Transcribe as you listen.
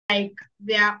like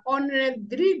there are only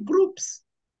 3 groups.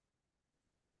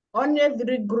 Only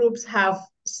 3 groups have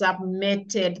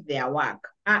submitted their work.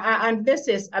 And this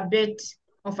is a bit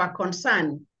of a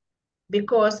concern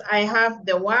because I have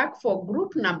the work for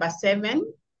group number 7.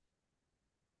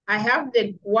 I have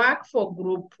the work for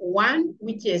group 1,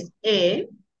 which is A.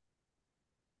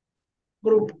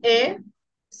 Group A.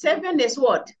 7 is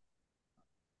what?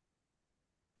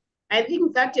 I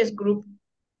think that is group.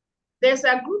 There's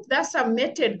a group that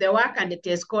submitted the work and it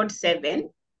is called 7.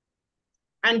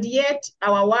 And yet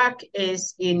our work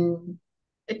is in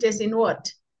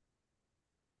what?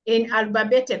 In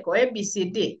alphabetical, A, B, C,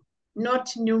 D, not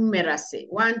numeracy,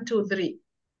 1, 2, 3.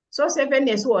 So 7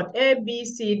 is what? A, B,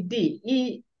 C, D,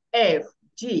 E, F,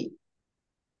 G.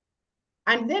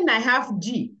 And then I have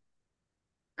G.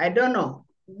 I don't know.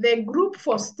 The group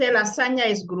for Stella Sanya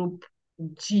is group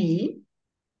G.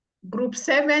 Group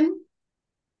 7,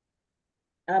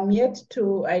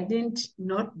 I didn't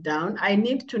note down. I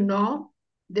need to know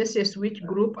this is which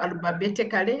group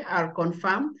alphabetically are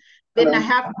confirmed. Then hello. I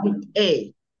have group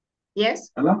A. Yes?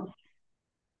 Hello?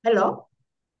 Hello?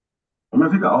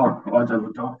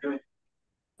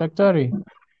 Secretary.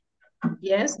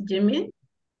 Yes, Jimmy?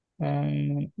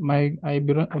 I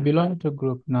belong to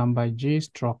group number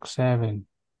G/7.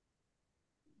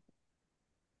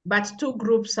 But 2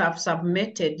 groups have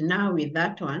submitted now with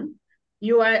that one.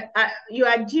 You are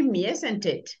Jimmy, isn't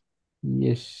it?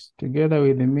 Yes, together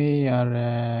with me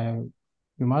are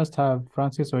you must have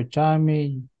Francis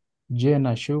Ochami, Jane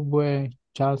Ashubwe,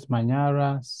 Charles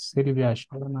Manyara, Sylvia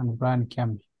Shona, and Brian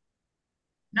Kiambi.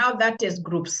 Now that is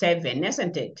group 7,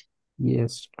 isn't it?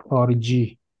 Yes, or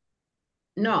G.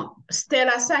 No,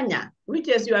 Stella Sanya, which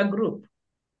is your group?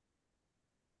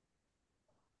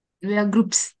 We are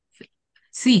group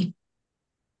C.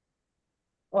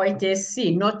 Or it is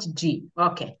C, not G.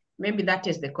 Okay, maybe that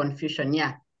is the confusion.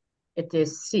 Yeah, it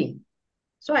is C.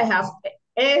 So I have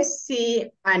A, C,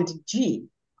 and G.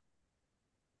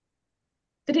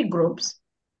 3 groups.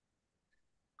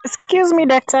 Excuse me,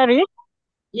 Daktari.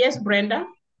 Yes, Brenda?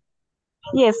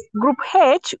 Yes, group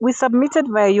H, we submitted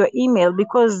via your email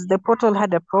because the portal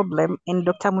had a problem and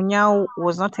Dr. Munyao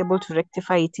was not able to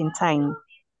rectify it in time.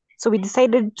 So we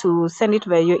decided to send it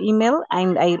via your email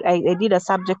and I did a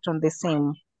subject on the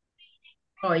same.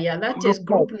 Oh yeah, that is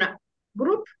group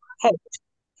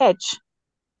H.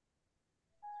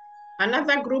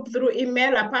 Another group through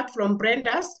email apart from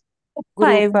Brenda's?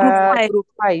 Group 5. Group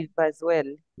 5 as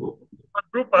well.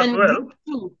 Group as well. Group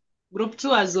 2. Group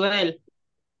 2 as well.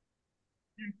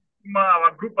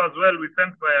 Our group as well, we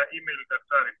sent via email,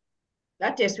 Daktari.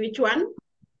 That is which one?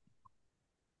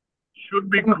 Should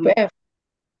be group F.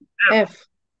 F.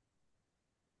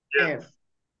 Yes. F.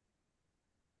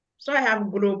 So I have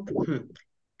group.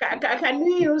 Can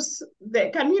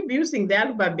we be using the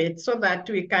alphabet so that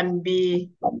we can be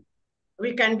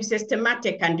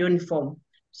systematic and uniform?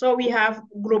 So we have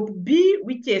group B,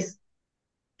 which is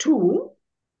 2.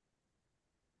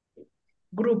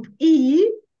 Group E,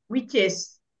 which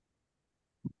is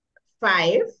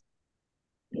 5.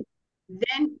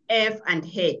 Then F and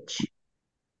H.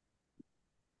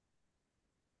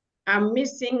 I'm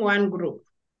missing one group.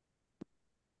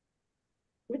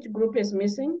 Which group is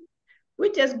missing?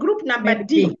 Which is group number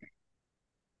D.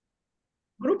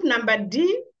 Group number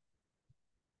D.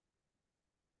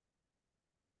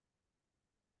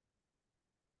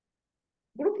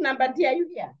 Group number D, are you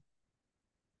here?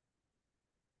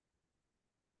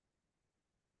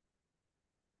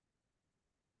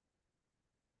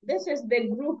 This is the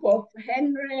group of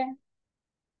Henry,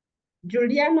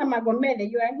 Juliana Magomele.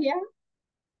 You are here?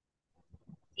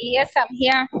 Yes, I'm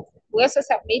here. We also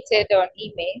submitted on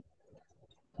email.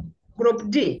 Group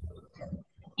D.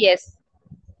 Yes.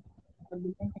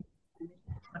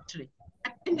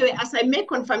 Anyway, as I make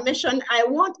confirmation, I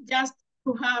want just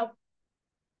to have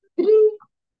 3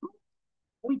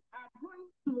 which are going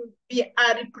to be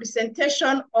a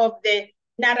representation of the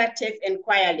narrative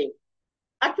inquiry.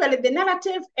 Actually, the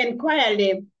narrative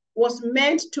inquiry was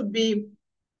meant to be,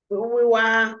 we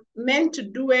were meant to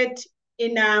do it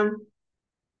in a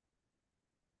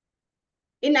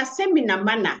seminar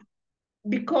manner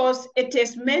because it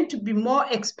is meant to be more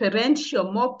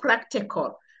experiential, more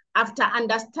practical after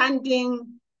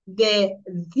understanding the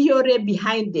theory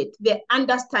behind it, the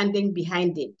understanding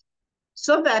behind it,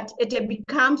 so that it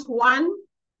becomes one.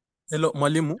 Hello,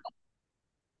 Mwalimu.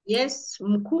 Yes,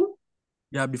 Mku.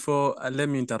 Yeah, before, let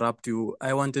me interrupt you.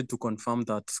 I wanted to confirm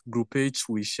that Group H,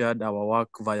 we shared our work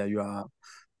via your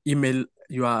email,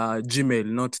 your Gmail,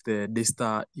 not the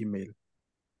Daystar email.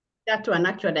 That one,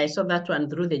 actually, I saw that one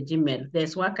through the Gmail.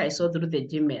 There's work I saw through the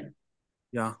Gmail.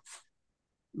 Yeah.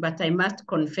 but I must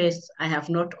confess I have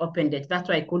not opened it. That's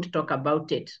why I couldn't talk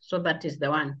about it. So that is the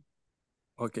one.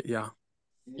 Okay, yeah.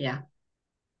 Yeah.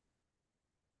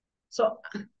 So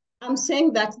I'm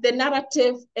saying that the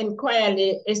narrative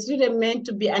inquiry is really meant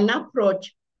to be an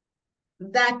approach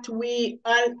that we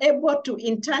are able to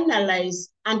internalize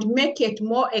and make it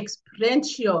more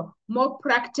experiential, more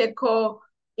practical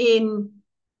in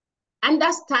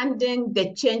understanding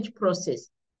the change process.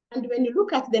 And when you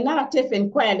look at the narrative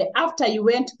inquiry, after you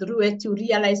went through it, you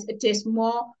realize it is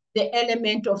more the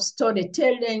element of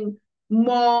storytelling,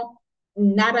 more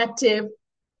narrative,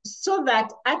 so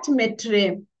that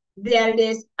ultimately there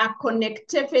is a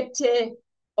connectivity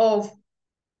of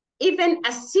even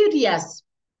a serious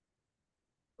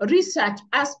research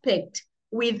aspect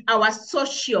with our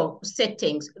social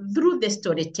settings through the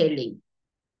storytelling.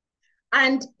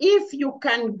 And if you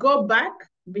can go back,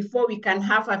 before we can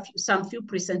have some few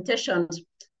presentations,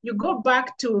 you go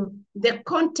back to the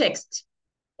context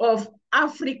of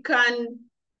African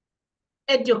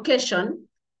education,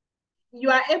 you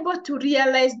are able to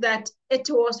realize that it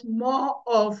was more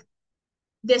of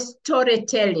the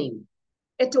storytelling.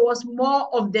 It was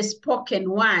more of the spoken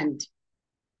word,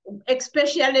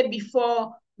 especially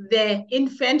before the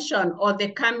invention or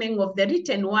the coming of the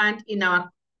written word in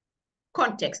our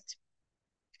context.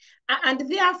 And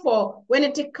therefore, when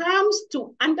it comes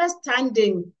to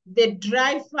understanding the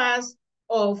drivers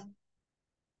of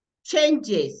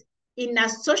changes in a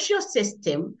social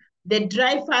system, the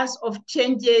drivers of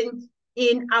changing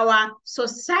in our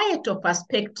societal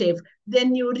perspective,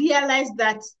 then you realize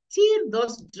that still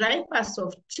those drivers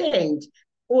of change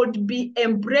would be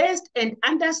embraced and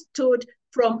understood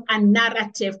from a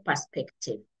narrative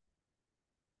perspective.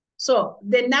 So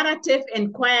the narrative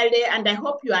inquiry, and I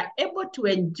hope you are able to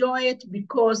enjoy it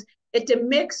because it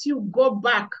makes you go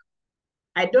back.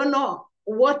 I don't know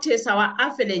what is our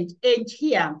average age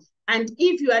here. And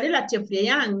if you are relatively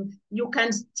young, you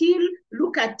can still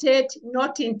look at it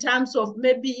not in terms of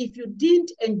maybe if you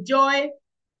didn't enjoy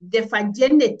the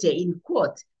virginity, in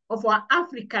quotes, of our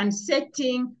African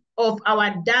setting, of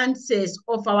our dances,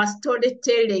 of our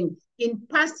storytelling, in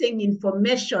passing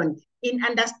information, in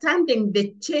understanding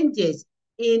the changes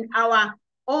in our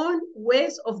own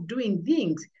ways of doing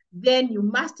things, then you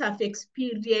must have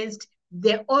experienced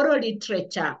the oral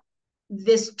literature,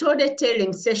 the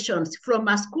storytelling sessions from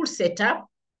a school setup,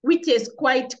 which is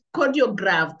quite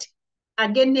choreographed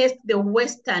against the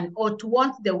Western or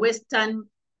towards the Western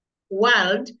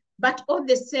world, but all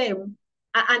the same,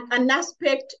 an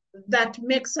aspect that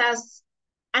makes us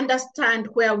understand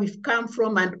where we've come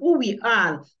from and who we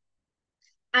are.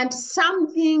 And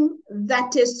something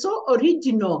that is so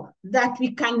original that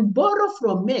we can borrow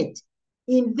from it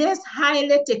in this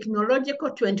highly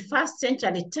technological 21st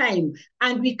century time.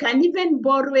 And we can even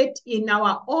borrow it in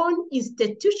our own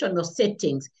institutional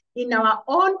settings, in our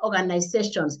own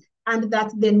organizations, and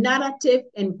that the narrative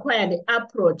inquiry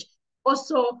approach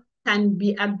also can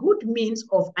be a good means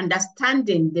of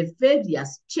understanding the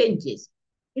various changes.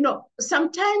 You know,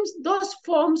 sometimes those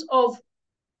forms of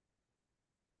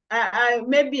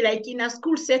maybe like in a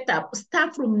school setup,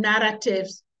 start from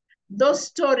narratives, those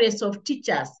stories of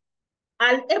teachers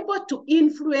are able to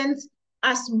influence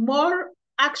a small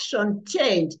action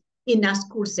change in a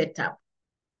school setup.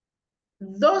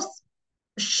 Those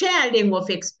sharing of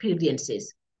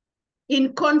experiences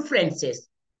in conferences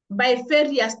by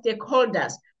various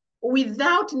stakeholders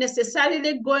without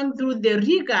necessarily going through the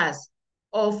rigors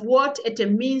of what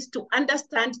it means to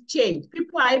understand change.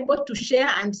 People are able to share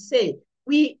and say,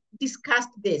 we discussed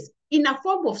this in a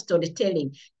form of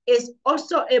storytelling, is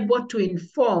also able to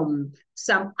inform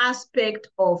some aspect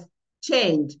of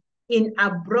change in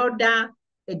a broader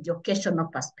educational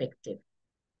perspective.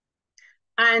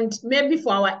 And maybe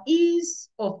for our ease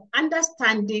of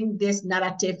understanding this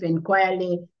narrative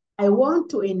inquiry, I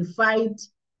want to invite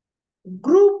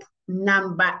group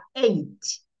number 8.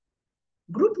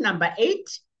 Group number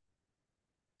 8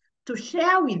 to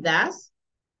share with us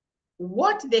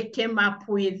what they came up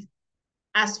with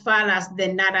as far as the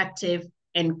narrative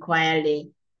inquiry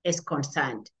is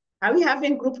concerned. Are we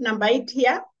having group number 8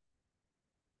 here?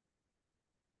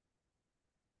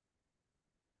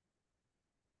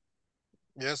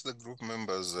 Yes, the group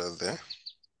members are there.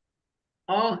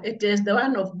 Oh, it is the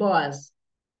one of Boaz.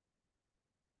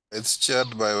 It's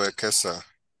chaired by Wekesa.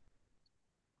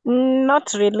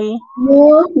 Not really.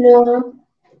 No.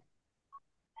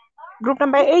 Group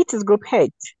number 8 is group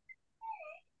H.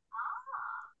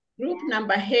 Group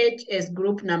number H is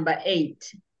group number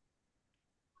 8.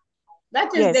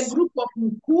 That is the group of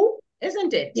Mku,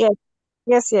 isn't it?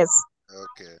 Yes.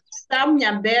 Okay. Sam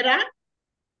Nyambera,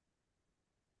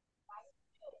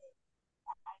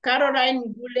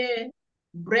 Caroline Gule,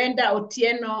 Brenda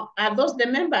Otieno, are those the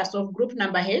members of group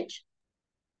number H?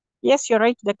 Yes, you're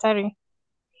right, Daktari.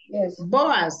 Yes.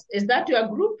 Boaz, is that your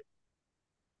group?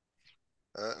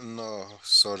 No,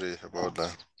 sorry about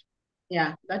that.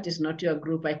 Yeah, that is not your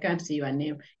group. I can't see your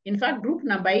name. In fact, group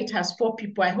number 8 has 4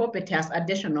 people. I hope it has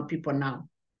additional people now.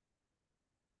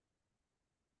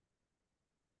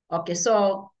 Okay,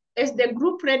 so is the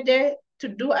group ready to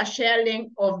do a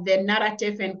sharing of the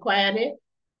narrative inquiry?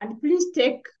 And please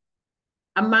take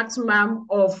a maximum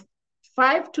of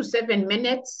 5 to 7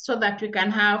 minutes so that we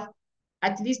can have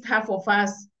at least half of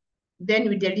us. Then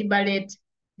we deliberate.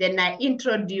 Then I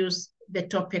introduce the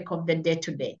topic of the day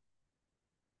today.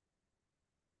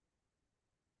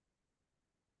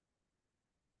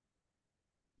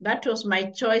 That was my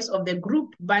choice of the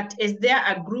group, but is there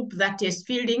a group that is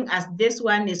feeling as this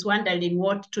one is wondering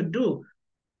what to do?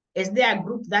 Is there a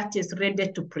group that is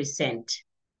ready to present?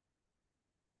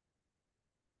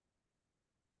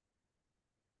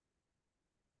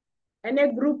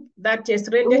 Any group that is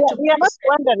ready to We are not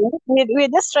present? wondering. We're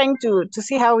just trying to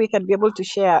see how we can be able to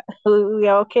share. We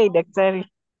are okay, Daktari.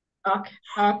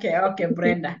 Okay,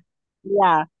 Brenda.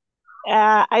 Yeah.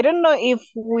 I don't know if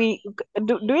we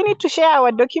do we need to share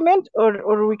our document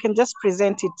or we can just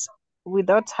present it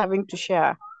without having to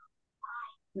share.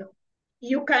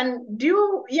 You can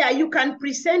do, yeah, you can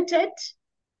present it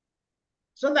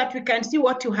so that we can see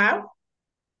what you have.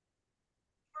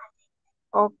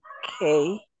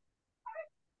 Okay.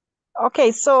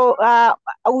 Okay, so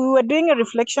we were doing a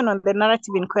reflection on the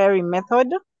narrative inquiry method,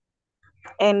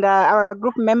 and our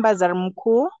group members are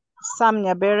Mkuu, Sam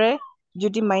Nyabere,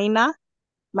 Judy Maina,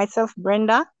 myself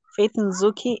Brenda, Faith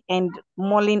Nzuki, and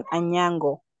Molin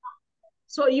Anyango.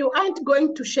 So you aren't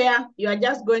going to share, you are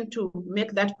just going to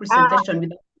make that presentation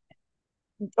with.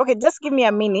 Okay, just give me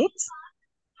a minute.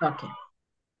 Okay.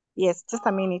 Yes, just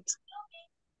a minute.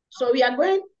 So we are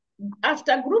going,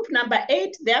 after group number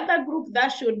 8, the other group that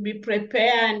should be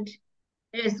prepared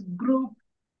is group.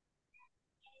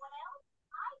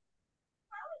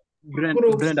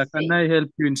 Brenda, can I help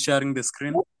you in sharing the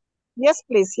screen? Yes,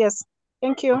 please. Yes.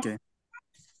 Thank you. Okay.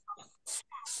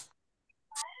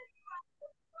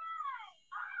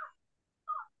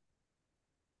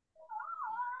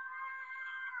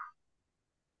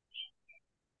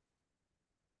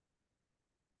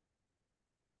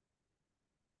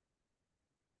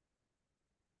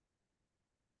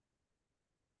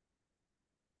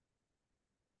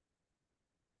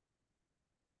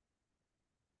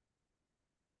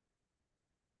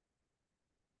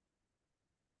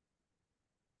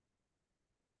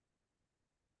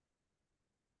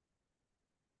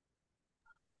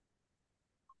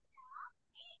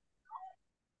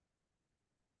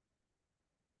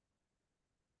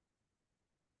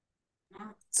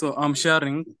 So I'm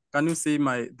sharing. Can you see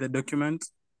the document?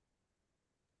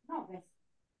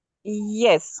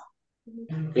 Yes.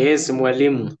 Yes,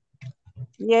 mwalimu.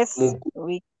 Yes,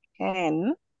 we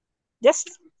can.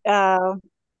 Just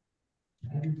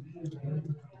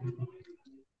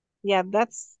yeah,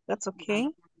 that's okay.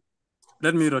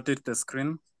 Let me rotate the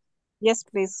screen. Yes,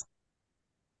 please.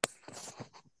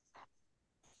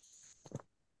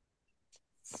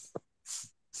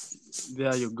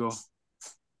 There you go.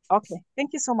 Okay,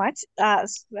 thank you so much.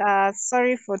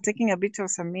 Sorry for taking a bit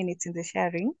of some minutes in the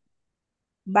sharing.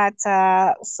 But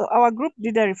so our group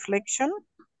did a reflection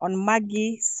on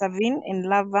Maggie Savin and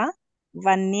Lava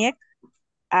Van Nieck,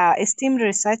 esteemed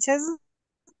researchers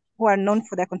who are known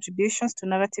for their contributions to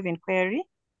narrative inquiry,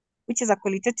 which is a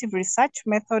qualitative research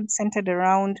method centered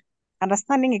around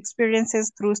understanding experiences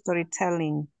through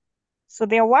storytelling. So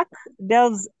their work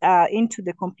delves into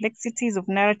the complexities of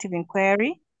narrative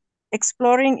inquiry,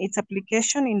 exploring its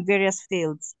application in various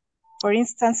fields, for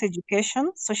instance,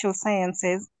 education, social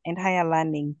sciences, and higher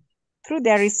learning. Through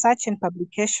their research and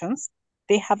publications,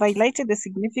 they have highlighted the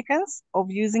significance of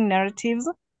using narratives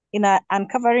in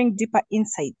uncovering deeper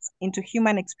insights into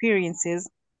human experiences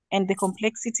and the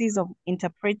complexities of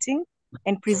interpreting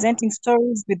and presenting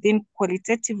stories within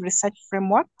qualitative research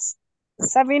frameworks.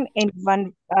 Savin and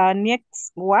Van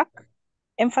Nieck's work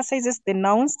emphasizes the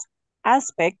nuanced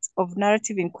aspects of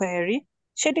narrative inquiry,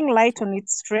 shedding light on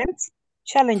its strengths,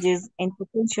 challenges, and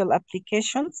potential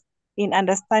applications in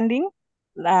understanding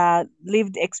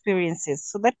lived experiences.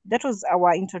 So that was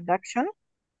our introduction.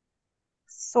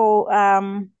 So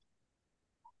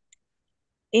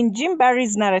in Jim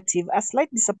Barry's narrative, a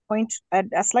slight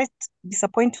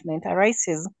disappointment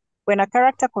arises when a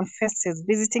character confesses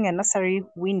visiting a nursery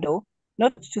window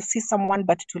not to see someone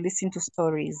but to listen to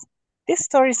stories. This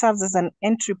story serves as an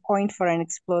entry point for an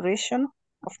exploration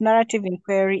of narrative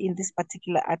inquiry in this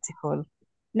particular article.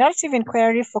 Narrative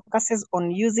inquiry focuses on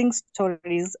using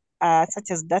stories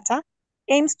such as data,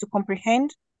 aims to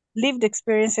comprehend lived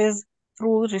experiences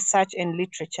through research and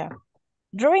literature.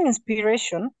 Drawing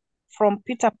inspiration from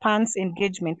Peter Pan's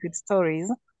engagement with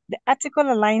stories, the article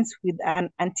aligns with an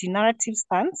anti-narrative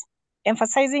stance,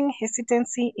 emphasizing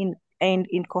hesitancy and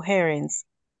incoherence.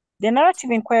 The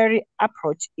narrative inquiry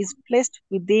approach is placed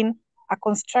within a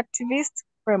constructivist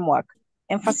framework,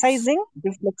 emphasizing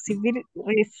reflexivity,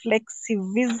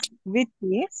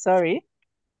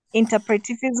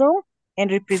 interpretivism,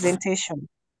 and representation.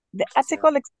 The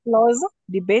article explores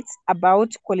debates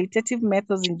about qualitative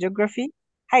methods in geography,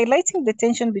 highlighting the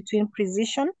tension between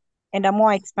precision and a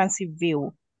more expansive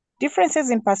view. Differences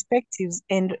in perspectives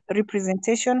and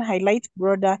representation highlight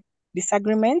broader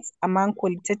disagreements among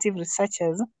qualitative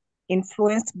researchers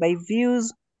influenced by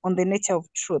views on the nature of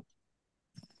truth.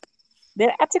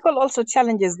 The article also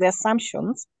challenges the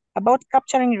assumptions about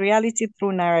capturing reality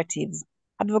through narratives,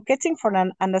 advocating for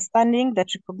an understanding that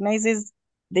recognizes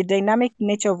the dynamic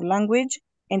nature of language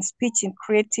and speech in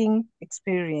creating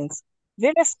experience.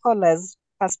 Various scholars'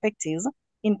 perspectives,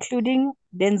 including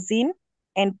Denzin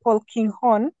and Paul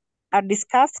Kinghorn, are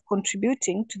discussed,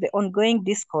 contributing to the ongoing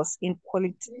discourse in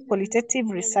qualitative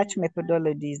research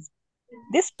methodologies.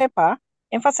 This paper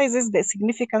emphasizes the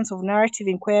significance of narrative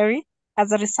inquiry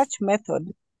as a research method,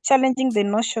 challenging the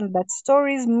notion that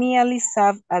stories merely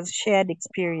serve as shared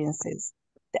experiences.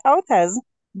 The authors,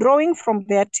 drawing from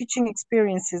their teaching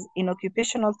experiences in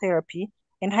occupational therapy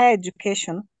and higher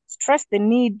education, stress the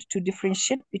need to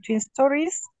differentiate between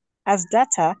stories as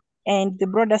data and the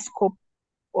broader scope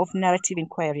of narrative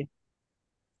inquiry.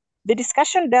 The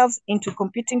discussion delves into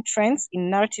competing trends in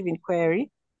narrative inquiry,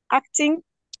 acting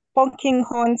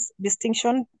Polkinghorne's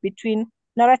distinction between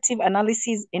narrative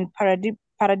analysis and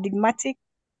paradigmatic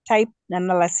type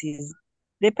analysis.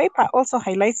 The paper also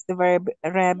highlights the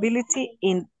variability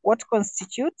in what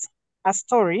constitutes a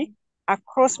story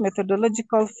across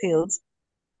methodological fields,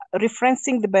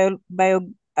 referencing the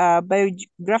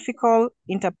biographical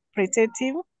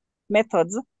interpretative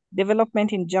methods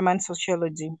development in German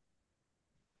sociology.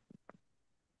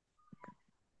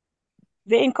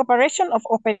 The incorporation of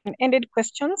open-ended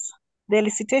questions, the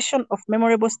elicitation of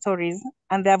memorable stories,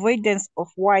 and the avoidance of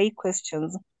why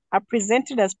questions are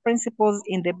presented as principles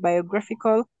in the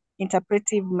biographical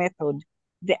interpretive method.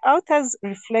 The authors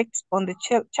reflect on the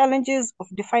challenges of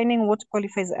defining what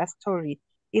qualifies a story,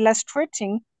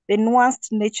 illustrating the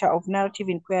nuanced nature of narrative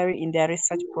inquiry in their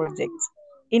research projects.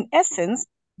 In essence,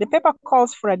 the paper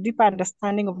calls for a deeper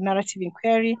understanding of narrative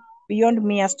inquiry beyond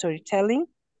mere storytelling,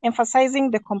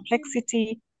 emphasizing the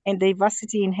complexity and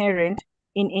diversity inherent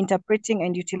in interpreting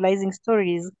and utilizing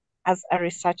stories as a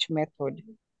research method.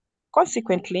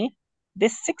 Consequently, the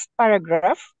sixth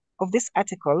paragraph of this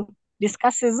article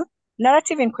discusses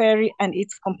narrative inquiry and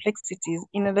its complexities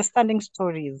in understanding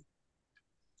stories.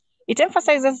 It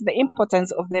emphasizes the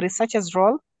importance of the researcher's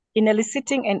role in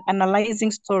eliciting and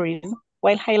analyzing stories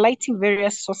while highlighting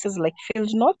various sources like field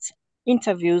notes,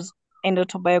 interviews, and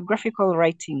autobiographical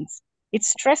writings. It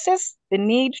stresses the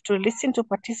need to listen to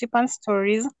participants'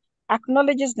 stories,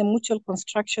 acknowledges the mutual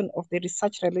construction of the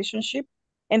research relationship,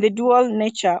 and the dual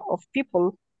nature of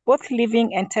people both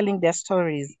living and telling their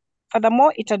stories.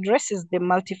 Furthermore, it addresses the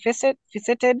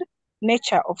multifaceted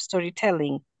nature of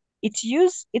storytelling, its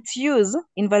use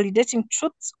in validating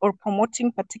truths or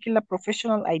promoting particular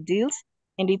professional ideals,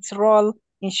 and its role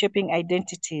in shaping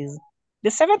identities.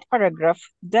 The seventh paragraph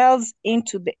delves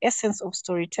into the essence of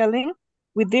storytelling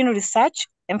within research,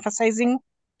 emphasizing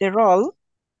the role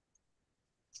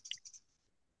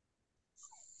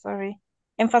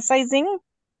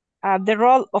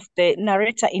of the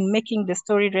narrator in making the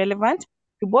story relevant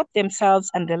to both themselves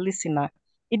and the listener.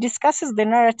 It discusses the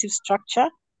narrative structure,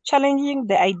 challenging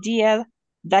the idea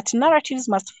that narratives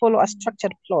must follow a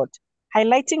structured plot,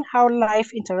 highlighting how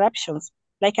life interruptions,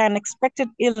 like unexpected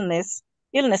illnesses,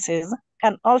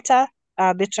 can alter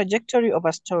the trajectory of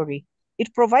a story.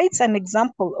 It provides an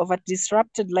example of a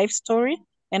disrupted life story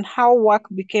and how work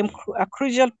became a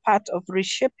crucial part of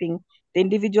reshaping the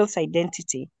individual's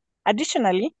identity.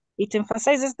 Additionally, it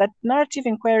emphasizes that narrative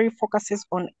inquiry focuses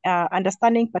on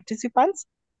understanding participants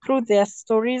through their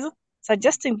stories,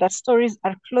 suggesting that stories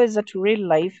are closer to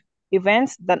real-life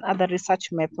events than other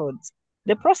research methods.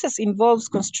 The process involves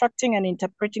constructing and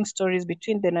interpreting stories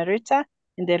between the narrator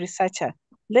and the researcher,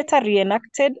 later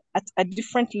reenacted at a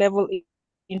different level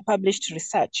in published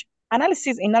research.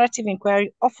 Analysis in narrative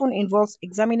inquiry often involves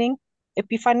examining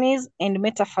epiphanies and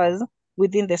metaphors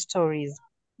within the stories.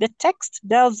 The text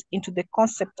delves into the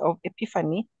concept of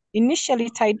epiphany, initially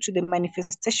tied to the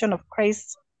manifestation of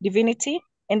Christ's divinity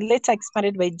and later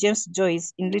expanded by James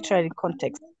Joyce in literary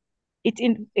context.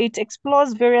 It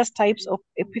explores various types of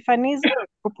epiphanies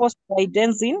proposed by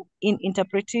Denzin in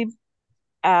interpretive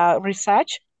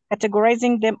research,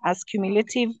 categorizing them as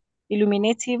cumulative,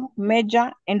 illuminative,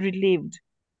 major, and relieved,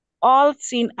 all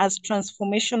seen as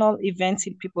transformational events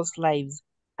in people's lives.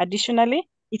 Additionally,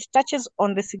 it touches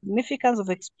on the significance of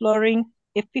exploring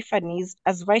epiphanies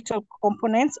as vital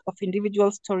components of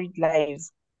individual storied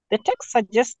lives. The text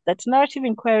suggests that narrative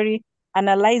inquiry,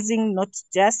 analyzing not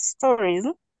just stories,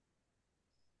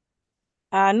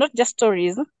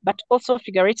 but also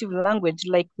figurative language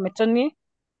like metonymy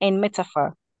and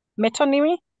metaphor.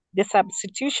 Metonymy, the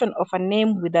substitution of a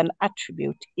name with an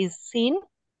attribute, is seen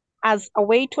as a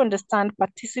way to understand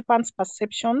participants'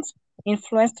 perceptions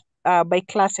influenced by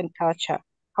class and culture.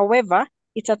 However,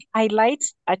 it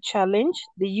highlights a challenge: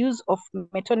 the use of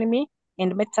metonymy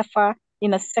and metaphor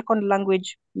in a second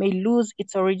language may lose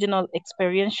its original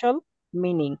experiential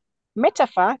meaning.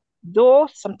 Metaphor, though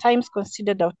sometimes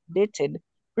considered outdated,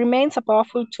 remains a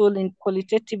powerful tool in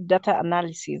qualitative data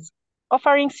analysis,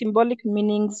 offering symbolic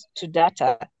meanings to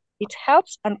data. It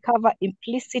helps uncover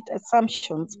implicit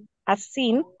assumptions as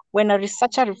seen when a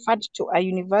researcher referred to a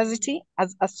university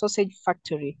as a sausage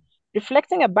factory,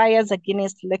 reflecting a bias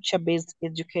against lecture-based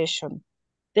education.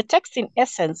 The text, in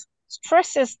essence,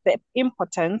 stresses the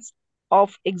importance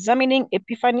of examining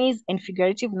epiphanies and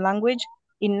figurative language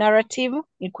in narrative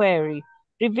inquiry,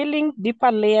 revealing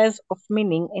deeper layers of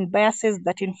meaning and biases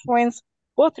that influence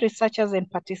both researchers and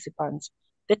participants.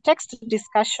 The text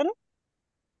discusses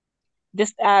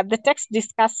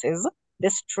the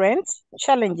strengths,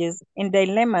 challenges, and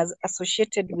dilemmas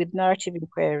associated with narrative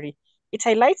inquiry. It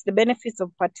highlights the benefits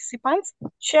of participants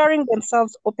sharing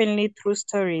themselves openly through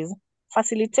stories,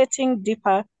 facilitating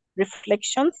deeper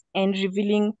reflections and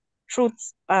revealing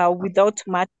truths without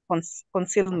much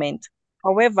concealment.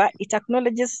 However, it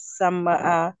acknowledges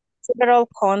several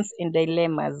cons and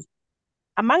dilemmas.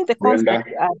 Among the cons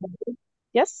Brenda,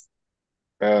 yes?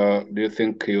 do you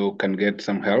think you can get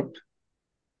some help?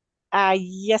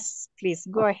 Yes, please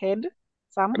go ahead,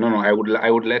 Sam. No, I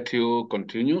would let you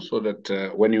continue so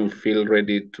that when you feel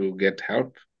ready to get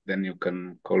help, then you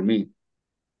can call me.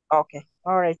 Okay,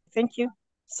 all right, thank you.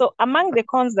 So among the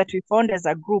cons that we found as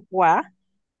a group were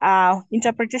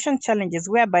interpretation challenges,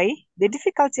 whereby the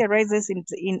difficulty arises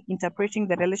in interpreting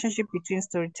the relationship between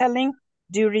storytelling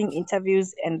during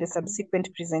interviews and the subsequent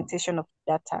presentation of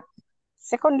data.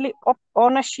 Secondly,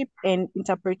 ownership and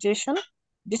interpretation.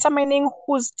 Determining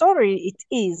whose story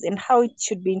it is and how it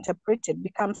should be interpreted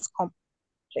becomes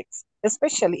complex,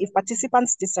 especially if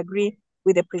participants disagree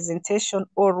with the presentation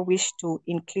or wish to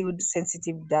include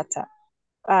sensitive data.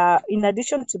 In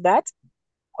addition to that,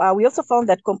 we also found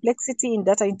that complexity in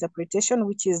data interpretation,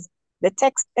 which is the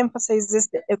text emphasizes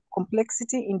the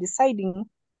complexity in deciding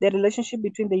the relationship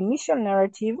between the initial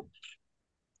narrative,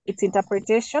 its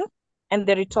interpretation, and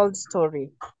the retold story.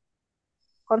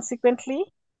 Consequently,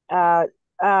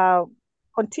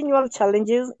 continual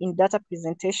challenges in data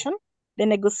presentation, the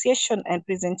negotiation and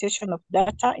presentation of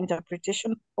data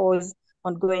interpretation pose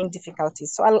ongoing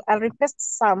difficulties. So I'll request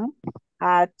Sam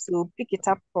to pick it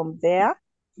up from there,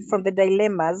 from the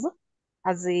dilemmas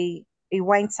as he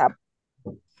winds up.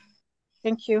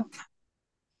 Thank you.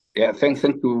 Yeah, thank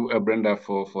you, Brenda,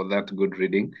 for that good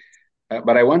reading.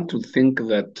 But I want to think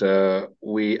that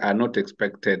we are not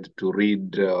expected to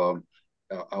read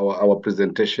our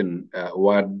presentation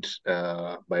word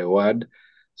by word.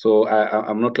 So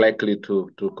I'm not likely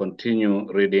to continue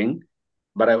reading,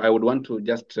 but I would want to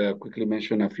just quickly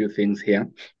mention a few things here.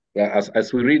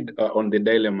 As we read on the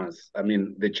dilemmas, I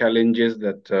mean, the challenges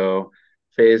that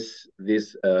face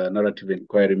this narrative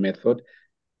inquiry method,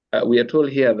 we are told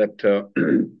here that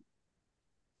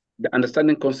the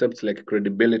understanding concepts like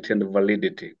credibility and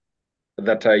validity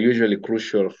that are usually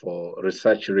crucial for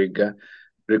research rigor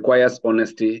requires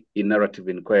honesty in narrative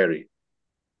inquiry.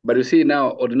 But you see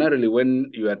now, ordinarily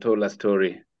when you are told a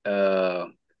story,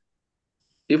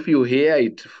 if you hear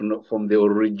it from the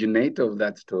originator of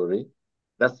that story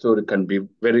can be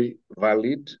very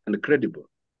valid and credible.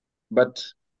 But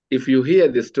if you hear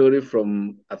the story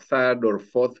from a third or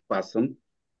fourth person,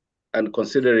 and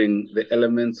considering the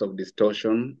elements of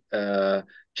distortion,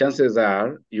 chances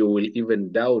are you will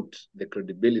even doubt the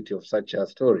credibility of such a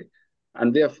story.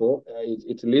 And therefore,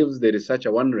 it leaves the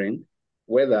researcher wondering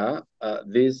whether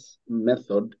this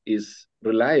method is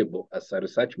reliable as a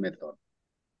research method.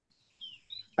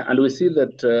 And we see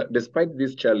that despite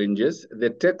these challenges, the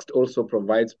text also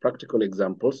provides practical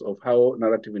examples of how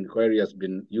narrative inquiry has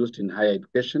been used in higher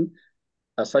education,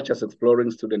 such as exploring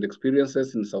student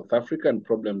experiences in South Africa and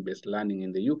problem-based learning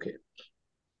in the UK.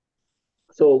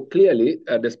 So clearly,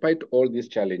 despite all these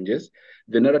challenges,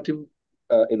 the narrative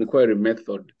inquiry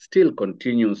method still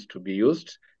continues to be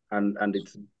used, and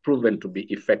it's proven to be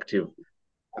effective.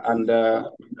 And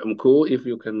Mkuu, if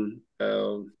you can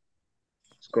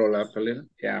scroll up a little,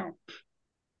 yeah.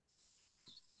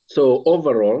 So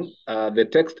overall, the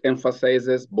text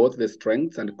emphasizes both the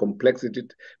strengths and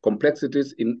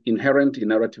complexities inherent in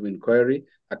narrative inquiry,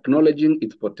 acknowledging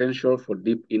its potential for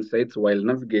deep insights while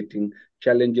navigating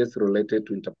challenges related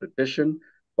to interpretation,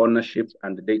 ownership,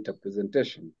 and data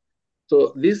presentation.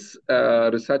 So this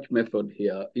research method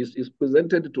here is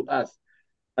presented to us.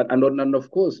 And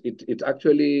of course, it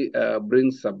actually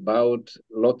brings about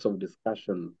lots of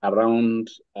discussion around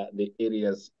the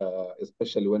areas,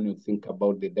 especially when you think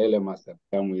about the dilemmas that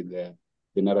come with the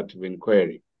narrative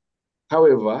inquiry.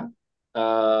 However,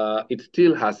 it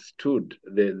still has stood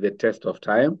the test of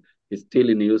time. It's still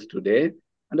in use today.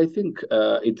 And I think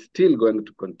it's still going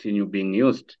to continue being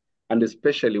used. And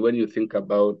especially when you think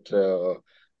about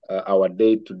our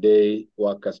day-to-day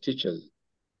work as teachers,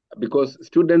 because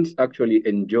students actually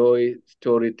enjoy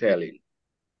storytelling.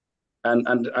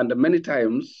 And many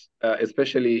times,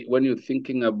 especially when you're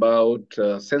thinking about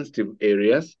sensitive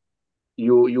areas,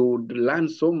 you learn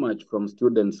so much from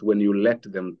students when you let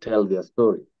them tell their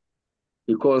story.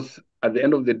 Because at the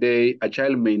end of the day, a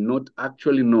child may not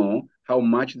actually know how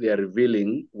much they are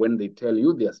revealing when they tell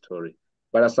you their story.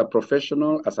 But as a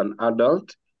professional, as an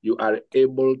adult, you are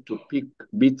able to pick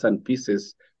bits and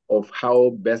pieces of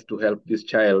how best to help this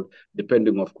child,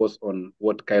 depending, of course, on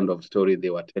what kind of story they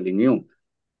were telling you.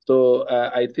 So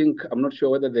I think, I'm not sure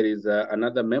whether there is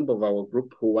another member of our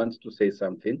group who wants to say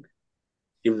something.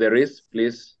 If there is,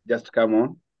 please just come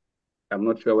on. I'm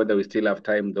not sure whether we still have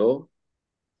time though.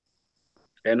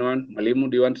 Anyone? Mwalimu,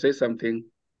 do you want to say something?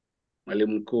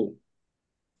 Mwalimu Mkuu.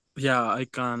 Yeah, I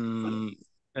can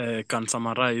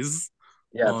summarize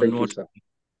thank you, sir.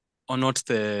 On what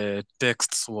the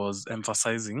text was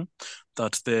emphasizing,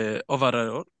 that the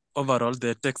overall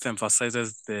the text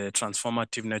emphasizes the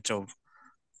transformative nature of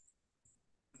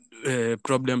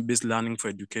problem-based learning for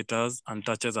educators and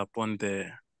touches upon the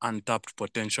untapped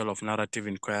potential of narrative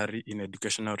inquiry in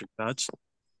educational research,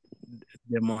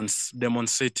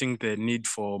 demonstrating the need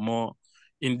for more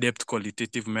in-depth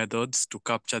qualitative methods to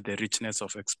capture the richness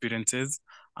of experiences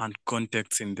and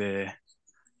contexts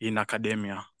in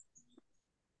academia.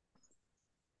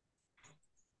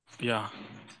 Yeah.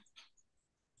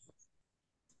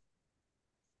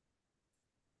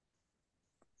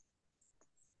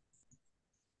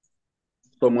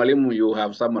 So Mwalimu, you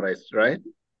have summarized, right?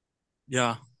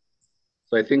 Yeah.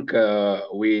 So I think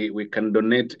we can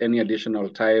donate any additional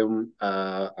time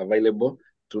available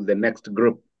to the next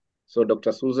group. So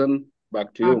Dr. Susan,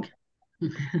 back to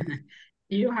you.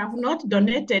 You have not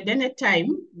donated any time,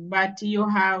 but you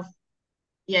have,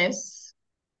 yes.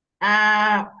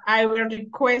 I will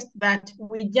request that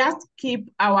we just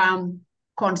keep our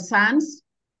concerns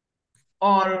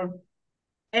or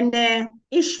any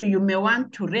issue you may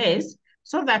want to raise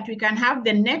so that we can have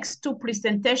the next two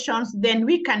presentations, then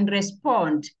we can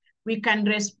respond. We can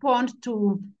respond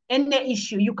to any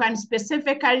issue. You can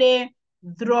specifically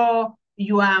draw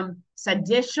your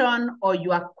suggestion or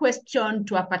your question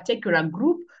to a particular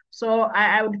group. So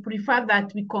I would prefer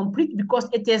that we complete, because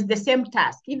it is the same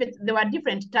task. If there were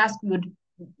different tasks, we would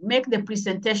make the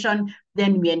presentation,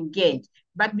 then we engage.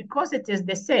 But because it is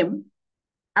the same,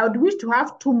 I would wish to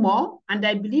have two more, and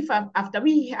I believe after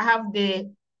we have the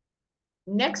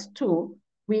next two,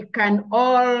 we can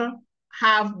all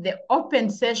have the open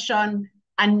session,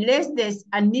 unless there's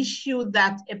an issue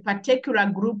that a particular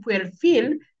group will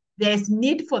feel there's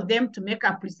need for them to make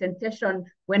a presentation.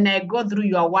 When I go through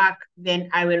your work, then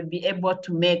I will be able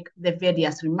to make the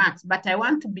various remarks. But I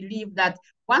want to believe that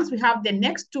once we have the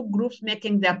next two groups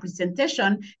making their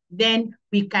presentation, then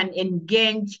we can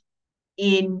engage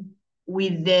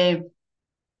with the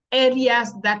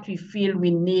areas that we feel we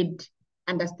need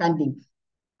understanding.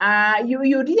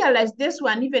 You realize this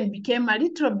one even became a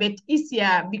little bit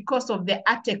easier because of the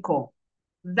article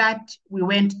that we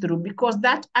went through, because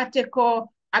that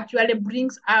article actually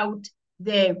brings out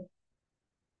the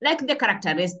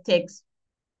characteristics.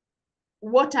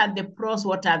 What are the pros?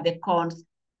 What are the cons?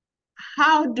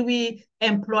 How do we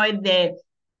employ the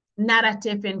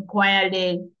narrative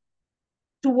inquiry?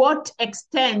 To what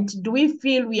extent do we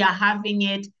feel we are having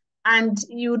it? And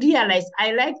you realize,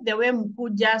 I like the way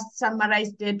Mkuu just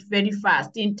summarized it very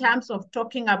fast in terms of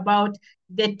talking about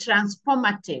the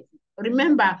transformative.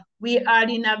 Remember, we are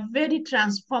in a very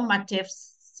transformative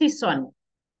season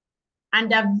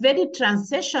and a very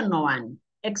transitional one,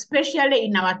 especially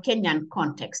in our Kenyan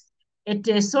context. It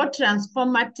is so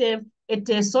transformative it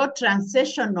is so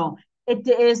transitional. It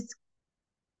is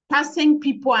passing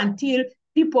people until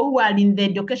people who are in the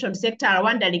education sector are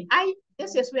wondering,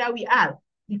 this is where we are,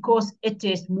 because it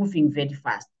is moving very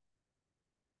fast.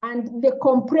 And the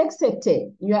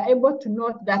complexity, you are able to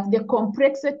note that the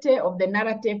complexity of the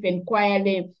narrative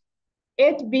inquiry,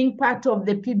 it being part of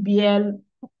the PBL,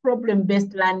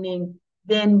 problem-based learning,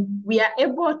 then we are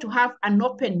able to have an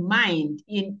open mind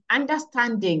in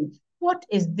understanding what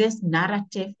is this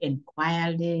narrative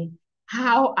inquiry,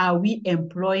 how are we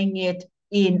employing it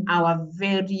in our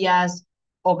various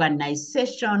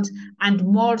organizations, and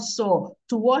more so,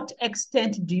 to what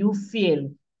extent do you feel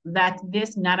that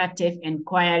this narrative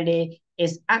inquiry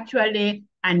is actually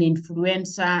an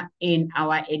influencer in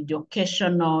our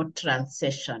educational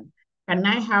transition? Can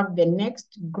I have the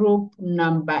next group,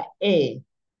 number A?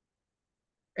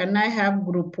 Can I have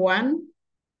group 1?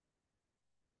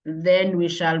 Then we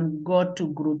shall go to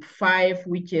group 5,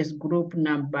 which is group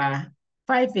number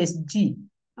 5 is G.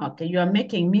 Okay, you are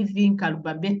making me think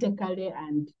alphabetically,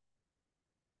 and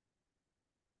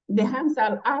the hands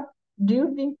are up. Do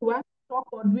you think we want to talk,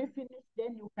 or do we finish?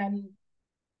 Then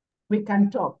we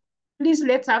can talk. Please,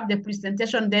 let's have the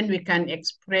presentation, then we can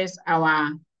express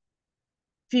our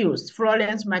views.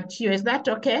 Florence Mathieu, is that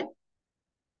okay?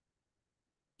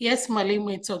 Yes,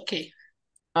 Mwalimu, it's okay.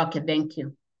 Okay, thank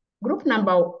you. Group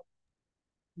number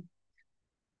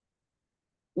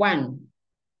 1,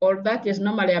 or that is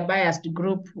normally a biased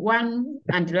group. 1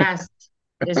 and last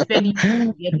is very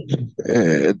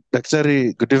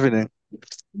Daktari, good evening.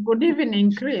 Good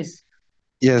evening, Chris.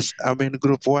 Yes, I'm in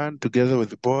group 1 together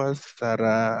with Boaz,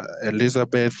 Sarah,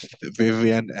 Elizabeth,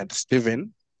 Vivian, and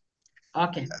Stephen.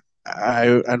 Okay.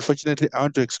 Unfortunately, I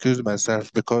want to excuse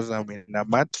myself because I'm in a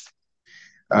math.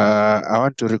 I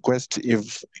want to request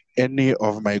if any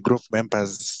of my group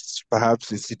members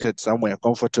perhaps is seated somewhere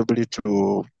comfortably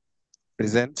to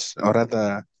present, or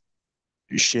rather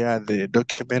share the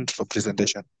document for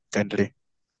presentation, kindly.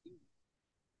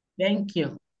 Thank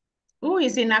you. Who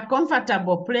is in a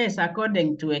comfortable place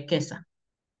according to Ekesa?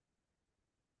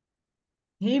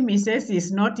 He says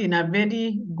he's not in a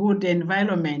very good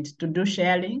environment to do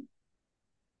sharing.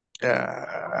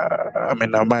 I'm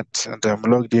in a mat and I'm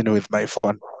logged in with my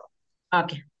phone.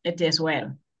 Okay, it is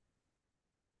well.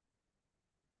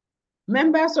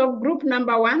 Members of group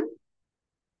number 1?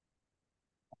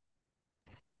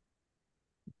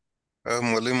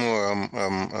 Mwalimu,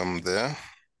 I'm there.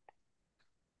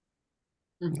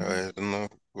 Mm-hmm. I don't know.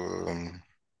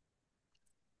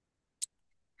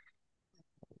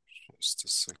 Just a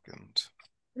second.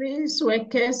 Chris,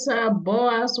 Wekesa,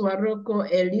 Boaz, Waroko,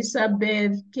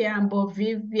 Elizabeth, Kiambo,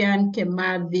 Vivian,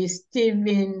 Kemathi,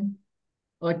 Stephen,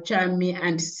 Ochami,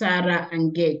 and Sarah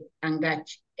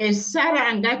Angachi. Is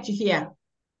Sarah Angachi here?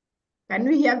 Can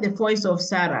we hear the voice of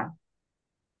Sarah?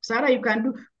 Sarah, you can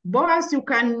do. Boaz, you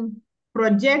can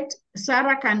project.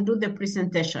 Sarah can do the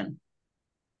presentation.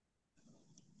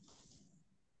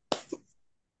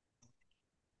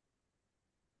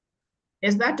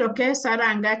 Is that okay,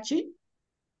 Sarah Angachi?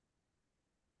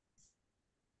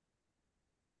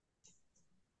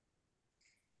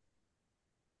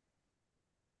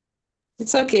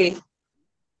 It's okay.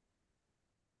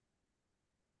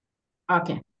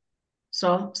 Okay.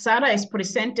 So Sarah is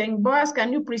presenting. Boaz,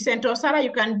 can you present? Or Sarah,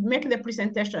 you can make the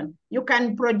presentation. You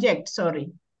can project,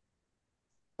 sorry.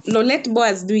 No, let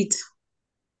Boaz do it.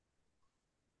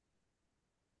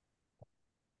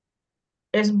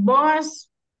 Is Boaz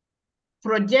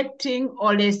projecting,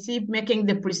 or is he making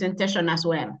the presentation as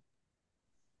well?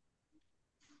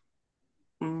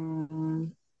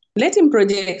 Let him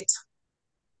project.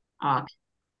 Okay.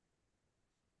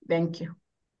 Thank you.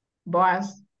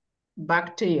 Boaz,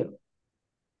 back to you.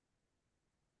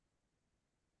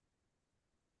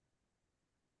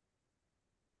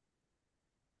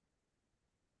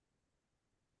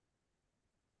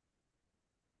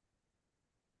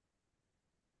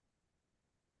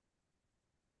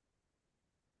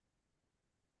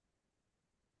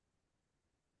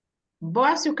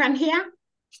 Boaz, you can hear?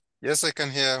 Yes, I can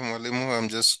hear, Mwalimu. I'm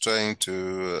just trying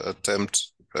to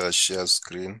attempt share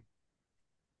screen.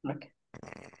 Okay.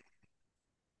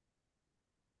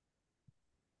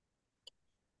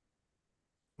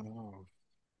 Oh.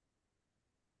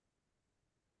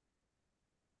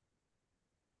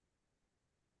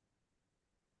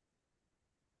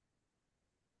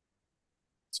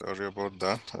 Sorry about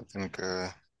that. I think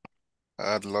I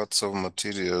had lots of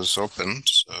materials open,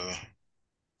 so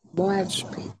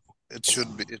it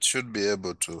should be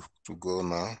able to go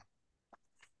now.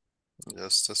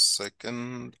 Just a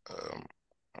second.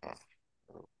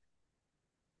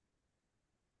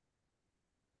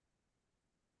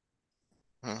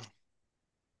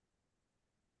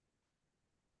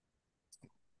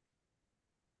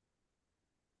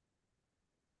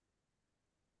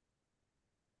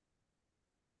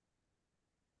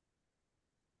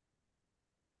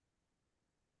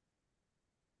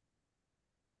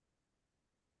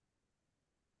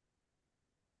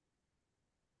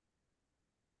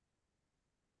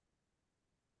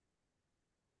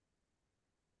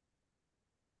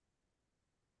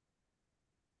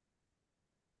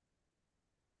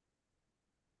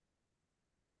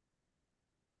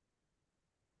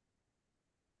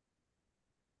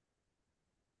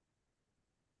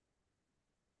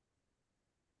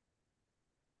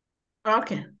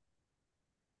 Okay.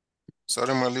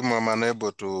 Sorry, Mwalimu, I'm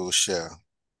unable to share.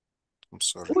 I'm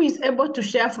sorry. Who is able to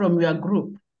share from your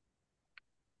group?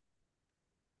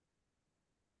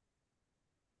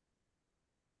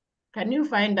 Can you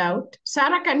find out?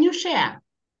 Sarah, can you share?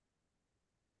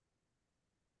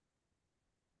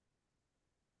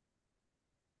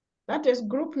 That is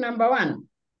group number 1.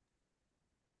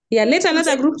 Yeah, let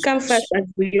another group come first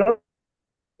as we all.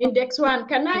 Index 1.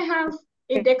 Can I have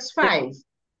index 5?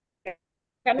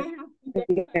 Can I have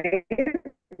index 5?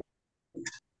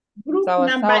 Group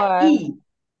number E.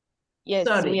 Yes,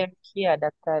 Sorry. we are here,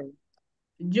 Daktari.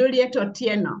 Juliet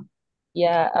Otieno.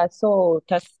 Yeah, so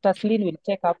Taslin will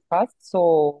take up first.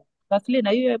 So, Taslin,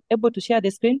 are you able to share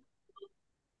the screen?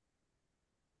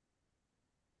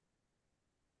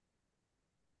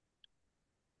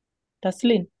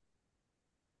 Taslin?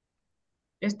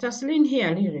 Is Taslin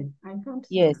here, really? I can't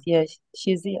see Yes, her. yes,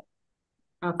 she's here.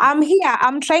 Okay. I'm here.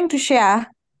 I'm trying to share.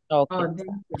 Okay. Oh, thank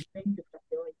you. Thank you for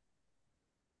joining.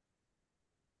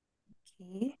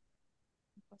 Okay.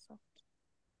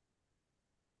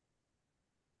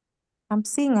 I'm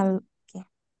seeing a. Okay.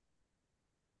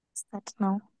 Start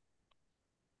now.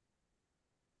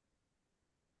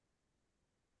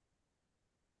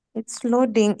 It's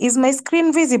loading. Is my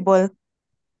screen visible?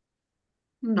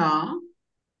 No.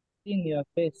 In your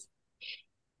face.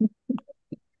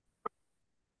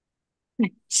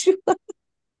 Sure.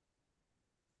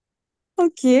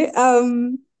 Okay.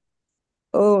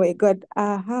 Oh my God.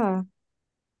 I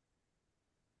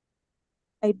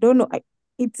don't know.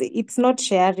 It's not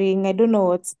sharing. I don't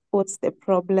know what's the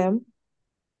problem.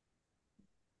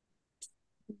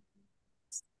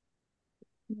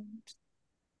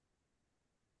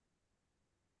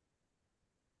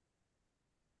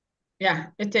 Yeah,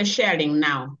 it is sharing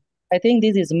now. I think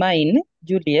this is mine,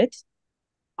 Juliet.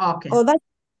 Okay. Oh, that's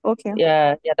okay.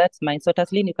 Yeah, that's mine. So,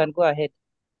 Taslin, you can go ahead.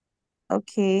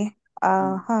 Okay.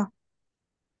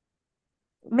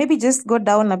 Maybe just go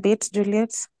down a bit,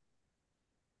 Juliet.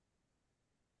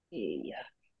 Yeah.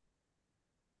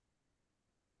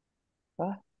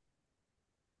 Ah,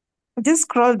 Just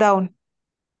scroll down.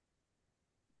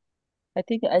 I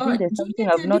think there's something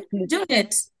Juliet, I've not clicked.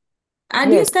 Juliet, had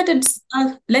you Yes. started?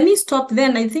 Let me stop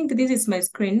then. I think this is my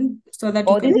screen so that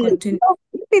you Oh, can this is continue.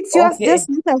 If it's yours, okay. just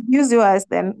use yours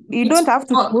then. You don't have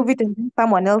to move it and use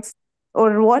someone else.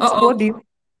 Or what? What do you?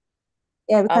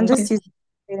 Yeah, we can just use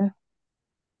it.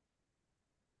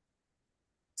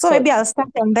 So maybe I'll start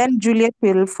and then Juliet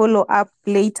will follow up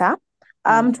later.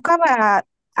 To cover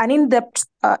an in-depth,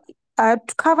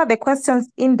 to cover the questions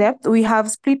in depth, we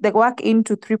have split the work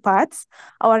into 3 parts.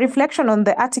 Our reflection on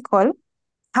the article,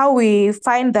 how we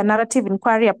find the narrative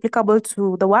inquiry applicable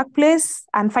to the workplace,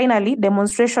 and finally,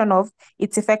 demonstration of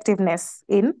its effectiveness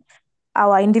in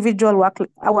our individual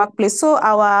workplace. So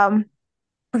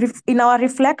in our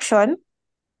reflection,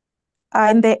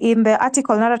 in the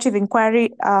article Narrative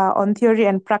Inquiry on Theory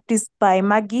and Practice by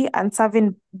Maggie and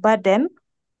Savin Burden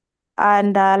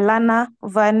and Lana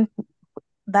Van,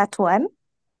 that one,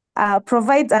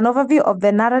 provides an overview of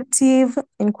the narrative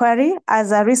inquiry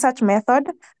as a research method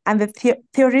and the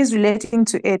theories relating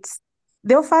to it.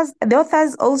 The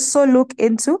authors also look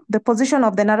into the position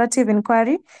of the narrative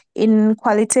inquiry in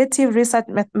qualitative research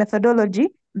methodology,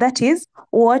 that is,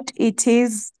 what it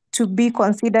is to be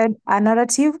considered a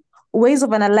narrative, ways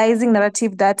of analyzing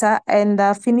narrative data, and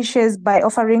finishes by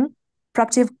offering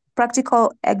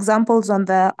practical examples on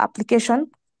the application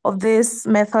of this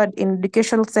method in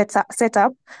educational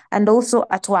setup and also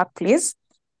at workplace.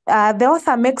 The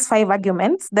author makes 5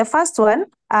 arguments. The first one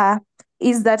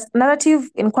is that narrative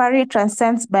inquiry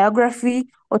transcends biography,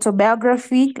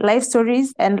 autobiography, life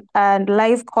stories, and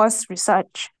life course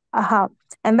research.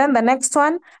 And then the next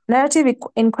one, narrative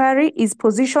inquiry is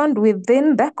positioned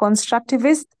within the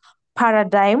constructivist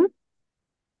paradigm.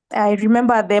 I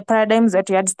remember the paradigms that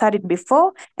we had studied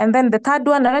before. And then the third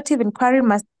one, narrative inquiry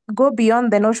must go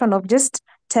beyond the notion of just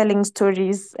telling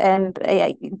stories and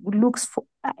looks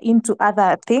into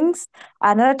other things.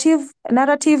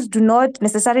 Narratives do not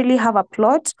necessarily have a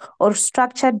plot or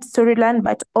structured storyline,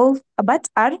 but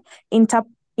are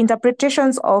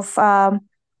interpretations of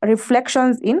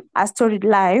reflections in a storied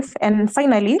life. And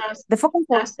finally, the focus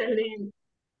of Celine,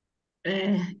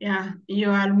 yeah, you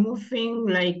are moving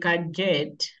like a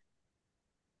jet.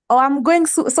 Oh, I'm going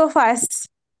so fast.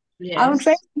 Yes. I'm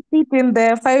trying to sit in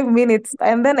the 5 minutes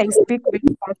and then I speak very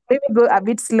fast. Let me go a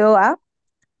bit slower.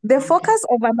 The focus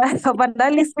of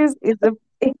analysis is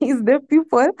the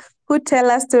people who tell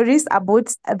us stories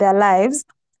about their lives.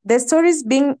 The stories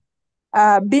being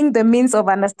the means of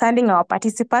understanding our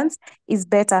participants is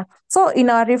better. So in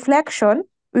our reflection,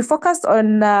 we focused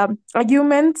on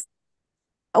arguments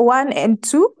 1 and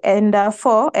 2 and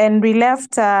 4, and we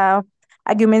left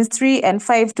arguments 3 and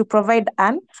 5 to provide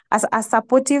as a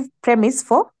supportive premise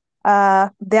for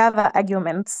the other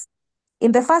arguments.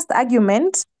 In the first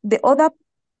argument, the authors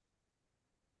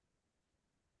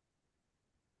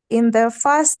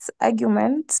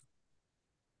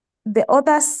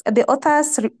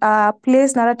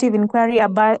place narrative inquiry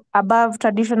above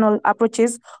traditional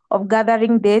approaches of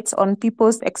gathering dates on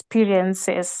people's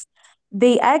experiences.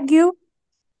 They argue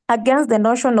against the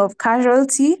notion of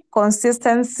causality,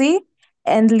 consistency,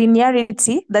 and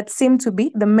linearity that seem to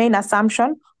be the main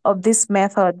assumption of these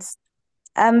methods.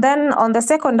 And then on the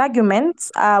second argument,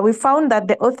 we found that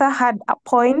the author had a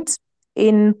point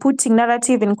in putting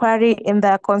narrative inquiry in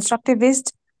the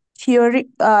constructivist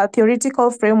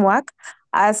theoretical framework,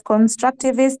 as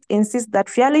constructivists insist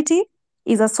that reality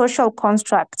is a social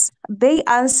construct. They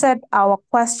answered our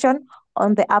question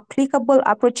on the applicable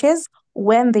approaches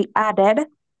when they added,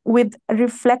 with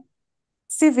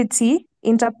reflexivity,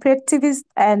 interpretivist,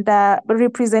 and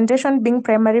representation being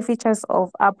primary features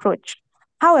of approach.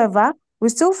 However, we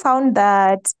still found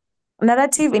that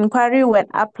narrative inquiry, when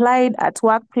applied at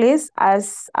workplace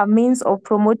as a means of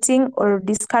promoting or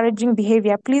discouraging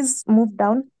behavior. Please move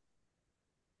down.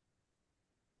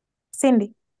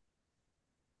 Cindy.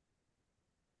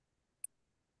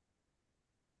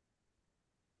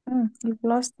 You've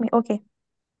lost me. Okay.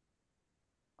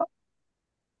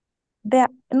 There.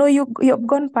 No, you've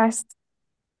gone past.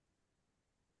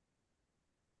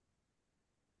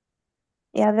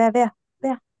 Yeah, there.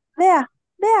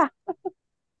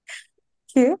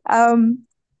 Okay.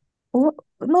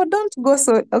 No, don't go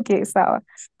so. Okay, so.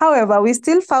 However, we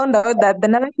still found out that the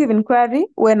narrative inquiry,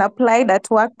 when applied at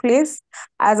workplace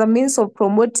as a means of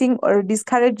promoting or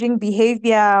discouraging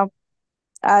behavior,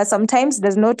 sometimes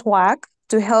does not work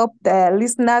to help the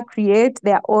listener create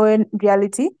their own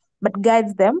reality, but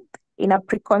guides them in a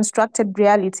pre-constructed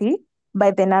reality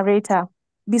by the narrator.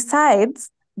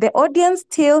 Besides, the audience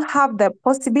still have the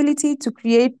possibility to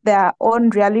create their own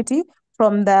reality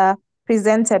from the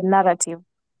presented narrative.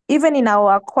 Even in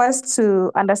our quest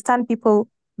to understand people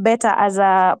better,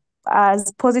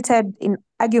 as posited in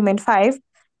argument 5,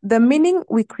 the meaning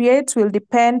we create will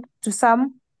depend to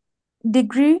some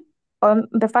degree on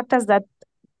the factors that,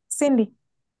 Cindy,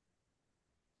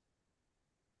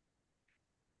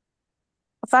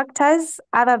 factors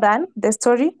other than the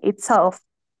story itself,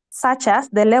 such as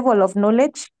the level of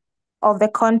knowledge of the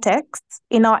context,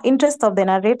 in our interest of the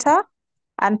narrator,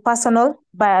 and personal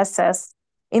biases.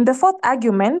 In the fourth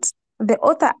argument, the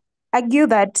author argued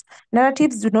that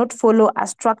narratives do not follow a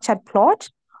structured plot,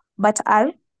 but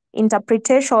are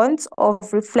interpretations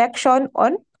of reflection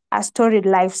on a storied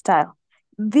lifestyle.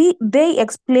 They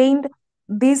explained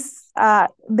this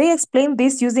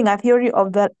using a theory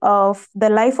of the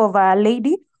life of a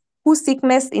lady whose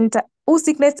sickness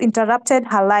interrupted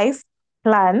her life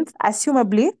plans,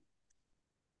 assumably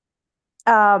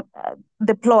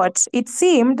the plot. It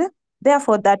seemed,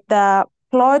 therefore, that the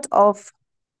plot of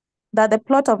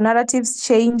narratives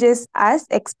changes as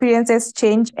experiences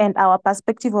change, and our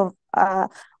perspective of our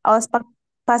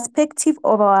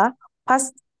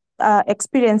past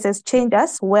experiences change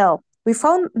as well. We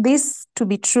found this to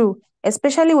be true,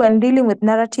 especially when dealing with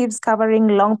narratives covering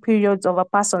long periods of a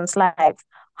person's life.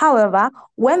 However,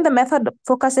 when the method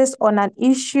focuses on an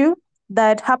issue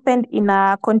that happened in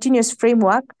a continuous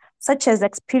framework, such as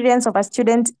experience of a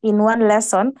student in one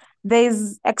lesson, there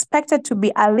is expected to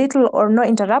be a little or no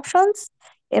interruptions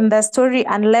in the story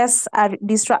unless a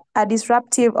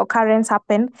disruptive occurrence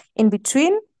happens in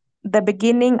between the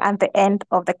beginning and the end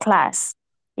of the class.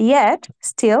 Yet,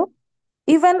 still,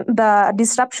 even the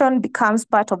disruption becomes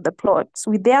part of the plot.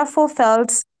 We therefore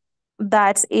felt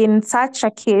that in such a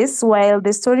case, while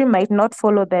the story might not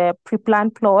follow the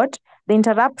pre-planned plot, the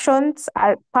interruptions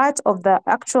are part of the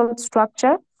actual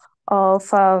structure of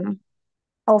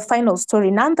final story.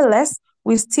 Nonetheless,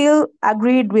 we still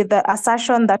agreed with the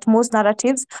assertion that most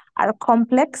narratives are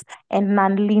complex and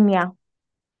nonlinear.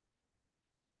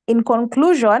 In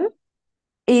conclusion,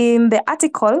 in the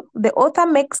article, the author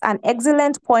makes an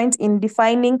excellent point in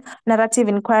defining narrative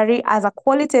inquiry as a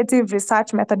qualitative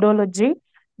research methodology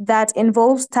that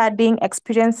involves studying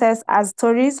experiences as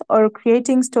stories or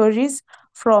creating stories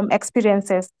from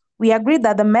experiences. We agree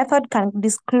that the method can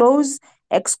disclose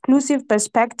exclusive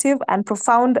perspective and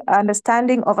profound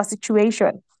understanding of a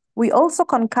situation. We also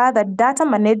concur that data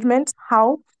management,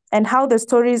 how the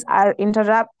stories are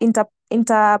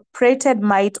interpreted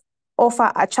might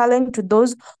offer a challenge to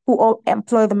those who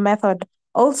employ the method.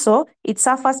 Also, it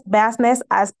suffers biasness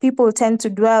as people tend to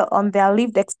dwell on their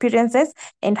lived experiences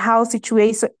and how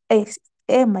situations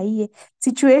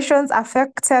situations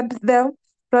affected them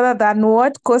rather than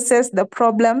what causes the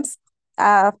problems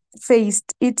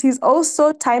faced. It is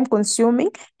also time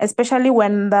consuming, especially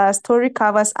when the story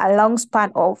covers a long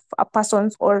span of a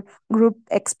person's or group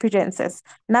experiences.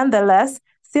 Nonetheless,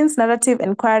 since narrative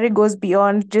inquiry goes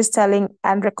beyond just telling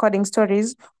and recording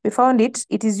stories, we found it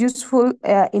is useful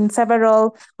in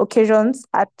several occasions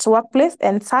at workplace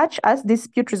and such as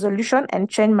dispute resolution and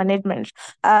change management.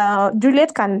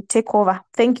 Juliet can take over.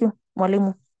 Thank you,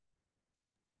 Mwalimu.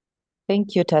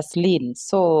 Thank you, Taslin.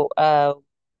 So,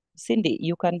 Cindy,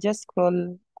 you can just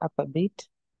scroll up a bit.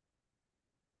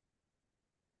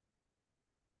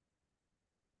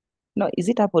 No, is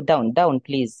it up or down? Down,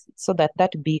 please, so that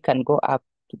that B can go up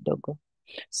to Dogo.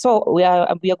 So we are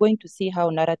going to see how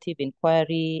narrative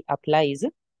inquiry applies.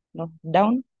 No,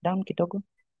 down kidogo.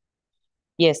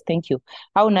 Yes, thank you.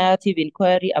 How narrative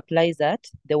inquiry applies at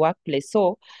the workplace.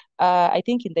 So I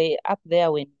think in the up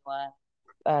there when you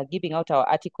are giving out our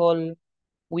article,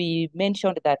 we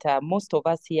mentioned that most of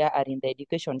us here are in the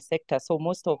education sector. So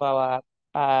most of our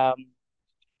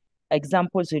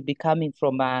examples will be coming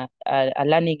from a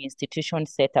learning institution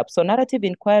setup. So narrative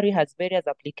inquiry has various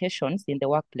applications in the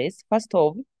workplace. First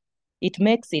of, it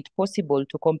makes it possible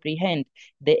to comprehend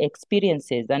the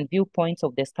experiences and viewpoints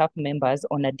of the staff members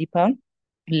on a deeper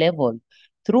level.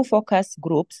 Through focus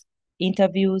groups,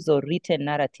 interviews, or written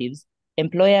narratives,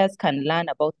 employers can learn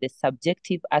about the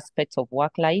subjective aspects of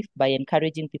work life by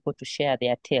encouraging people to share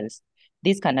their tales.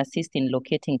 This can assist in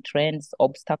locating trends,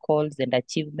 obstacles, and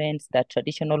achievements that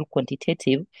traditional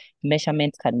quantitative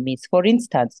measurements can miss. For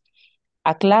instance,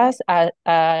 class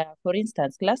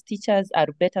teachers are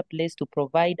better placed to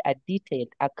provide a detailed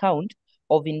account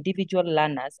of individual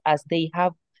learners as they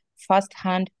have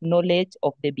first-hand knowledge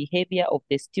of the behavior of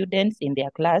the students in their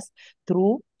class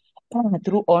through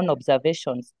own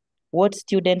observations, what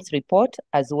students report,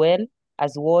 as well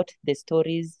as what the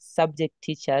stories subject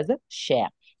teachers share.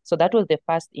 So that was the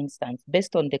first instance,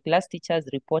 based on the class teacher's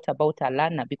report about a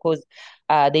learner, because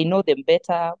they know them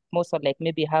better, most of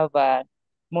maybe have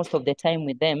most of the time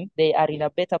with them, they are in a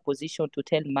better position to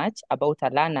tell much about a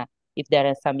learner if there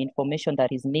is some information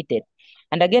that is needed.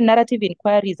 And again, narrative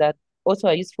inquiries are also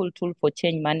a useful tool for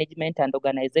change management and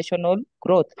organizational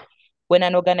growth. When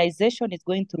an organization is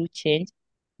going through change,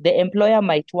 the employer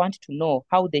might want to know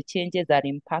how the changes are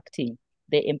impacting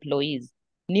the employees.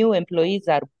 New employees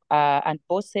and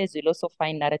bosses will also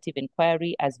find narrative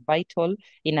inquiry as vital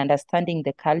in understanding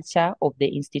the culture of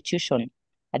the institution.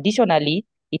 Additionally,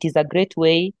 it is a great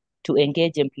way to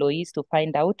engage employees to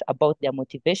find out about their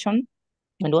motivation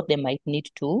and what they might need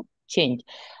to change.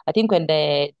 I think when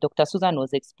Dr. Susan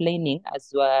was explaining, as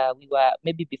we were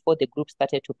maybe before the group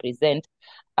started to present,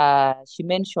 she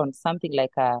mentioned something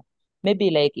like maybe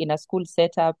like in a school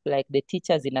setup, like the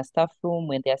teachers in a staff room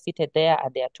when they are seated there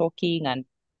and they are talking, and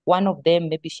one of them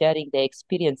maybe sharing their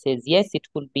experiences. Yes, it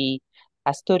could be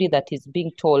a story that is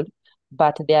being told,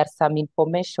 but there are some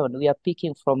information we are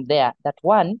picking from there that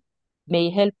one may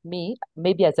help me,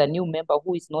 maybe as a new member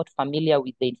who is not familiar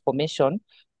with the information,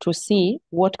 to see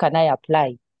what can I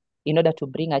apply in order to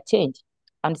bring a change.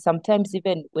 And sometimes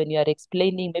even when you are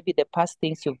explaining maybe the past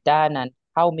things you've done and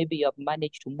how maybe you have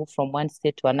managed to move from one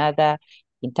state to another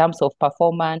in terms of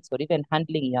performance or even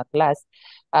handling your class,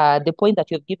 the point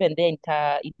that you've given there in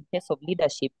case of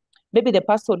leadership, maybe the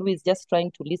person who is just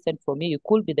trying to listen from you, it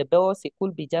could be the boss, it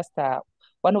could be just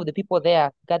one of the people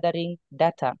there gathering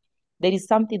data. There is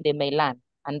something they may learn,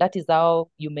 and that is how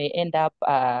you may end up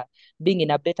being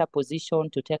in a better position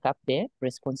to take up the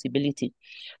responsibility.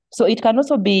 So it can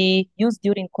also be used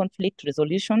during conflict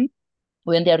resolution.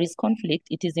 When there is conflict,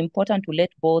 it is important to let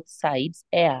both sides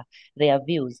air their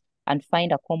views and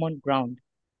find a common ground.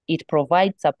 It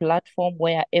provides a platform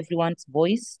where everyone's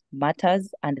voice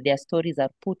matters and their stories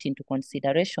are put into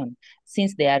consideration,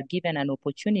 since they are given an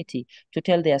opportunity to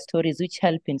tell their stories which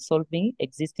help in solving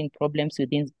existing problems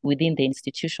within the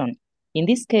institution. In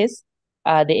this case,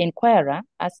 the inquirer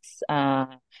asks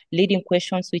leading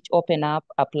questions which open up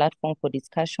a platform for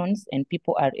discussions, and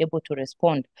people are able to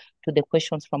respond to the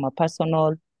questions from a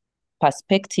personal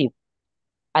perspective.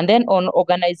 And then on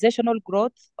organizational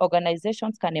growth,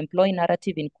 organizations can employ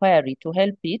narrative inquiry to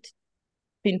help it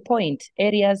pinpoint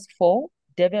areas for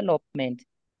development,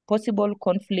 possible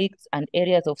conflicts, and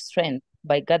areas of strength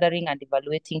by gathering and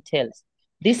evaluating tales.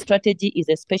 This strategy is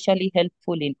especially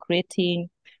helpful in creating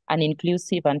an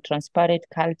inclusive and transparent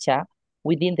culture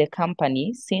within the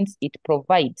company, since it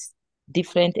provides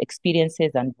different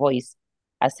experiences and voice.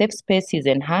 A safe space is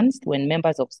enhanced when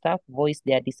members of staff voice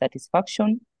their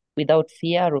dissatisfaction without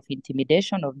fear of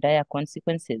intimidation or dire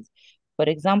consequences. For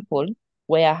example,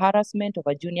 Where harassment of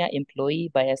a junior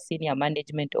employee by a senior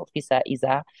management officer is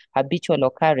a habitual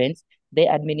occurrence, the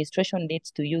administration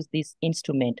needs to use this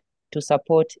instrument to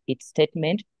support its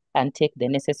statement and take the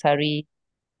necessary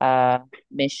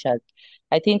measures.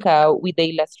 I think with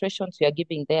the illustrations we are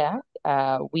giving there,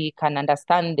 we can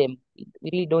understand them.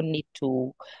 We really don't need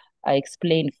to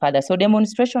explain further. So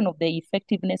demonstration of the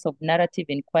effectiveness of narrative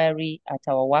inquiry at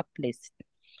our workplace.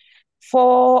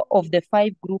 4 of the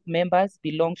 5 group members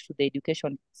belong to the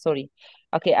education,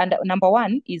 and number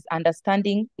 1 is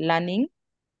understanding learning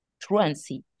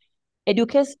truancy.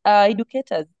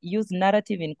 Educators use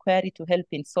narrative inquiry to help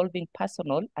in solving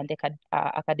personal and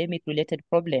academic-related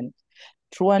problems,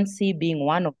 truancy being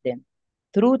one of them.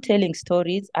 Through telling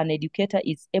stories, an educator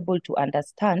is able to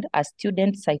understand a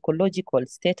student's psychological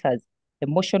status,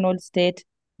 emotional state,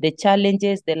 the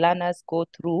challenges the learners go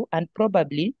through, and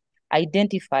probably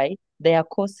identify their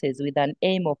causes with an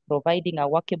aim of providing a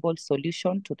workable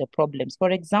solution to the problems.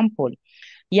 For example,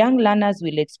 young learners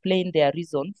will explain their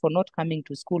reason for not coming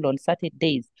to school on certain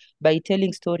days by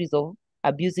telling stories of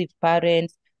abusive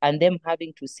parents and them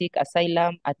having to seek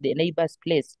asylum at the neighbor's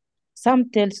place.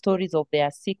 Some tell stories of their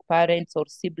sick parents or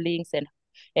siblings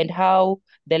and how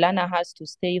the learner has to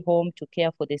stay home to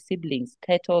care for the siblings,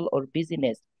 cattle, or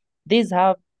business. These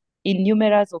have, in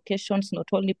numerous occasions, not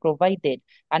only provided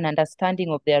an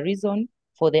understanding of their reason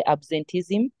for the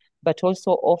absenteeism, but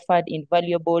also offered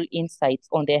invaluable insights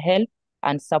on the help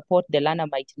and support the learner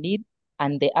might need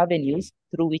and the avenues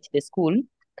through which the school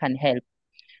can help.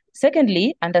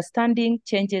 Secondly, understanding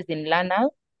changes in learner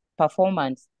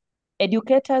performance.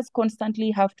 Educators constantly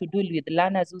have to deal with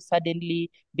learners who suddenly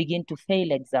begin to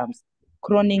fail exams,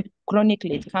 chronic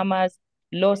latecomers,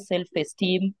 low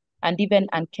self-esteem, and even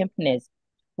unkemptness.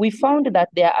 We found that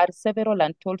there are several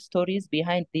untold stories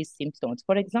behind these symptoms.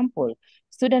 For example,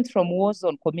 students from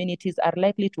war-zone communities are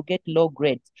likely to get low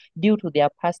grades due to their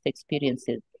past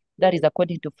experiences. That is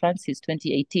according to Francis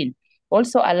 2018.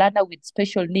 Also, a learner with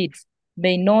special needs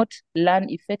may not learn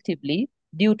effectively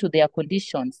due to their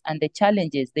conditions and the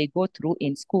challenges they go through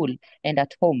in school and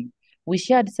at home. We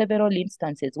shared several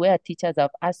instances where teachers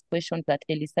have asked questions that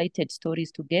elicited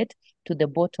stories to get to the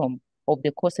bottom of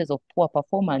the causes of poor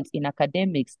performance in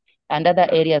academics and other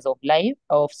areas of life,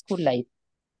 of school life.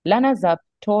 Learners have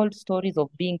told stories of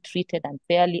being treated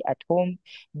unfairly at home,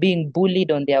 being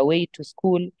bullied on their way to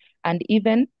school, and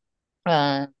even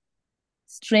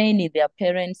strain in their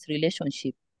parents'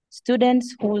 relationship.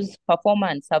 Students whose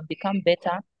performance have become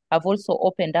better have also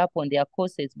opened up on their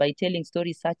courses by telling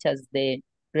stories such as the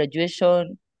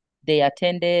graduation they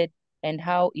attended and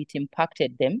how it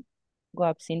impacted them. Go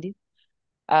up, Cindy.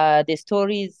 The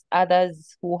stories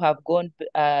others who have gone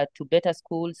to better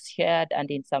schools shared,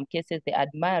 and in some cases, the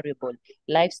admirable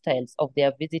lifestyles of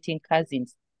their visiting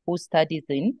cousins who studied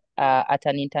at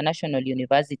an international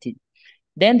university.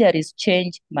 Then there is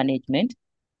change management.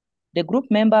 The group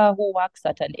member who works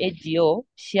at an NGO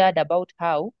shared about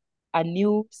how a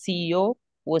new CEO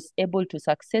was able to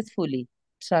successfully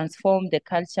transform the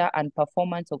culture and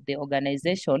performance of the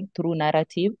organization through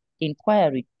narrative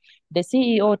inquiry. The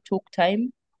CEO took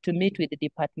time to meet with the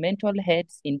departmental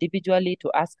heads individually to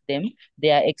ask them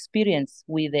their experience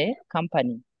with the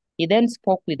company. He then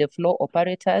spoke with the floor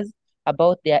operators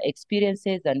about their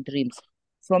experiences and dreams.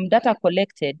 From data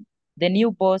collected, the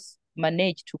new boss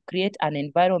managed to create an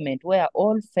environment where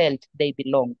all felt they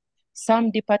belong. Some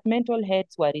departmental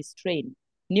heads were restrained,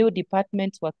 new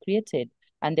departments were created,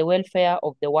 and the welfare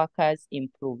of the workers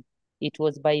improved. It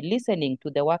was by listening to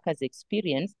the workers'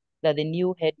 experience that the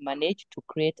new head managed to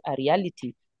create a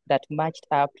reality that matched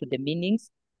up to the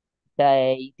meanings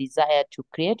they desired to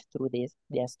create through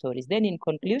their stories. Then in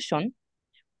conclusion,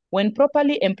 when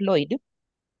properly employed,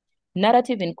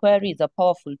 narrative inquiry is a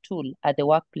powerful tool at the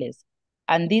workplace,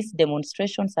 and these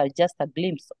demonstrations are just a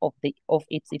glimpse of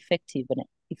its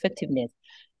effectiveness.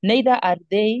 Neither are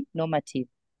they normative.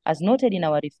 As noted in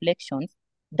our reflections,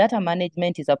 data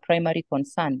management is a primary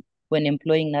concern when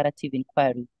employing narrative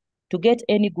inquiry. To get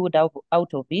any good out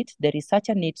of it, the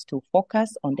researcher needs to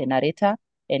focus on the narrator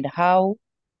and how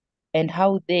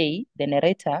the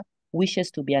narrator,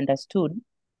 wishes to be understood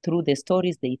through the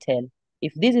stories they tell.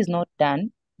 If this is not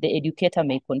done, the educator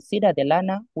may consider the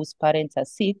learner whose parents are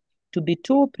sick to be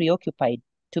too preoccupied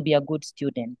to be a good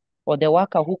student, or the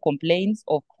worker who complains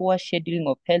of poor scheduling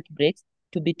of health breaks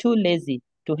to be too lazy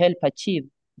to help achieve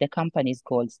the company's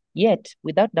goals. Yet,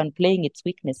 without downplaying its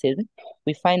weaknesses,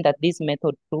 we find that this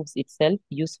method proves itself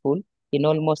useful in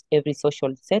almost every social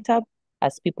setup,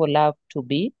 as people love to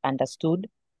be understood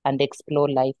and explore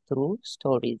life through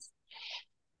stories.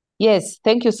 Yes,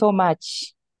 thank you so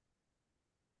much.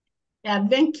 Yeah,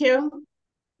 thank you.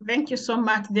 Thank you so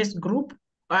much, this group.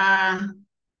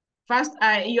 First,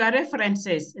 your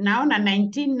references, now na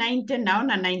 1990, now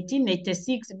na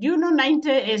 1986. Do you know 90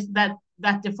 is that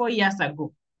 4 years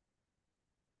ago?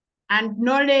 And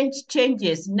knowledge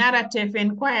changes, narrative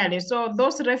inquiry. So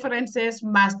those references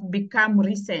must become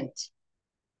recent.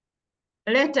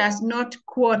 Let us not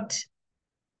quote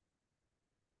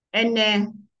any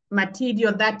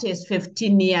material that is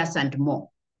 15 years and more.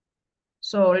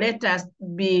 So let us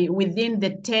be within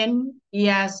the 10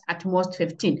 years, at most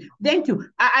 15. Thank you.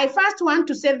 I first want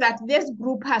to say that this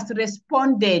group has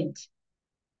responded.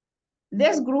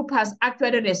 This group has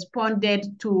actually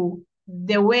responded to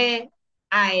the way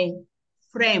I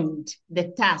framed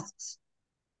the tasks.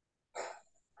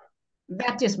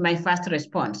 That is my first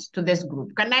response to this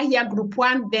group. Can I hear group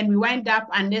one? Then we wind up,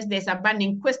 unless there's a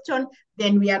burning question,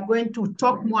 then we are going to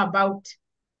talk more about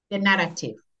the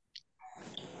narrative,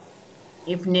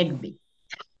 if need be.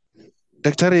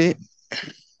 Daktari,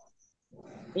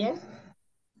 yes?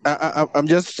 I'm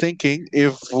just thinking,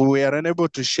 if we are unable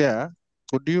to share,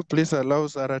 could you please allow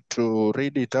Sarah to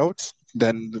read it out?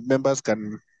 Then the members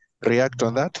can react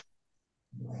on that.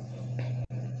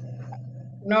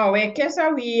 No,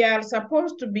 Kesa, we are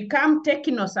supposed to become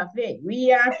techno-savvy.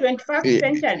 We are 21st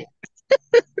century.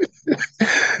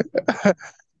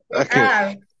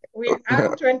 Okay. We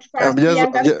are 21st.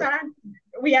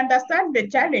 We understand the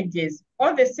challenges.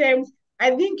 All the same,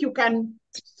 I think you can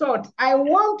sort. I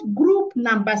want group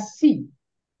number C.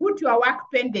 Put your work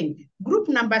pending. Group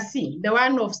number C, the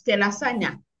one of Stella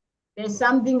Sanya. There's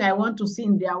something I want to see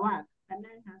in their work. Can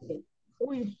I have it?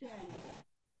 Who is sharing?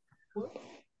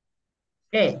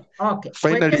 Hey, okay.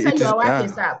 Finally, it is, your work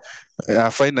is up.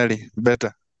 Finally,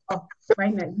 better. Oh,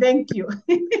 finally. Thank you.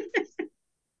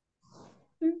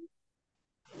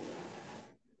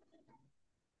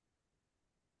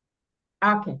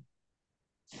 Okay.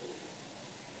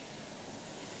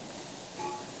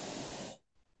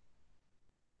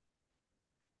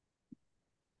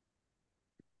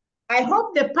 I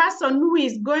hope the person who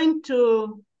is going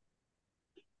to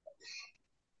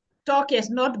talk is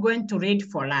not going to read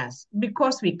for us,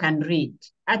 because we can read.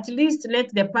 At least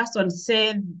let the person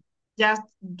say, just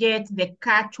get the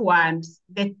catchwords,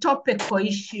 the topical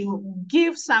issue,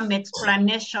 give some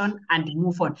explanation and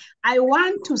move on. I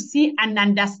want to see an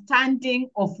understanding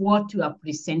of what you are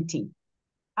presenting.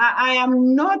 I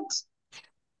am not,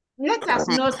 let us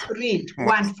not read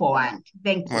one for one.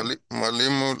 Thank you.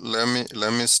 Mwalimu,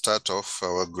 let me start off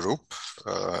our group,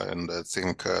 and I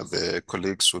think the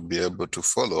colleagues would be able to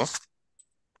follow.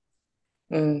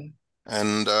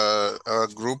 And our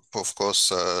group, of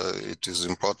course, it is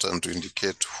important to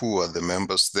indicate who are the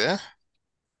members there.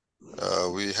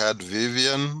 We had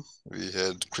Vivian, we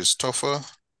had Christopher,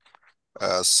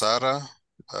 Sarah,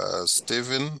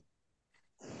 Stephen,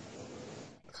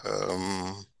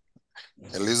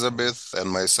 Elizabeth, and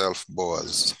myself,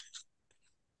 Boaz.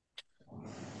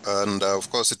 And of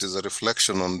course, it is a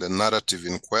reflection on the narrative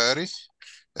inquiry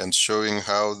and showing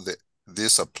how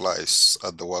this applies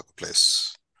at the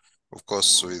workplace. Of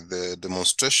course, with the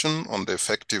demonstration on the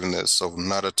effectiveness of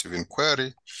narrative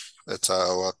inquiry at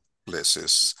our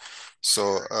workplaces.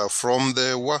 So from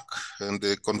the work and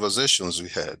the conversations we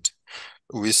had,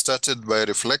 we started by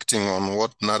reflecting on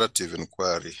what narrative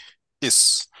inquiry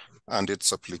is and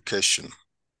its application.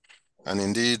 And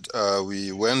indeed,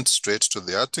 we went straight to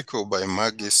the article by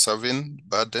Maggie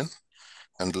Savin-Baden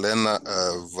and Lena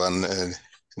van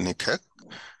Niekerk.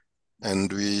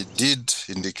 And we did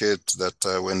indicate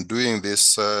that when doing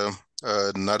this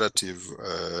narrative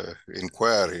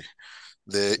inquiry,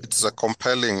 it's a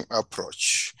compelling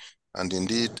approach. And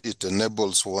indeed, it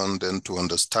enables one then to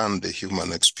understand the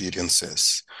human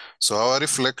experiences. So our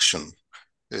reflection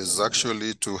is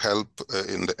actually to help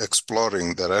in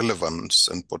exploring the relevance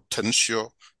and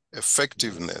potential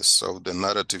effectiveness of the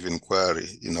narrative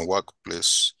inquiry in a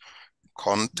workplace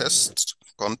context,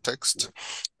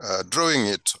 drawing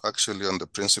it actually on the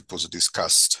principles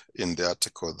discussed in the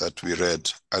article that we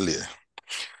read earlier.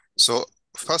 So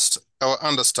first, our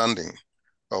understanding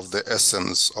of the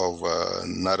essence of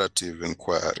narrative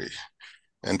inquiry.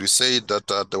 And we say that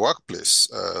at the workplace,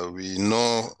 we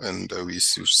know and we've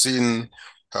seen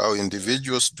how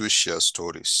individuals do share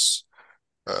stories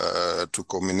to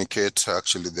communicate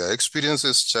actually their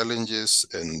experiences, challenges,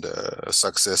 and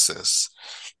successes.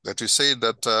 That we say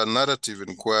that narrative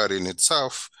inquiry in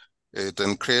itself, it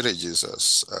encourages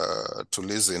us to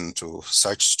listen to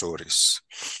such stories.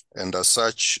 And as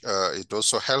such, it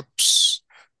also helps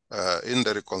in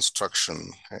the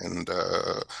reconstruction and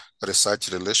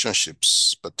research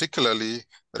relationships, particularly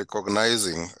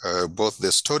recognizing both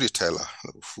the storyteller,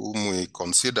 whom we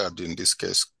considered in this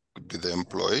case could be the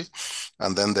employee,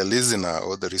 and then the listener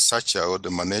or the researcher or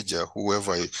the manager,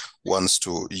 whoever wants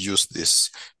to use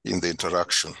this in the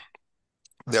interaction.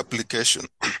 The application.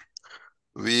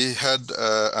 We had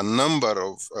a number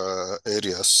of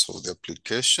areas of the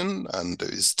application, and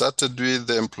we started with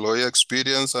the employee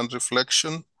experience and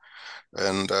reflection.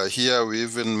 And here we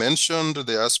even mentioned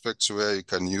the aspects where you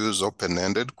can use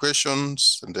open-ended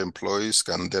questions and the employees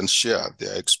can then share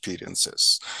their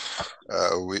experiences.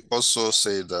 We also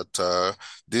say that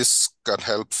this can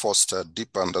help foster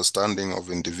deep understanding of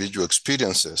individual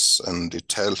experiences, and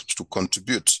it helps to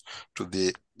contribute to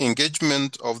the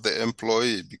engagement of the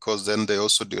employee, because then they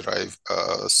also derive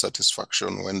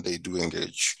satisfaction when they do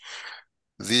engage.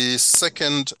 The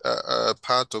second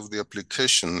part of the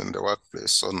application in the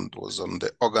workplace was on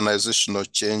the organizational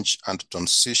change and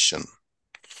transition.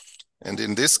 And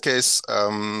in this case,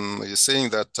 you're saying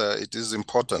that it is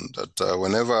important that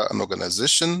whenever an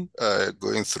organization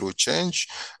going through change,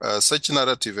 such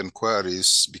narrative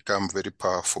inquiries become very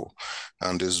powerful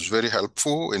and is very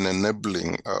helpful in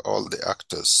enabling all the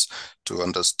actors to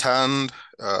understand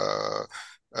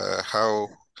how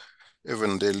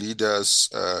even the leaders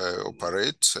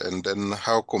operate, and then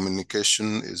how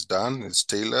communication is done, is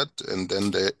tailored, and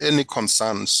then any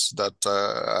concerns that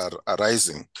are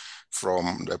arising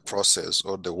from the process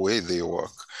or the way they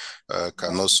work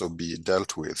can also be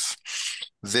dealt with.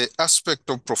 The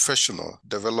aspect of professional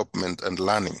development and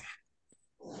learning.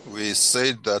 We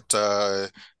said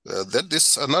that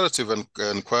this narrative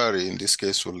inquiry in this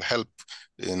case will help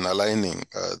in aligning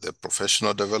the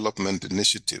professional development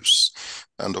initiatives.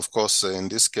 And of course, in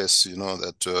this case, you know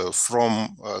that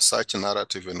from such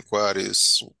narrative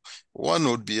inquiries, one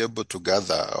would be able to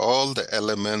gather all the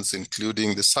elements,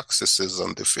 including the successes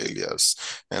and the failures,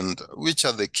 and which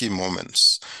are the key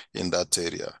moments in that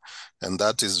area. And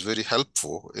that is very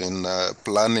helpful in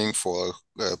planning for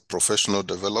professional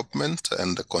development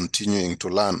and continuing to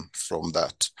learn from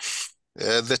that.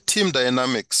 The team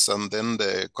dynamics and then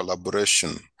the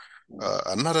collaboration.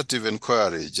 A narrative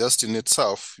inquiry just in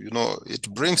itself, you know, it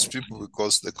brings people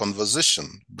because the conversation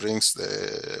brings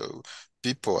the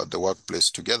people at the workplace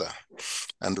together.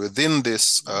 And within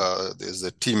this, there's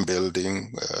the team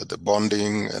building, the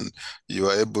bonding, and you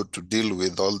are able to deal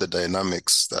with all the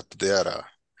dynamics that there are.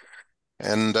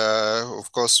 And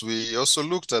of course, we also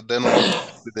looked at then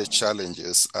what the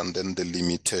challenges and then the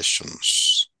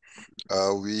limitations.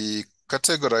 We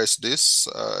categorize this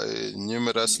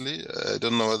numerously. I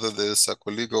don't know whether there's a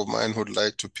colleague of mine who'd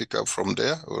like to pick up from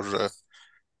there, or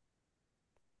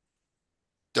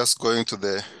just going to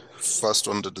the first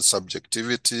one, the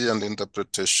subjectivity and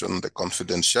interpretation, the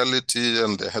confidentiality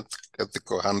and the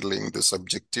ethical handling, the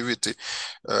subjectivity.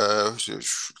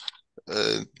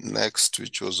 Next,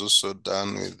 which was also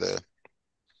done with the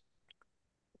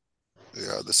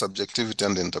subjectivity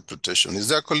and interpretation. Is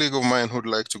there a colleague of mine who'd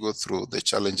like to go through the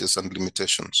challenges and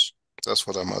limitations? That's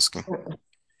what I'm asking.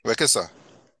 Wekesa?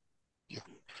 Yeah.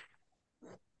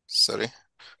 Sorry.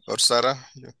 Or Sarah?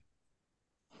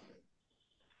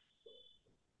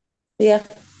 Yeah.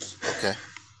 Okay.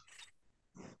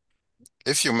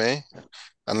 If you may,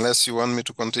 unless you want me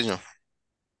to continue.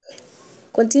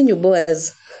 Continue,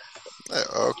 Boaz.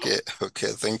 Okay,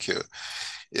 thank you.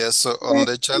 Yeah, so on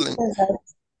the challenge,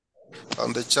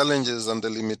 on the challenges and the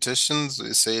limitations,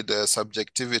 we say the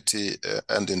subjectivity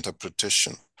and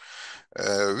interpretation.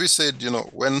 We said, you know,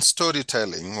 when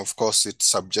storytelling, of course, it's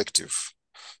subjective.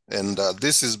 And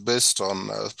this is based on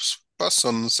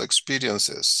person's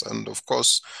experiences. And of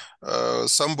course,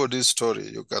 somebody's story,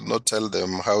 you cannot tell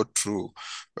them how true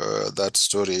that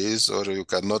story is, or you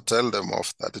cannot tell them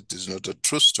off that it is not a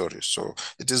true story. So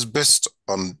it is based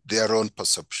on their own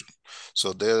perception.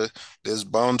 So there's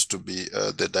bound to be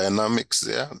the dynamics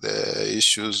there, the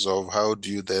issues of how do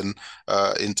you then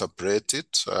interpret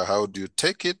it, how do you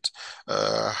take it,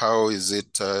 how is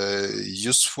it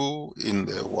useful in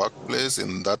the workplace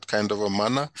in that kind of a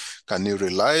manner, can you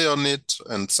rely on it,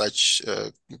 and such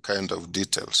kind of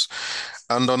details.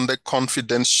 And on the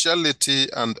confidentiality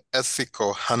and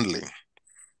ethical handling.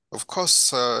 Of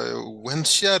course, when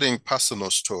sharing personal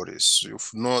stories, you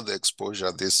know the exposure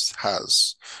this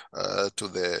has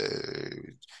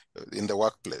in the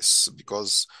workplace,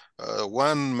 because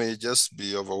one may just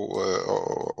be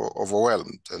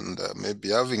overwhelmed and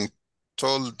maybe having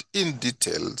told in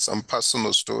detail some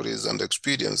personal stories and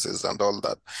experiences and all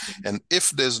that. And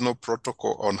if there's no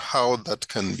protocol on how that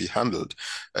can be handled,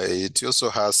 it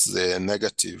also has the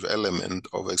negative element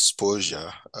of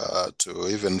exposure to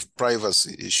even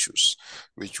privacy issues,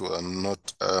 which were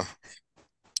not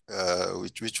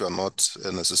which were not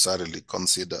necessarily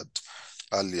considered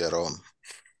earlier on.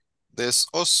 There's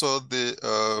also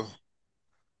the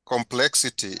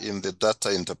complexity in the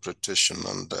data interpretation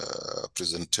and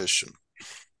presentation.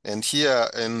 And here,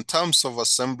 in terms of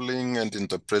assembling and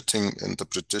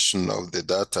interpretation of the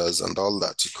data and all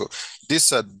that,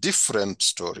 these are different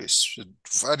stories.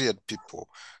 Varied people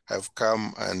have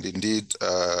come, and indeed,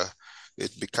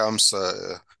 it becomes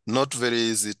not very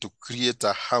easy to create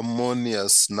a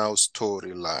harmonious now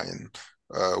storyline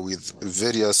with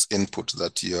various inputs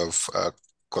that you have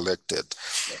collected.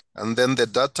 And then the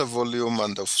data volume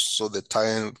and also the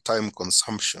time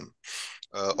consumption.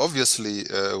 Obviously,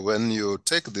 when you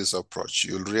take this approach,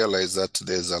 you'll realize that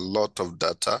there's a lot of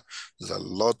data, there's a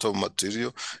lot of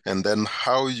material, and then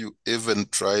how you even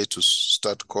try to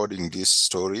start coding these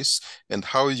stories and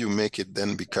how you make it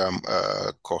then become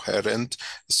coherent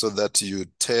so that you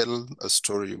tell a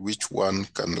story which one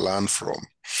can learn from.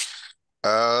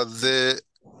 The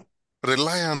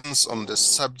reliance on the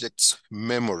subject's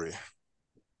memory.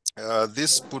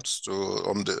 This puts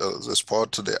on the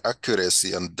spot the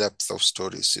accuracy and depth of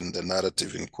stories in the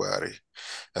narrative inquiry.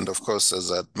 And of course,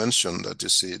 as I mentioned, that you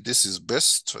see, this is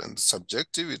based and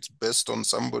subjective. It's based on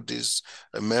somebody's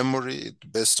memory, it's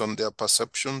based on their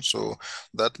perception. So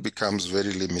that becomes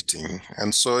very limiting.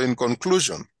 And so in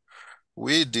conclusion,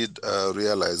 we did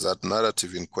realize that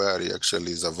narrative inquiry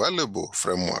actually is a valuable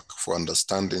framework for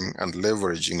understanding and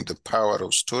leveraging the power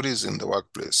of stories in the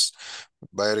workplace.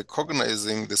 By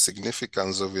recognizing the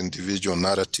significance of individual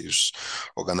narratives,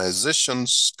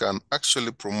 organizations can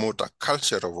actually promote a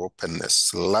culture of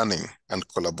openness, learning, and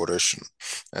collaboration.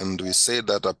 And we say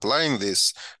that applying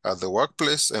this at the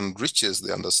workplace enriches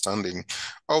the understanding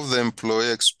of the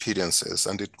employee experiences,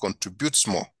 and it contributes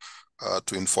more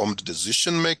to informed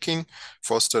decision-making,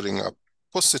 fostering a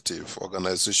positive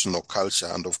organizational culture,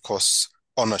 and of course,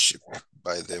 ownership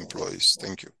by the employees.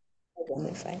 Thank you.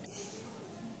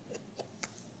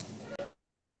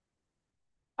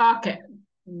 Okay.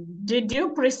 Did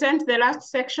you present the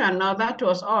last section? No, that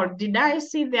was all. Did I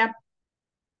see the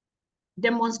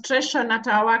demonstration at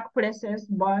our workplaces,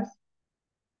 boss?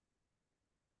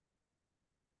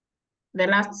 The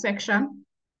last section?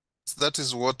 That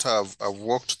is what I've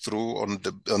walked through on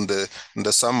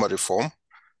the summary form.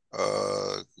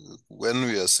 When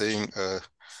we are saying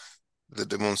the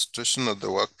demonstration at the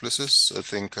workplaces, I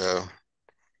think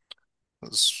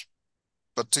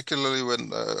particularly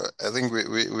when I think we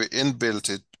inbuilt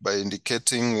it by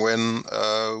indicating when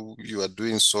you are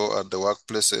doing so at the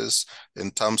workplaces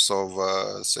in terms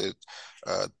of say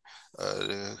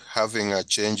having a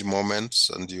change moments,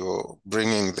 and you're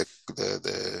bringing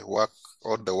the work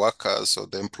or the workers or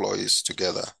the employees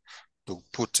together to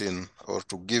put in or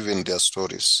to give in their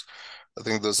stories. I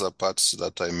think those are parts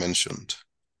that I mentioned.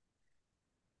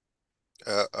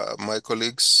 My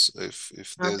colleagues,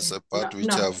 if there's a part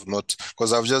which I've not,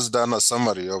 because I've just done a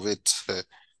summary of it,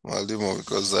 Maldimo,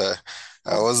 because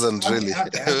I wasn't really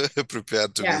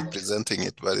prepared to be presenting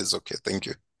it, but it's okay. Thank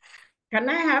you. Can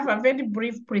I have a very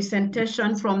brief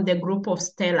presentation from the group of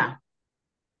Stella?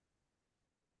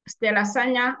 Stella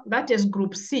Sanya, that is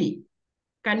group C.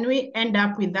 Can we end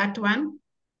up with that one?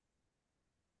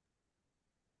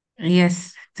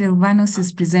 Yes, Silvanus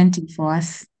is presenting for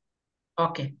us.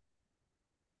 Okay.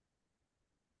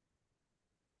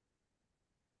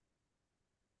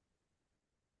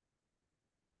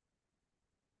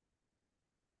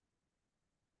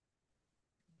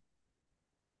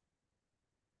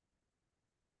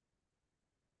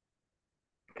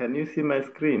 Can you see my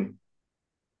screen?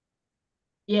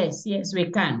 Yes, we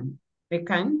can. We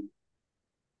can.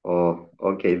 Oh,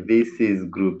 okay. This is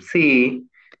Group C.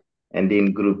 And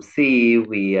in Group C,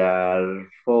 we are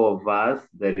 4 of us.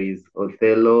 There is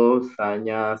Othello,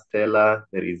 Sanya, Stella,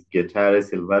 there is Getare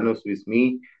Silvanus with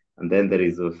me, and then there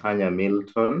is Osanya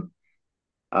Milton.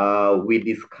 We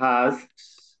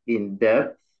discussed in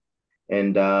depth,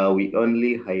 and we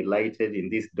only highlighted in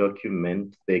this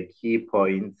document the key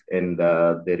points and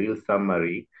the real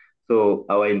summary. So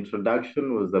our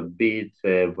introduction was a bit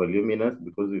voluminous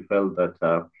because we felt that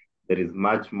there is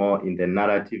much more in the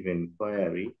narrative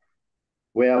inquiry,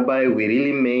 whereby we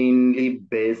really mainly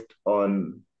based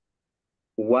on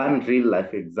one real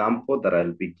life example that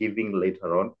I'll be giving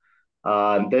later on.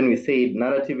 And then we said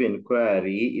narrative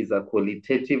inquiry is a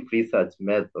qualitative research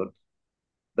method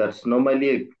that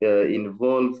normally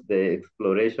involves the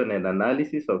exploration and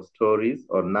analysis of stories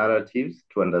or narratives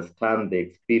to understand the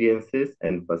experiences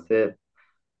and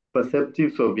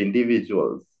perceptives of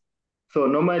individuals. So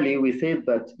normally we say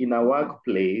that in a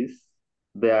workplace,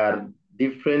 there are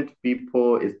different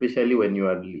people, especially when you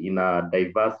are in a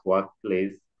diverse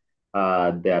workplace. There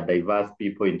are diverse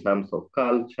people in terms of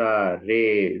culture,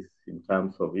 race, in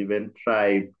terms of even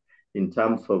tribe, in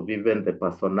terms of even the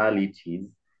personalities.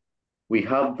 we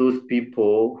have those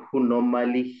people who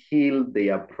normally heal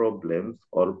their problems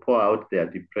or pour out their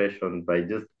depression by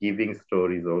just giving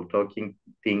stories or talking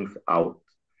things out.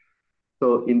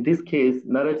 So in this case,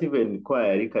 narrative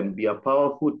inquiry can be a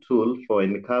powerful tool for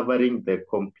uncovering the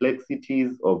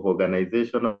complexities of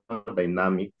organizational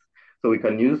dynamics. So we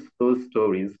can use those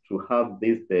stories to have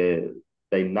these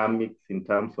dynamics in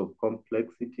terms of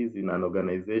complexities in an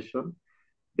organization,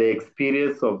 the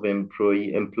experience of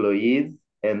employees,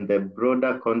 and the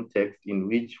broader context in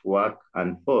which work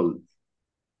unfolds.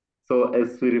 So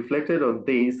as we reflected on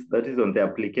this, that is on the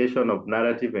application of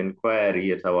narrative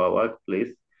inquiry at our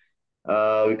workplace,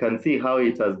 we can see how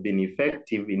it has been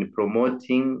effective in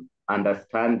promoting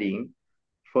understanding,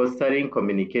 fostering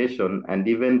communication, and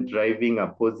even driving a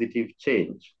positive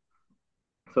change.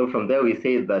 So from there, we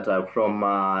say that from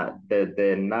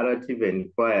the narrative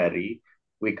inquiry,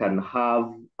 we can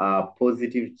have a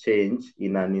positive change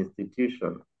in an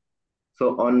institution.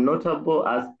 So on notable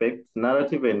aspects,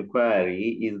 narrative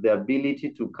inquiry is the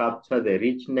ability to capture the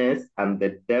richness and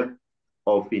the depth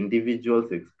of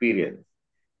individuals' experience.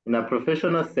 In a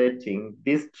professional setting,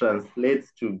 this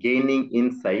translates to gaining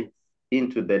insights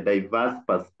into the diverse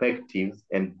perspectives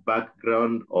and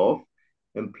background of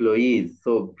employees.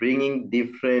 So bringing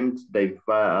different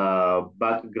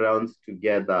backgrounds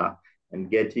together and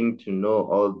getting to know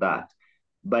all that.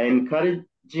 By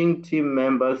encouraging team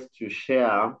members to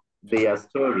share their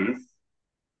stories,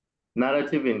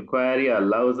 narrative inquiry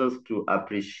allows us to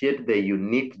appreciate the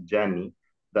unique journey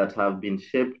that have been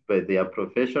shaped by their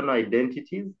professional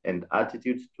identities and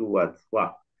attitudes towards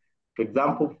work. For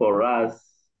example, for us,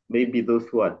 maybe those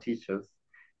who are teachers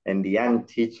and young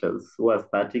teachers who are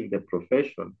starting the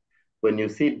profession, when you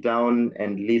sit down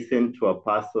and listen to a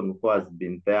person who has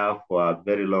been there for a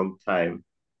very long time,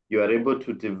 you are able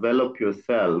to develop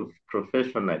yourself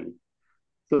professionally.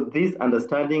 So this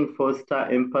understanding fosters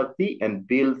empathy and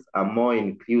builds a more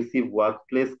inclusive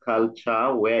workplace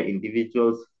culture where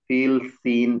individuals feel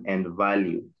seen and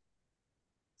valued.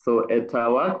 So at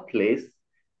our workplace,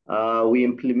 we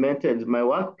implemented my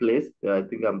workplace, I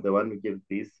think I'm the one who gave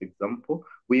this example.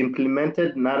 We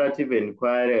implemented narrative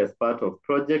inquiry as part of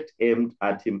project aimed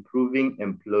at improving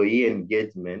employee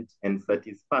engagement and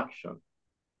satisfaction.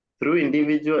 Through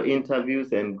individual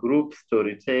interviews and group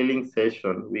storytelling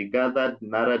sessions, we gathered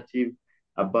narrative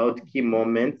about key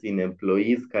moments in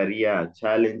employees' career,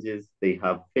 challenges they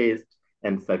have faced,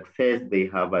 and success they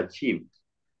have achieved.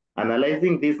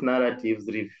 Analyzing these narratives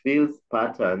reveals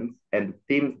patterns and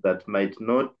themes that might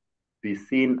not be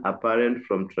seen apparent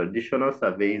from traditional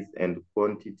surveys and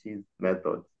quantities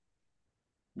methods.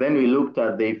 Then we looked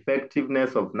at the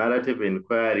effectiveness of narrative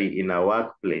inquiry in a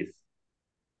workplace.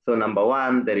 So number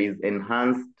one, there is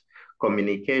enhanced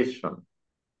communication.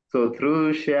 So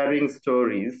through sharing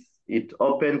stories, it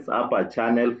opens up a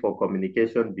channel for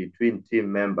communication between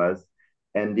team members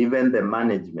and even the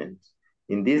management.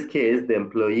 In this case, the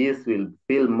employees will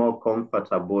feel more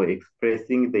comfortable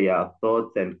expressing their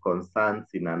thoughts and concerns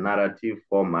in a narrative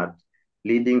format,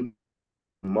 leading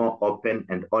to more open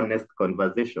and honest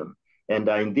conversation. And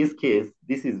in this case,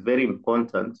 this is very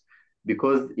important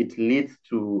because it leads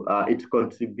to, it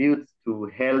contributes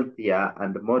to healthier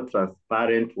and more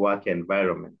transparent work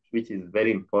environment, which is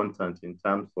very important in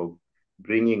terms of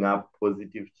bringing up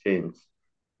positive change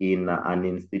in an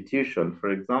institution, for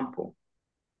example.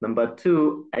 Number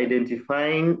two,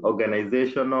 identifying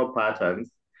organizational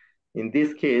patterns. In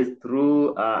this case,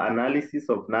 through analysis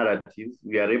of narratives,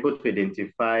 we are able to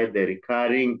identify the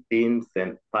recurring themes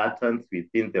and patterns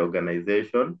within the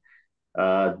organization.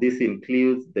 This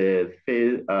includes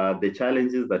the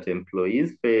challenges that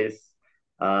employees face,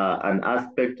 an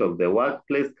aspect of the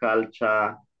workplace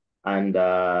culture, and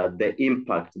the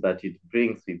impact that it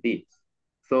brings with it.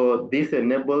 So this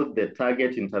enables the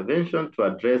target intervention to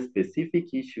address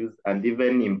specific issues and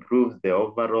even improves the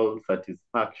overall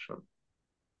satisfaction.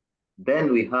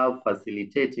 Then we have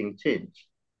facilitating change.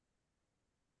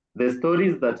 The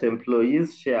stories that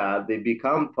employees share, they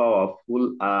become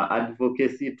powerful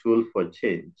advocacy tool for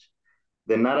change.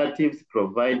 The narratives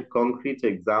provide concrete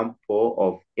example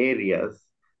of areas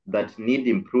that need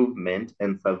improvement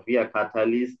and severe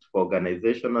catalyst for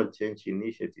organizational change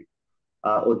initiatives.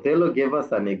 Othello gave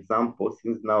us an example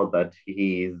since now that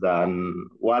he is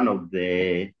one of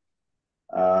the,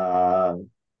 how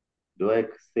do I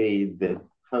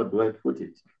put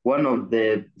it? One of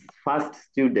the first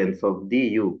students of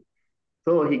DU.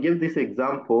 So he gave this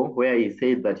example where he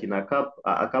said that in a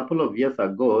couple of years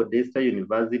ago, Daystar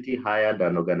University hired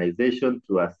an organization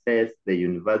to assess the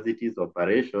university's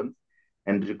operations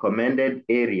and recommended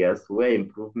areas where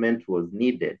improvement was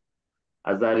needed.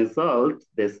 As a result,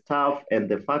 the staff and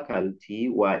the faculty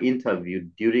were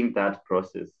interviewed during that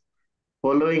process.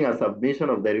 Following a submission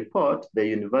of the report, the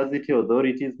university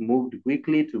authorities moved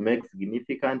quickly to make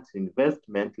significant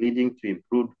investment, leading to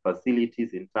improved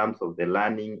facilities in terms of the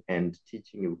learning and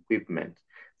teaching equipment.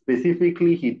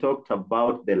 Specifically, he talked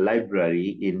about the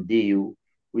library in DU,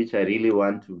 which I really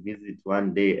want to visit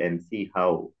one day and see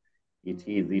how it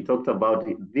is. He talked about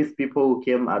these people who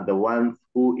came are the ones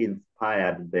who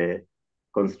inspired the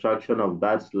construction of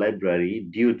that library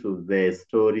due to the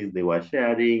stories they were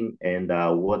sharing and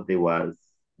what they were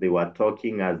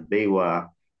talking as they were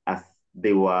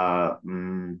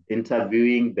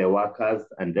interviewing the workers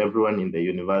and everyone in the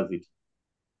university.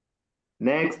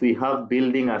 Next, we have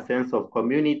building a sense of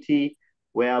community,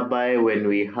 whereby when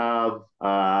we have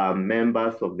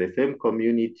members of the same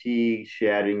community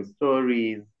sharing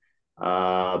stories,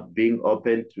 being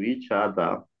open to each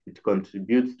other, it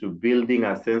contributes to building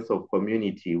a sense of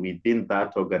community within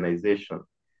that organization.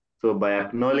 So by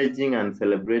acknowledging and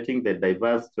celebrating the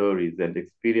diverse stories and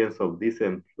experience of these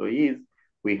employees,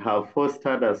 we have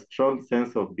fostered a strong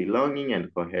sense of belonging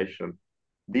and cohesion.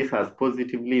 This has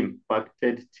positively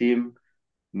impacted team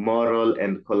morale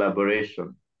and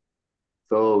collaboration.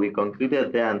 So we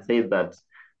concluded there and said that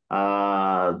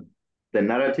the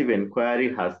narrative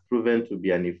inquiry has proven to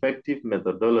be an effective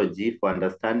methodology for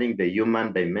understanding the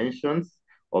human dimensions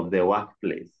of the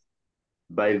workplace.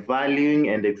 By valuing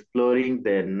and exploring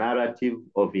the narrative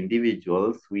of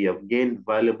individuals, we have gained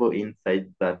valuable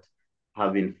insights that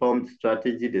have informed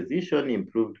strategy decision,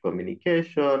 improved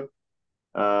communication.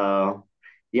 So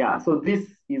this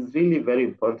is really very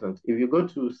important. If you go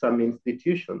to some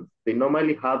institutions, they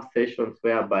normally have sessions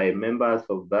whereby members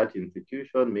of that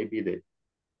institution, maybe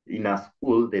in a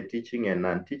school, the teaching and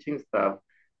non-teaching staff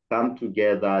come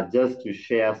together just to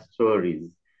share stories.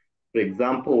 For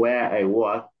example, where I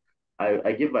work,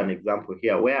 I give an example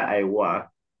here. Where I work,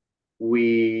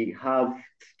 we have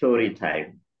story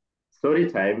time.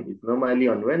 Story time is normally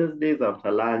on Wednesdays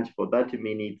after lunch for 30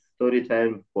 minutes, story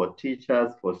time for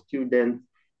teachers, for students.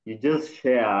 You just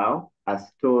share a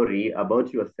story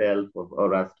about yourself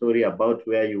or a story about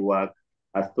where you work,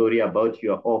 a story about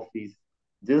your office,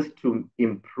 just to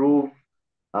improve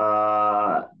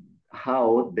how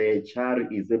the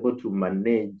HR is able to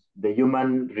manage the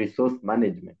human resource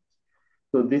management.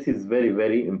 So this is very,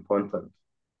 very important.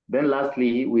 Then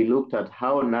lastly, we looked at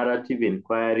how narrative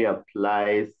inquiry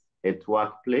applies at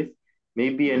workplace.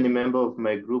 Maybe any member of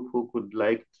my group who could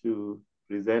like to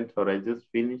present, or I just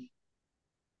finish?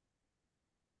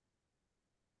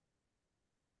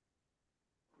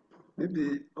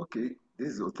 Maybe, okay,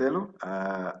 this is Othello.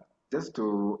 Just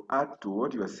to add to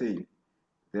what you are saying,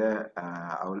 there,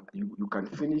 you can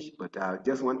finish, but I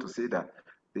just want to say that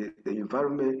the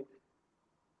environment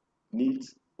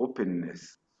needs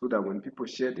openness so that when people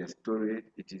share their story,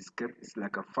 it's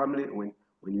like a family. When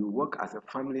you work as a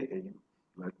family and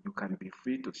you can be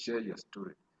free to share your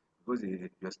story, because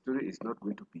your story is not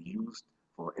going to be used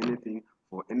for anything,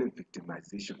 for any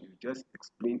victimization. You just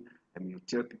explain and you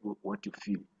tell people what you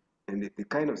feel. And the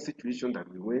kind of situation that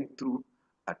we went through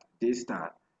at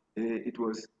Daystar, it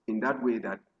was in that way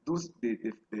that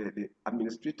the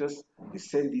administrators, they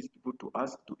sent these people to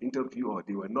us to interview, or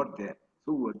they were not there.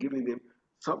 So we were giving them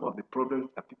some of the problems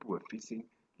that people were facing,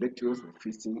 lecturers were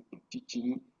facing in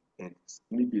teaching, and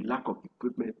maybe lack of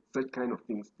equipment, such kind of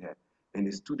things there. And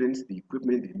the students, the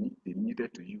equipment they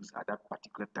needed to use at that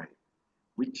particular time,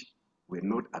 which were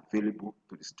not available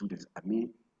to the students. I mean,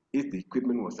 if the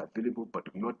equipment was available but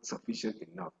not sufficient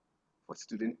enough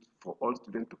for all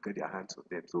students to get their hands on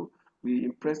them. So we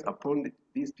impress upon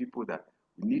these people that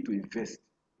we need to invest.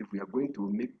 If we are going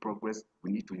to make progress,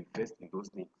 we need to invest in those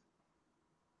things.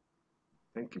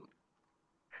 Thank you.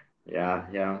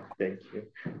 Yeah, thank you.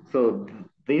 So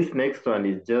this next one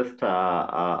is just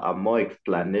a more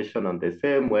explanation on the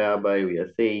same, whereby we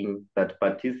are saying that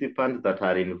participants that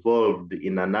are involved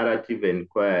in a narrative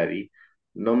inquiry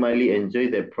normally enjoy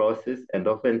the process and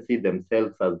often see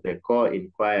themselves as the core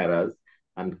inquirers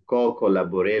and core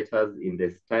collaborators in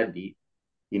the study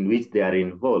in which they are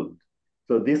involved.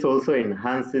 So this also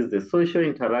enhances the social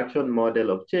interaction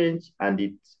model of change, and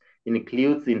it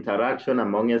includes interaction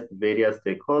amongst various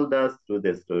stakeholders through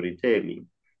the storytelling.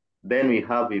 Then we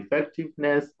have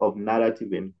effectiveness of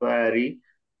narrative inquiry.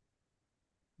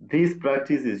 This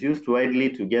practice is used widely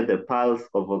to get the pulse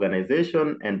of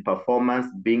organization and performance,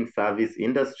 being service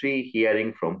industry,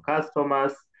 hearing from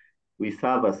customers. We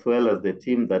serve as well as the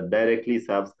team that directly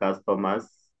serves customers.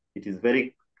 It is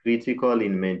very critical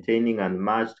in maintaining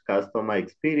unmatched customer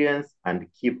experience and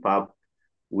keep up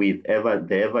with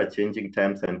the ever-changing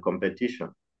times and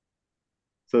competition.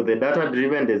 So the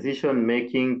data-driven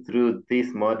decision-making through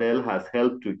this model has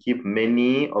helped to keep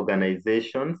many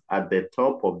organizations at the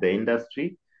top of the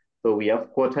industry. So we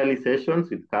have quarterly sessions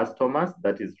with customers,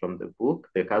 that is from the book,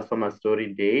 the Customer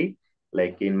Story Day,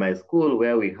 like in my school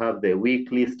where we have the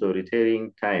weekly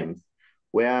storytelling times,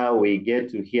 where we get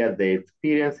to hear the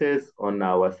experiences on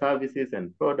our services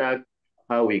and products,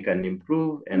 how we can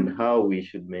improve and how we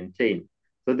should maintain.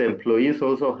 So the employees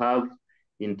also have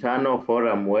internal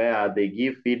forum where they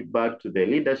give feedback to the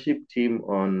leadership team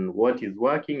on what is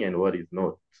working and what is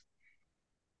not.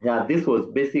 Yeah, this was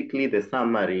basically the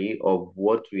summary of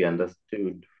what we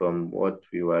understood from what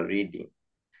we were reading.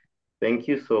 Thank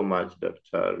you so much, Dr.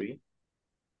 Ari.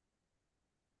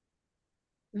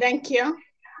 Thank you.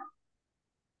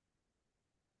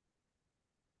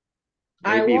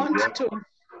 Maybe I want to,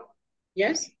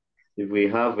 yes? If we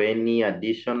have any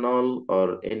additional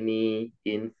or any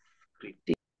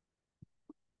inscriptive.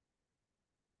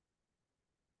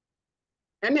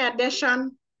 Any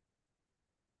addition,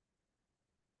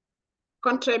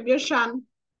 contribution,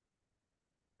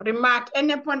 remark?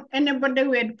 Anybody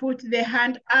who had put their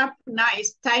hand up, now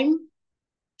it's time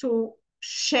to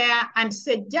share and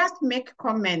say, just make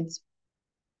comments.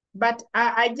 But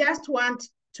I just want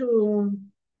to,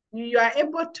 you are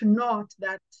able to note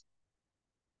that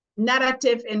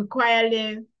narrative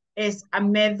inquiry is a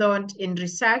method in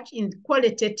research, in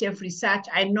qualitative research.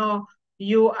 I know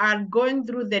you are going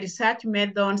through the research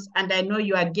methods, and I know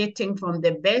you are getting from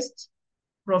the best,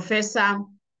 Professor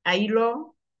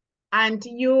Ailo, and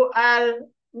you are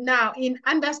now in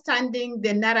understanding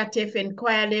the narrative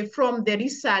inquiry from the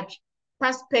research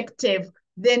perspective.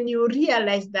 Then you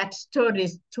realize that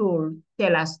stories too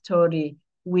tell a story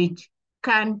which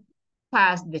can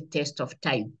pass the test of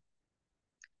time.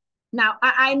 Now,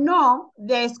 I know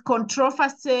there's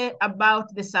controversy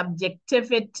about the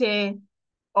subjectivity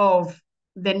of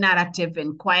the narrative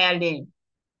inquiry.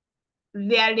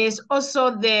 There is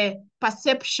also the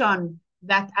perception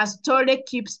that a story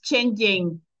keeps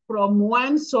changing from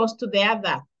one source to the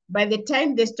other. By the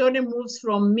time the story moves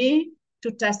from me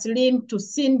to Taslim to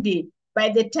Cindy, by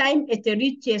the time it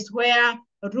reaches where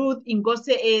Ruth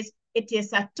Ngose is, it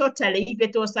is a totally, if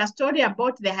it was a story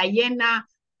about the hyena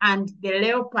and the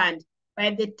leopard, by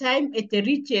the time it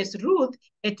reaches Ruth,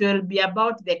 it will be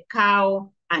about the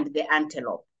cow and the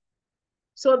antelope.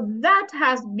 So that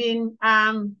has been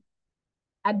a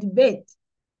debate.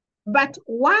 But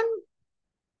one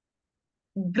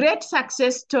great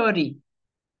success story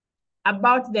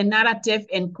about the narrative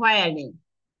inquiry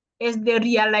is the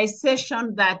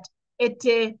realization that it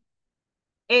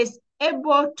is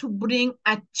able to bring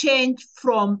a change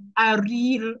from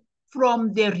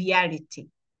the reality,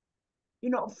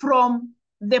 from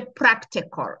the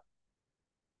practical.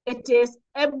 It is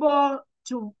able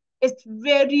to, it's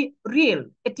very real.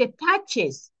 It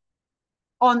touches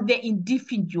on the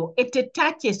individual. It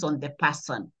touches on the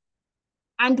person.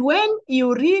 And when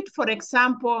you read, for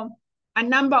example, a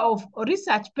number of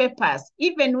research papers,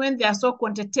 even when they are so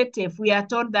quantitative, we are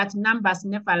told that numbers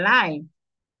never lie.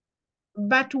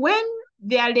 But when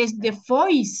there is the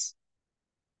voice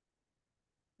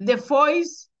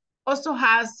also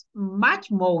has much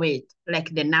more weight,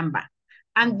 like the number.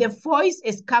 And the voice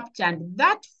is captured.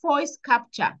 That voice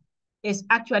capture is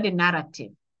actually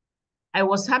narrative. I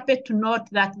was happy to note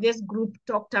that this group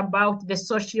talked about the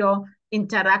social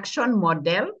interaction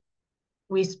model.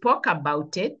 We spoke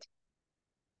about it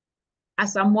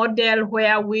as a model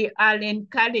where we are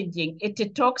encouraging.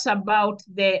 It talks about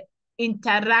the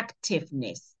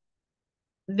interactiveness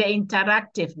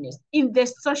in the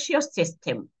social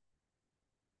system.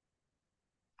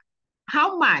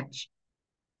 How much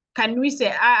can we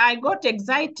say? I got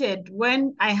excited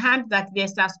when I heard that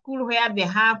there's a school where they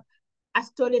have a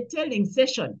storytelling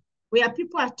session where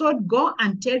people are told, go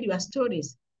and tell your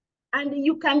stories. And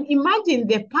you can imagine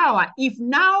the power if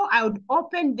now I would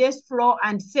open this floor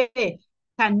and say,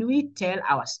 can we tell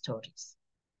our stories?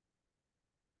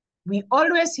 We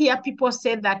always hear people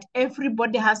say that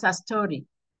everybody has a story.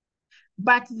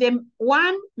 But the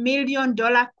 $1 million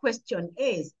question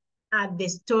is, are the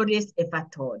stories ever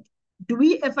told? Do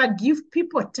we ever give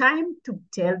people time to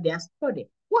tell their story?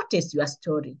 What is your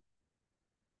story?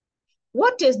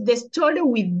 What is the story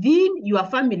within your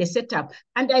family setup?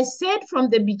 And I said from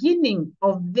the beginning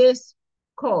of this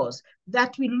course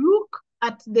that we look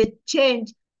at the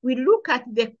change, we look at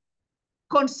the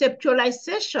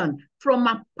conceptualization from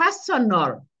a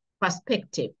personal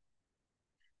perspective.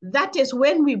 That is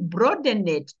when we broaden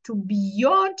it to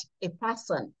beyond a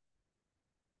person.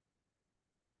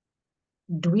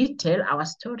 Do we tell our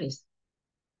stories?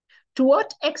 To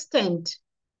what extent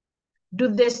Do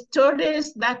the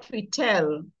stories that we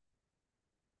tell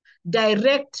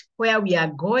direct where we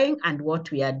are going and what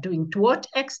we are doing? To what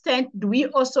extent do we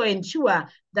also ensure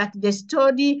that the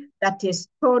story that is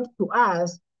told to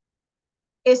us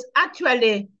is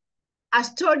actually a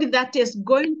story that is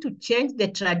going to change the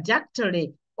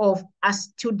trajectory of a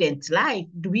student's life?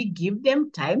 Do we give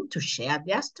them time to share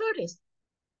their stories?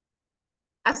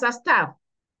 As a staff,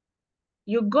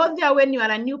 you go there when you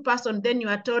are a new person, then you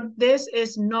are told this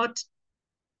is not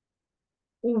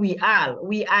who we are.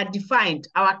 We are defined,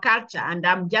 our culture, and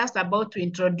I'm just about to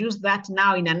introduce that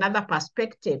now in another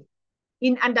perspective,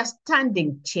 in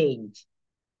understanding change.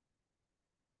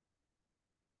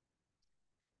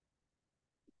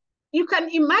 You can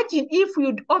imagine if we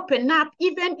would open up,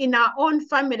 even in our own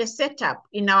family setup,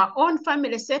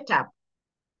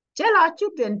 tell our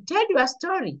children, tell your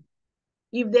story.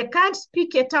 If they can't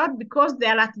speak it out because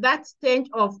they're at that stage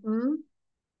of,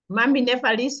 mommy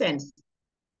never listens,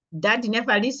 daddy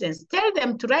never listens, tell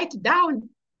them to write down.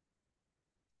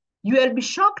 You will be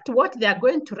shocked what they are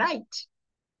going to write.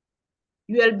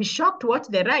 You will be shocked what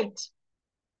they write.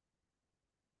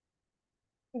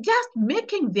 Just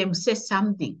making them say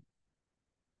something.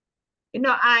 You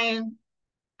know, I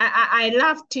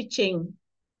love teaching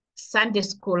Sunday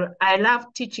school. I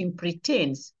love teaching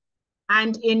preteens.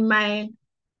 And in my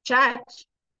church,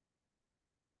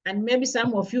 and maybe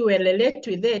some of you will relate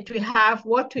with it, we have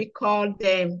what we call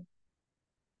the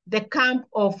camp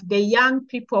of the young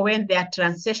people when they are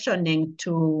transitioning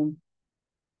to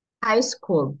high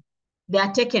school. They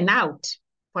are taken out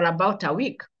for about a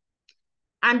week.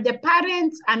 And the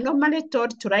parents are normally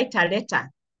told to write a letter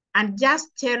and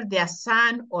just tell their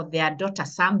son or their daughter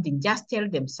something, just tell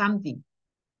them something.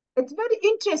 It's very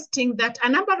interesting that a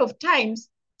number of times,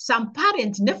 some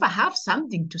parents never have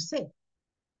something to say.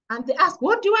 And they ask,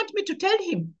 what do you want me to tell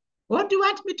him? What do you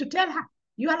want me to tell her?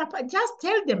 Just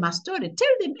tell them a story.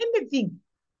 Tell them anything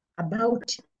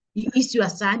about, is your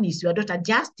son, is your daughter,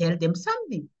 just tell them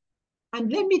something.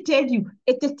 And let me tell you,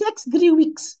 it takes 3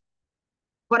 weeks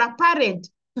for a parent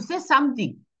to say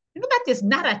something. You know, that is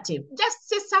narrative. Just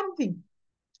say something.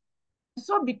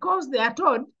 So because they are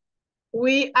told,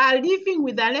 we are living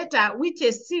with a letter which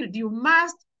is sealed, you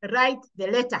must write the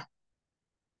letter.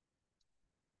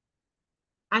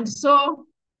 And so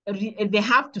they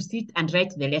have to sit and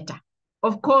write the letter.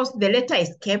 Of course, the letter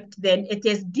is kept, then it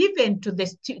is given to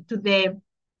the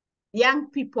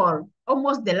young people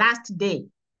almost the last day.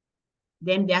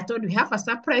 Then they are told, we have a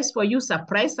surprise for you.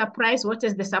 Surprise, surprise. What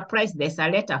is the surprise? There's a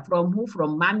letter from who?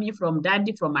 From mommy, from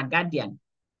daddy, from a guardian.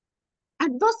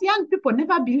 And those young people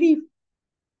never believe.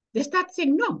 They start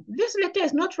saying, no, this letter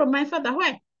is not from my father.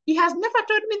 Why? He has never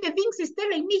told me the things he's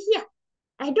telling me here.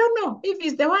 I don't know if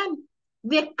he's the one.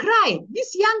 They cry.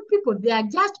 These young people, they are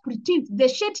just pretend. They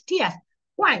shed tears.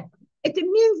 Why? It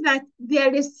means that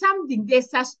there is something,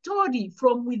 there's a story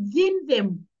from within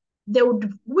them they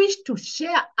would wish to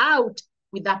share out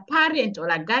with a parent or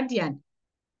a guardian.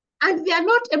 And they are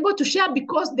not able to share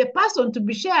because the person to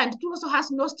be shared also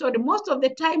has no story. Most of the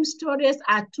time, stories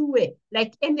are two-way,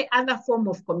 like any other form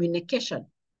of communication.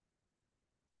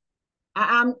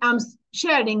 I'm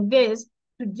sharing this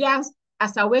to just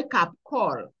as a wake-up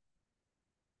call.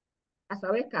 As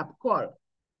a wake-up call.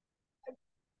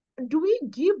 Do we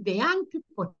give the young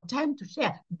people time to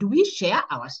share? Do we share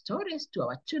our stories to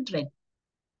our children?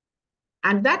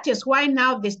 And that is why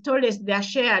now the stories they are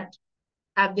shared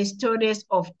are the stories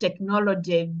of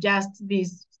technology, just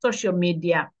this social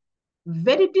media,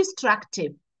 very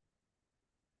destructive.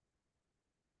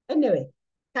 Anyway,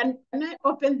 can I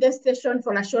open this session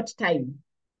for a short time?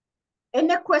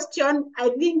 Any question? I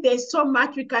think there's so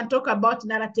much we can talk about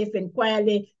narrative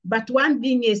inquiry, but one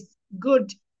thing is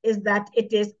good is that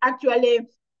it is actually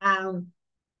an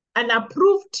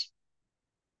approved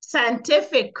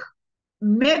scientific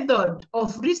method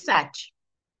of research.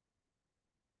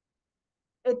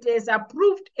 It is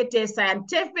approved, it is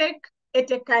scientific,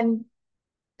 it can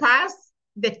pass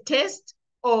the test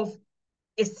of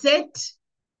a set.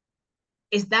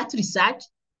 Is that research?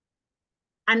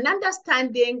 An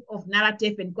understanding of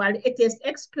narrative inquiry, it is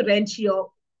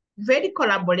experiential, very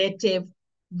collaborative,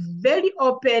 very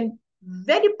open,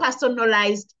 very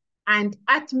personalized, and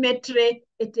ultimately,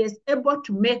 it is able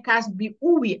to make us be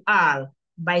who we are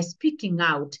by speaking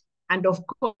out. And of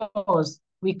course,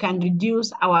 we can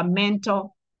reduce our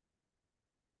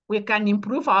we can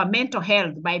improve our mental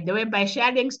health, by the way, by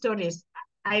sharing stories.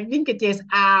 I think it is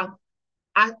a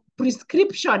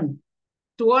prescription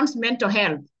to one's mental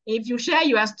health. If you share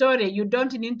your story, you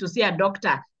don't need to see a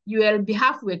doctor. You will be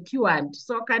halfway cured.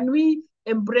 So can we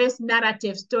embrace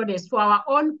narrative stories for our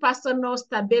own personal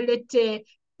stability,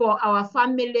 for our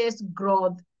families'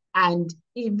 growth and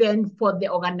even for the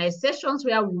organizations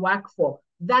where we work for.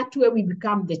 That way we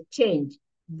become the change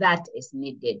that is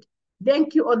needed.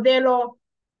 Thank you, Othello.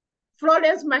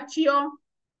 Florence Machio,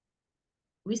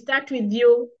 we start with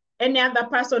you. Any other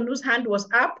person whose hand was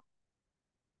up?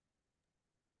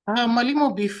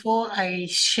 Mwalimu, before I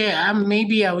share,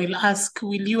 maybe I will ask,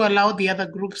 will you allow the other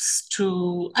groups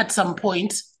to, at some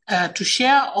point, to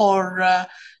share, or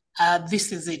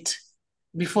this is it?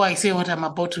 Before I say what I'm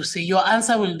about to say, your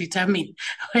answer will determine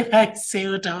whether I say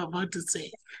what I'm about to say.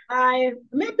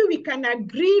 Maybe we can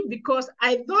agree, because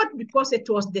I thought because it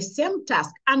was the same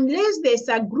task, unless there's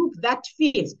a group that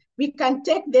feels, we can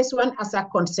take this one as a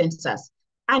consensus.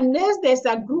 Unless there's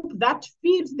a group that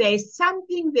feels there is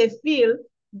something they feel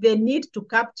they need to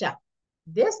capture.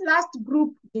 This last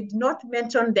group did not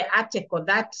mention the article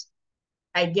that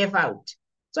I gave out.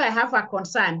 So I have a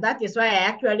concern. That is why I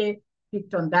actually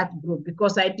picked on that group,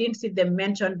 because I didn't see them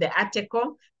mention the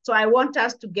article. So I want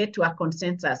us to get to a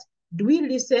consensus. Do we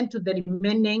listen to the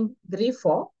remaining 3,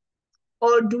 4?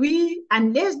 Or do we,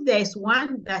 unless there's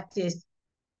one that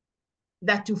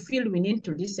you feel we need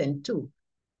to listen to?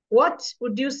 What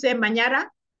would you say, Manyara?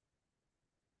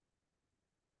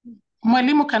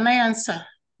 Mwalimu, can I answer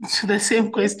to the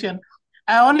same question?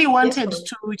 I only wanted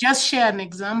to just share an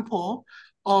example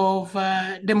of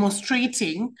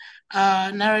demonstrating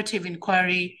narrative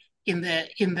inquiry in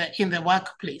the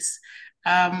workplace.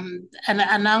 An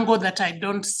angle that I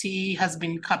don't see has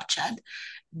been captured.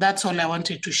 That's all I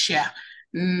wanted to share.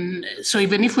 So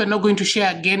even if we're not going to share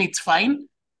again, it's fine.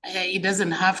 It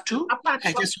doesn't have to.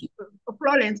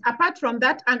 Florence, apart from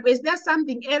that, and is there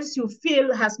something else you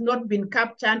feel has not been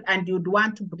captured and you'd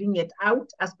want to bring it out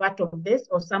as part of this,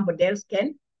 or somebody else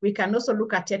can? We can also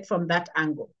look at it from that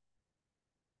angle.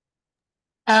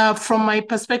 From my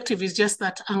perspective, it's just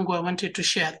that angle I wanted to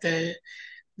share, a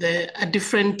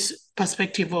different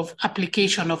perspective of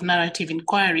application of narrative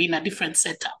inquiry in a different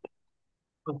setup.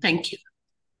 Thank you.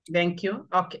 Thank you.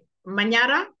 Okay.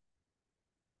 Manyara?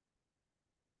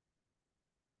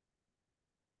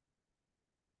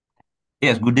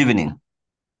 Yes, good evening.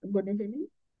 Good evening.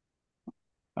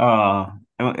 I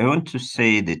want to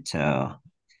say that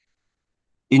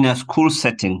in a school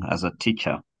setting as a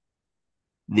teacher,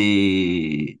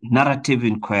 the narrative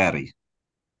inquiry,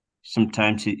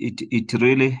 sometimes it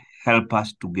really helps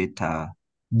us to get a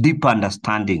deep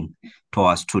understanding to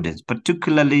our students,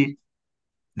 particularly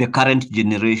the current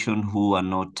generation who are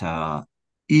not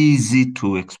easy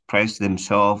to express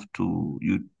themselves.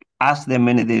 You ask them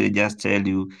anything, they just tell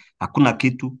you, hakuna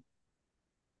kitu,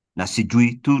 na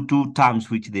sijui, two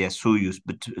terms which they are so used.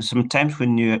 But sometimes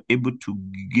when you're able to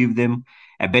give them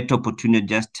a better opportunity,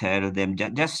 just tell them,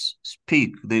 just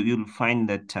speak, you'll find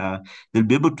that they'll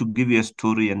be able to give you a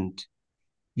story and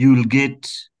you'll get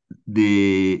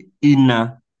the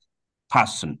inner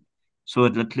person. So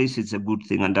at least it's a good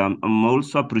thing. And I'm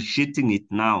also appreciating it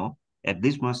now at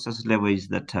this master's level, is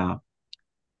that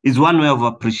is one way of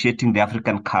appreciating the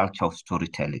African culture of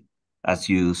storytelling, as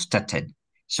you started.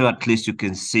 So at least you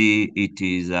can see it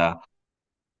is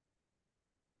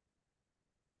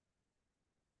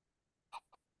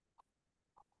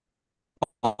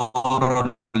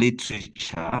oral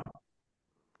literature.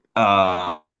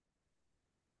 Wow.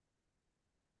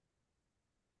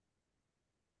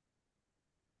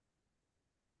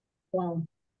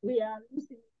 We are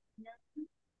losing.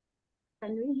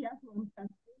 Can we hear from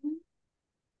Kathleen?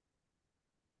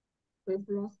 We've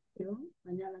lost you.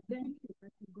 Manyala, thank you.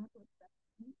 But you got what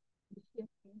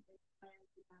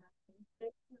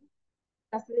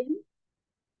Kathleen?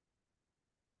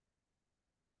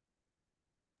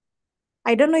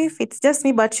 I don't know if it's just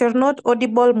me, but you're not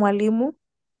audible, Mwalimu.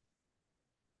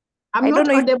 I'm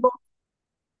not audible.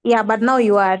 Yeah, but now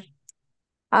you are.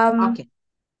 Okay.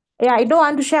 Yeah, I don't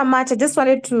want to share much. I just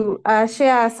wanted to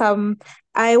share some.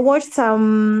 I watched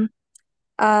some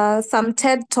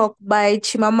TED talk by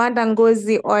Chimamanda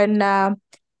Ngozi on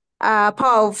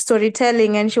power of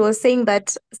storytelling, and she was saying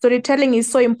that storytelling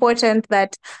is so important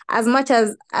that as much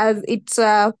as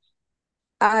it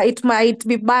might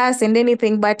be biased and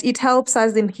anything, but it helps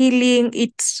us in healing.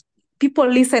 People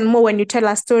listen more when you tell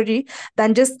a story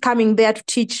than just coming there to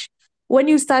teach. When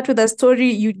you start with a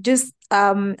story, you just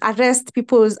arrest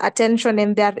people's attention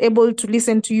and they are able to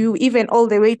listen to you even all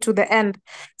the way to the end.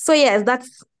 So yes,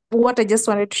 that's what I just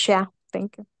wanted to share.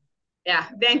 Thank you. Yeah,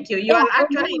 thank you. You are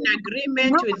actually in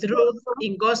agreement with Ruth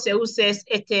Ingose, who says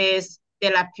it is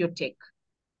therapeutic.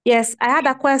 Yes, I had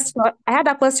a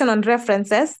question on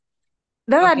references.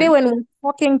 The other day when we were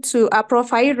talking to Prof.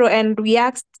 Airo and we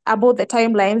asked about the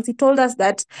timelines, he told us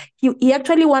that he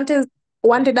actually wanted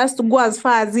wanted us to go as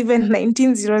far as even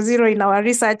 1900 in our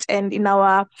research and in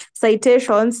our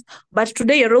citations, but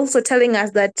today you're also telling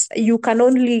us that you can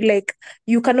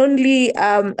only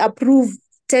approve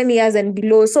 10 years and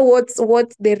below. So what's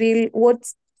the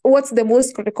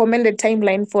most recommended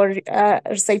timeline for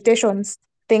citations?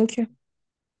 Thank you.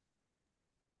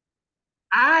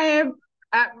 I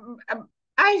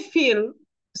feel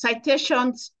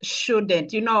citations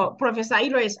shouldn't. You know, Professor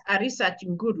Ilo is a research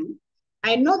guru.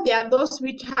 I know there are those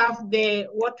which have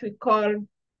what we call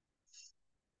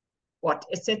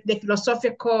the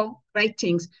philosophical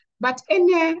writings, but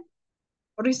any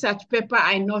research paper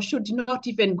I know should not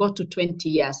even go to 20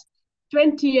 years.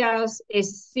 20 years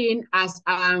is seen as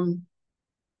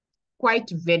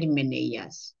quite very many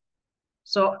years.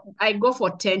 So I go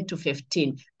for 10 to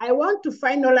 15. I want to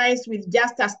finalize with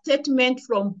just a statement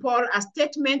from Paul, a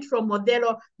statement from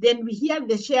Modelo, then we hear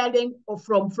the sharing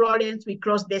from Florence, we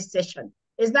close this session.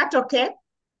 Is that okay?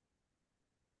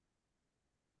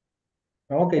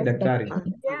 Okay, Daktari.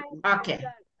 Okay.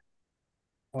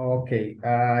 Okay,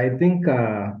 I think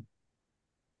I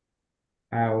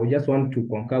just want to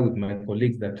concur with my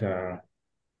colleagues that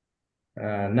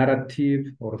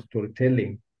narrative or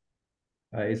storytelling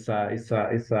is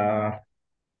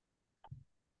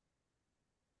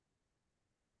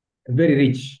very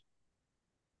rich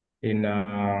in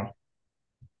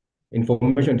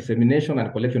information dissemination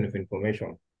and collection of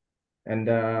information. And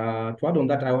to add on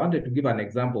that, I wanted to give an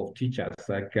example of teachers,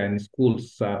 like in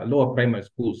schools, lower primary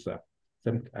schools.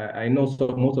 I know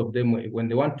most of them, when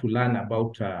they want to learn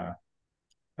about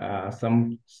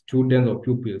some students or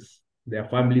pupils, their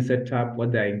family setup,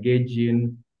 what they're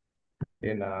engaging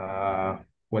in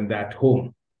when they're at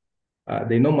home,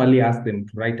 they normally ask them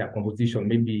to write a composition,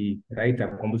 maybe write a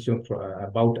composition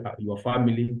about your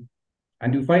family.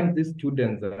 And you find these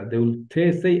students, they will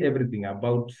say everything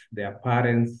about their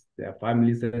parents, their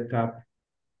family setup,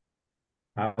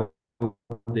 how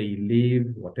they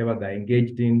live, whatever they're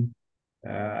engaged in.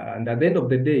 And at the end of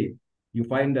the day, you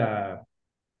find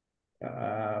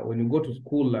when you go to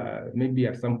school, maybe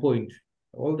at some point,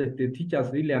 all the teachers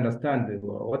really understand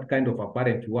what kind of a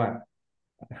parent you are.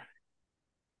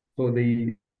 So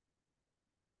they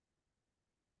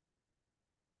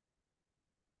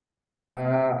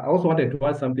I also wanted to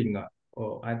add something.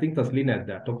 I think Taslina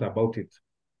had talked about it.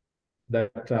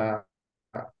 That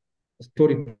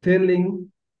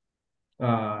storytelling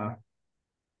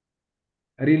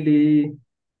really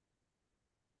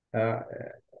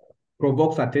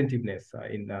provokes attentiveness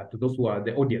to those who are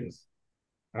the audience,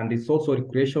 and it's also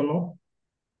recreational.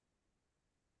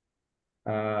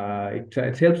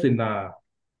 It helps in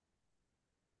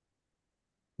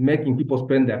making people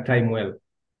spend their time well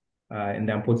in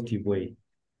a positive way.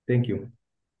 Thank you.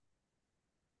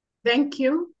 Thank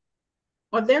you.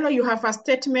 Odelo, you have a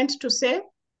statement to say?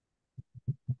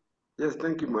 Yes,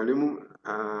 thank you, Mwalimu.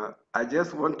 I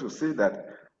just want to say that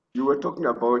you were talking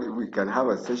about if we can have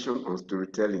a session on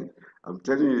storytelling. I'm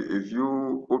telling you, if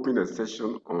you open a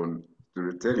session on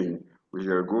storytelling, we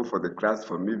shall go for the class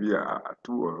for maybe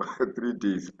 2 or 3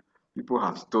 days. People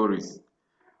have stories.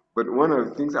 But one of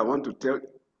the things I want to tell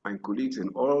my colleagues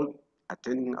and all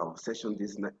attending our session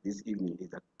this evening is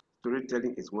that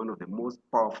storytelling is one of the most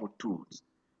powerful tools,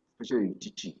 especially in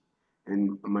teaching.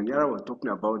 And Wandera was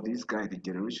talking about this guy, the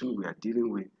generation we are dealing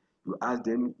with. You ask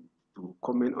them to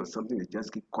comment on something, they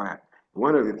just keep quiet.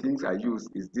 One of the things I use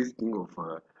is this thing of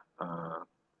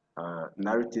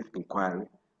narrative inquiry,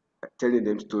 telling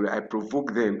them story. I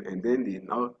provoke them, and then they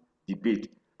now debate.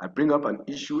 I bring up an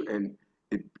issue, and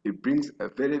it brings a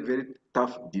very, very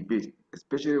tough debate,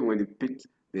 especially when it pits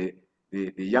the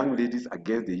young ladies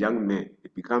against the young men.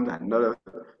 It becomes another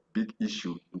big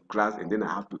issue in class, and then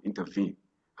I have to intervene.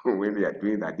 When they are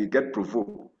doing that, they get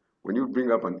provoked. When you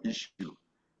bring up an issue,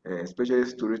 especially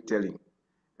storytelling,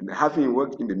 and having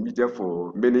worked in the media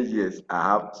for many years, I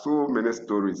have so many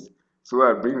stories. So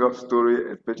I bring up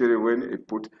story, especially when I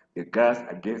put the girls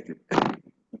against the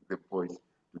boys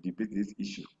to debate this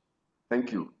issue.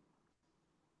 Thank you.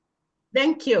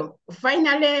 Thank you.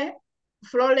 Finally,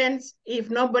 Florence,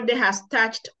 if nobody has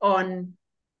touched on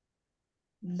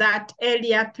that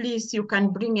area, please, you can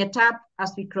bring it up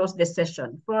as we close the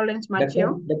session. Florence,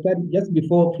 Matthew? Just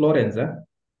before Florence,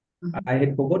 I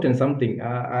had forgotten something.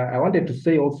 I wanted to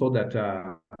say also that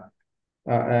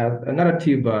a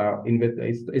narrative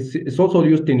is also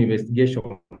used in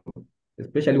investigation,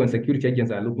 especially when security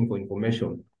agents are looking for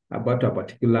information about a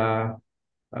particular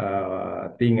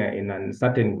thing in a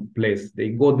certain place. They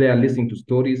go there listening to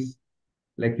stories.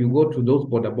 Like you go to those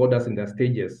borders in the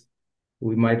stages.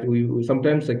 We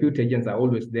sometimes security agents are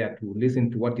always there to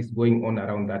listen to what is going on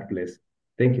around that place.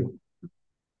 Thank you.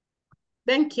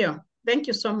 Thank you. Thank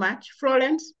you so much.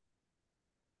 Florence?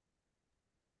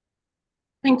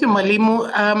 Thank you,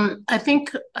 Mwalimu. I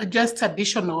think just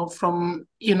additional from,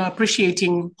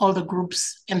 appreciating all the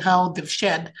groups and how they've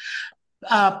shared.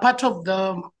 Part of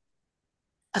the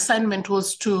assignment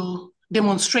was to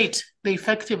demonstrate the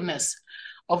effectiveness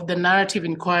of the narrative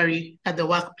inquiry at the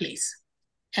workplace.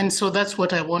 And so that's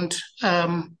what I want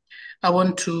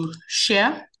to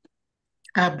share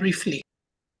briefly.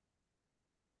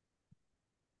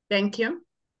 Thank you.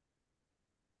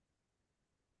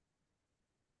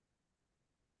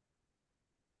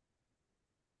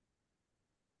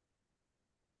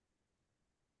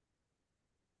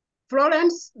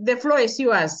 Florence, the floor is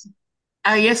yours.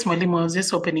 Yes, Mwalimu, I was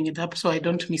just opening it up so I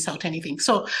don't miss out anything.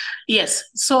 So yes,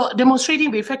 so demonstrating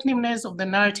the effectiveness of the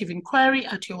narrative inquiry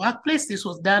at your workplace. This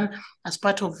was done as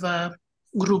part of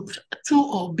Group 2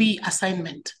 or B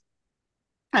assignment.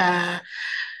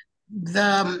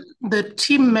 The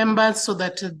team members, so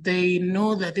that they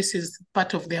know that this is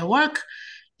part of their work,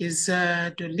 is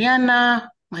Doliana,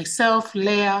 myself,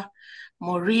 Leah,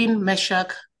 Maureen,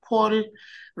 Meshach, Paul,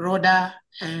 Rhoda,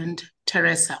 and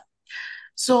Teresa.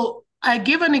 So I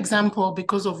give an example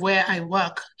because of where I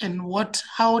work and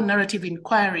how narrative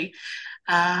inquiry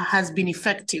has been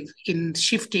effective in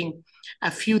shifting a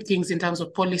few things in terms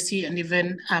of policy and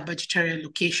even budgetary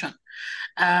allocation.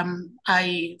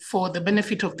 For the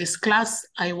benefit of this class,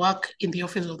 I work in the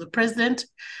Office of the President,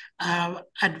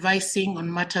 advising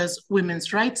on matters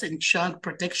women's rights and child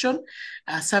protection,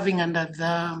 serving under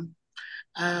the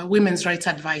Women's Rights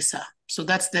Advisor. So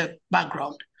that's the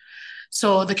background.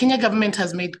 So the Kenya government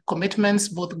has made commitments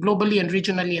both globally and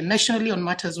regionally and nationally on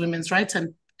matters women's rights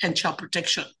and child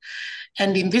protection.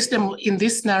 And we will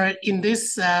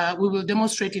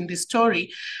demonstrate in this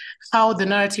story how the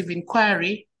narrative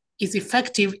inquiry is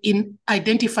effective in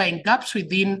identifying gaps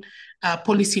within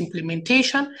policy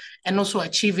implementation and also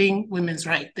achieving women's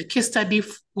rights. The case study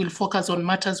will focus on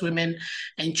matters women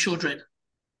and children.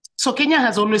 So Kenya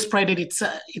has always prided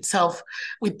itself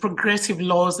with progressive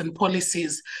laws and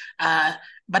policies,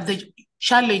 but the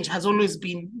challenge has always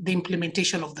been the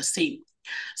implementation of the same.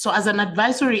 So as an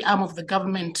advisory arm of the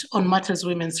government on matters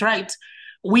women's rights,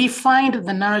 we find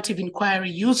the narrative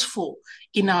inquiry useful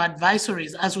in our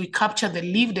advisories as we capture the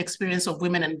lived experience of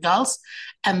women and girls,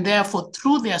 and therefore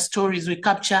through their stories, we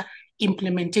capture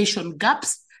implementation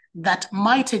gaps that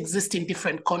might exist in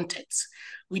different contexts.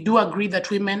 We do agree that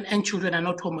women and children are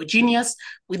not homogeneous.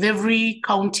 With every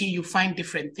county, you find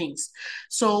different things.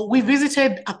 So we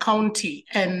visited a county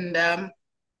and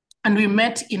we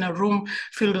met in a room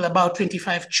filled with about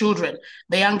 25 children,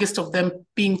 the youngest of them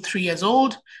being 3 years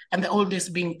old and the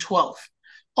oldest being 12.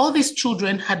 All these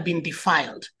children had been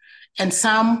defiled and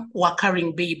some were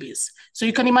carrying babies. So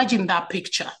you can imagine that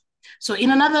picture. So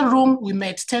in another room, we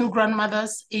met 10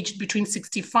 grandmothers aged between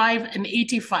 65 and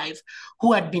 85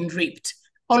 who had been raped.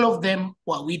 All of them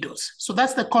were widows. So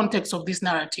that's the context of this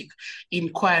narrative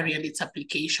inquiry and its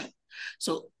application.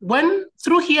 So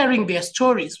through hearing their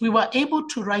stories, we were able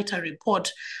to write a report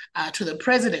to the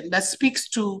president that speaks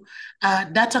to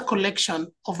data collection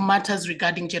of matters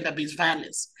regarding gender-based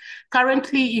violence.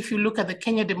 Currently, if you look at the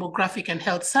Kenya Demographic and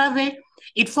Health Survey,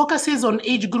 it focuses on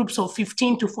age groups of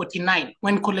 15 to 49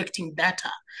 when collecting data,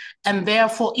 and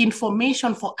therefore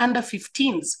information for under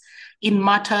 15s in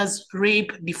matters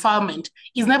rape, defilement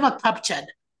is never captured,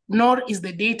 nor is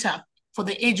the data for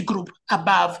the age group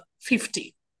above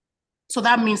 50. So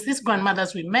that means these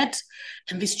grandmothers we met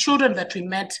and these children that we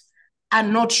met are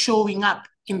not showing up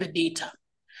in the data.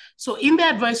 So in the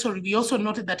advisory, we also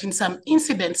noted that in some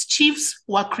incidents, chiefs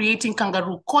were creating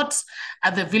kangaroo courts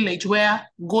at the village where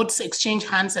goats exchange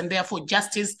hands and therefore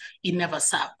justice is never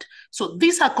served. So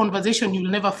these are conversations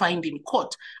you'll never find in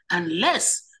court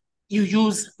unless you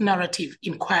use narrative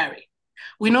inquiry.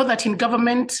 We know that in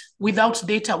government, without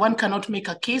data, one cannot make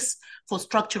a case for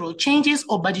structural changes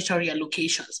or budgetary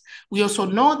allocations. We also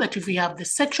know that if we have the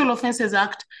Sexual Offences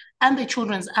Act and the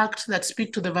Children's Act that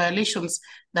speak to the violations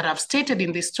that I've stated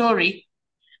in this story,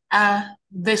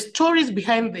 the stories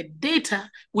behind the data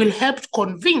will help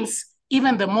convince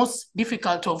even the most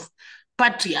difficult of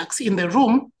patriarchs in the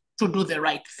room to do the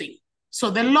right thing. So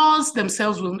the laws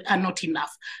themselves are not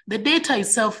enough. The data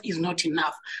itself is not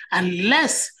enough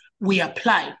unless we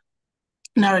apply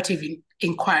narrative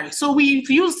inquiry. So we've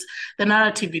used the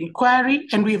narrative inquiry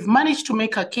and we've managed to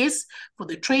make a case for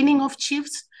the training of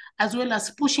chiefs, as well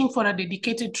as pushing for a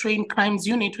dedicated trained crimes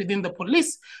unit within the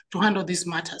police to handle these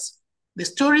matters. The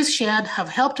stories shared have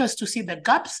helped us to see the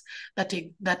gaps,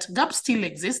 that gaps still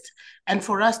exist, and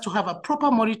for us to have a proper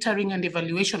monitoring and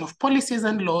evaluation of policies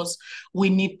and laws, we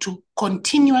need to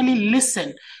continually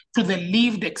listen to the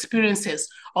lived experiences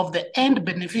of the end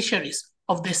beneficiaries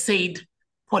of the said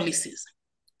policies.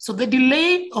 So the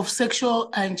delay of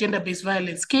sexual and gender-based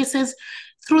violence cases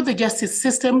through the justice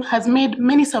system has made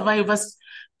many survivors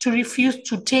to refuse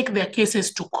to take their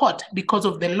cases to court because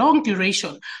of the long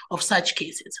duration of such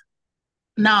cases.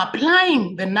 Now,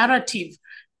 applying the narrative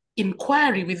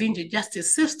inquiry within the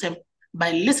justice system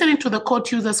by listening to the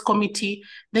Court Users Committee,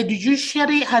 the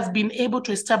judiciary has been able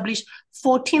to establish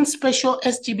 14 special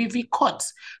SGBV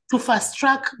courts to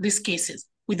fast-track these cases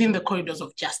within the corridors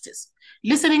of justice.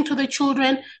 Listening to the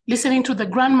children, listening to the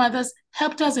grandmothers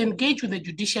helped us engage with the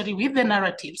judiciary with the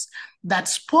narratives that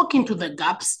spoke into the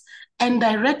gaps and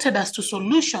directed us to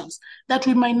solutions that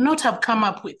we might not have come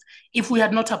up with if we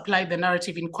had not applied the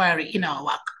narrative inquiry in our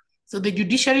work. So the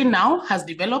judiciary now has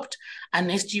developed an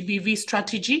SGBV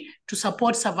strategy to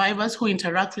support survivors who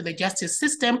interact with the justice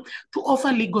system, to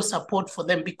offer legal support for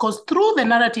them, because through the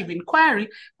narrative inquiry,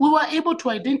 we were able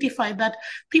to identify that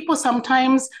people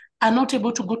sometimes are not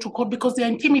able to go to court because they are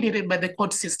intimidated by the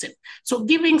court system. So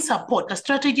giving support, a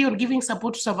strategy on giving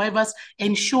support to survivors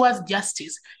ensures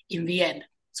justice in the end.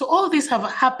 So all this have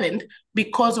happened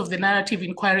because of the narrative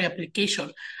inquiry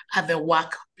application at the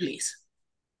workplace.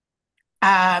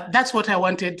 That's what I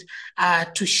wanted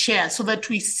to share, so that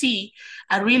we see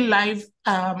a real live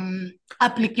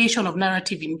application of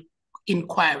narrative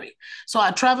inquiry. So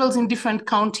our travels in different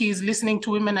counties, listening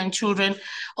to women and children,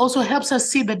 also helps us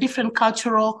see the different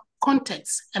cultural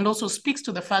contexts, and also speaks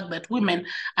to the fact that women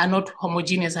are not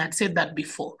homogeneous. I had said that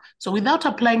before. So without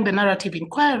applying the narrative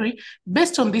inquiry,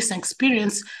 based on this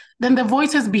experience, then the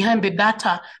voices behind the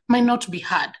data might not be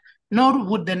heard, nor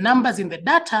would the numbers in the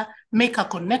data make a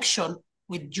connection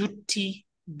with duty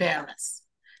bearers.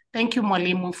 Thank you,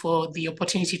 Mwalimu, for the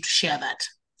opportunity to share that.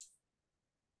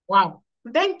 Wow,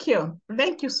 thank you.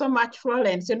 Thank you so much,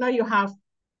 Florence. You know, you have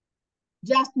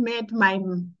just made my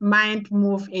mind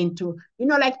move into, you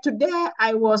know, like today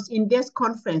I was in this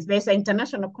conference. There's an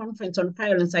international conference on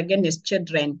violence against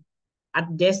children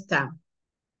at DESTA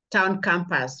town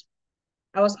campus.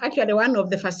 I was actually one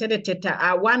of the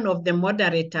facilitators, one of the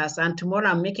moderators, and tomorrow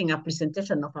I'm making a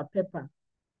presentation of a paper.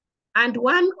 And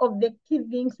one of the key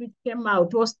things which came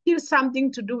out was still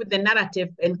something to do with the narrative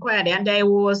inquiry. And I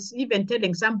was even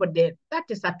telling somebody that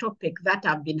is a topic that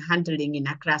I've been handling in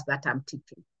a class that I'm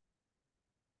teaching.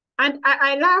 And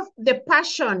I love the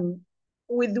passion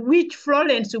with which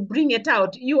Florence will bring it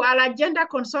out. You are a gender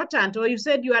consultant, or you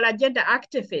said you are a gender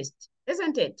activist,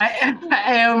 isn't it?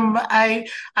 I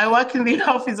work in the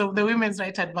office of the Women's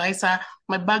Rights Advisor.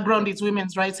 My background is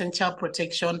women's rights and child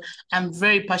protection. I'm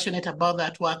very passionate about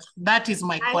that work. That is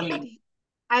my calling.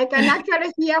 I can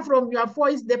actually hear from your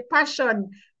voice the passion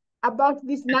about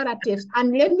these narratives.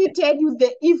 And let me tell you,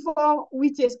 the evil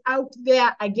which is out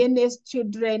there against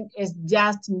children is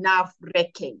just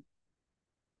nerve-wracking.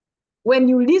 When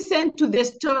you listen to the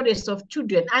stories of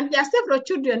children, and there are several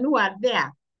children who are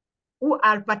there, who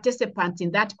are participants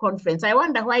in that conference. I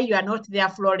wonder why you are not there,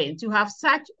 Florence. You have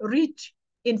such rich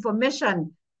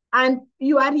information, and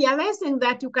you are realizing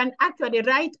that you can actually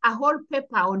write a whole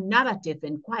paper on narrative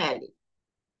inquiry.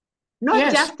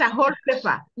 Not just a whole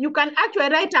paper. You can actually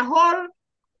write a whole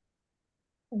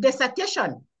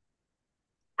dissertation,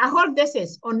 a whole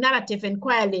thesis on narrative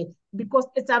inquiry, because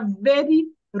it's a very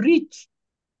rich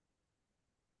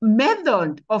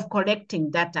method of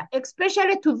collecting data,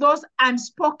 especially to those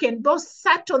unspoken, those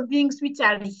subtle things which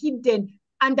are hidden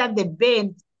under the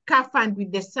bed, covered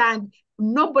with the sand.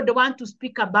 Nobody wants to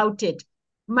speak about it.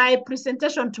 My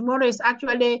presentation tomorrow is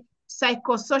actually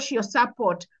psychosocial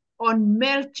support on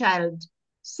male child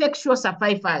sexual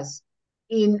survivors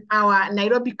in our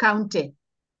Nairobi County.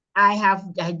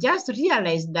 I just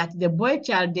realized that the boy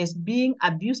child is being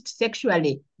abused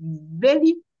sexually,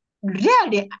 very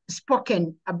rarely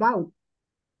spoken about.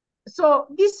 So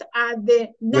these are the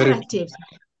narratives.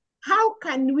 How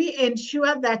can we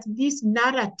ensure that these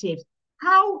narratives,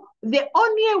 the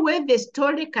only way the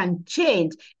story can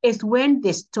change is when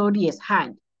the story is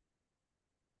heard.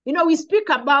 You know, we speak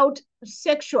about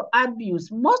sexual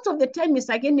abuse. Most of the time it's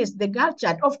against the girl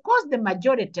child. Of course, the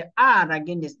majority are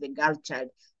against the girl child.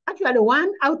 Actually,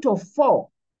 1 out of 4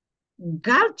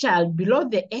 girl child below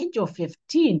the age of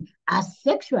 15 are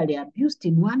sexually abused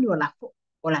in one way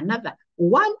or another.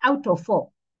 1 out of 4.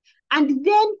 And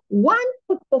then 1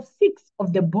 out of 6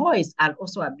 of the boys are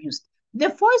also abused. The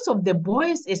voice of the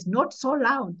boys is not so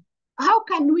loud. How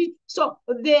can we? So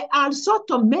they are so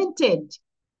tormented.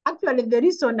 Actually, the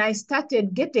reason I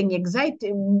started getting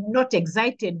excited, not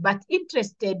excited, but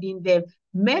interested in the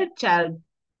male child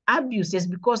abuse is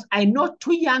because I know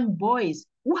 2 young boys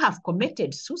who have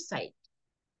committed suicide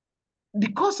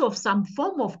because of some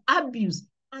form of abuse.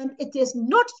 And it is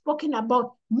not spoken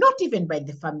about, not even by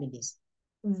the families.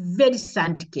 Very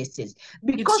sad cases.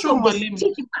 Because true, of the Mwalimu.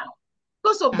 stigma.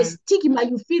 Because of the stigma,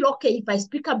 you feel, okay, if I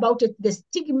speak about it, the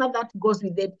stigma that goes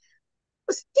with it,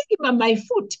 stigma my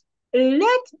foot.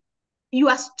 Let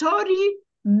your story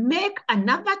make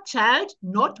another child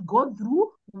not go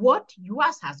through what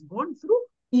yours has gone through,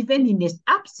 even in his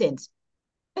absence.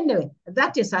 Anyway,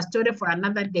 that is a story for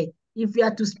another day. If we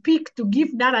are to speak, to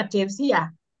give narratives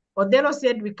here, Odero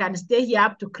said we can stay here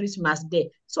up to Christmas Day.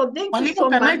 So thank you so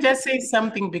Can much. I just say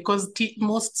something, because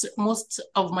most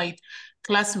of my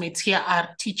classmates here are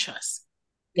teachers.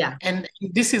 Yeah. And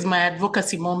this is my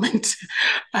advocacy moment.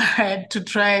 I had to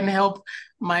try and help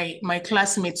my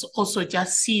classmates also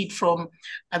just see it from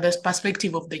the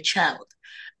perspective of the child.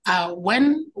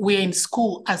 When we're in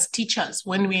school as teachers,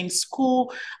 when we're in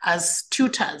school as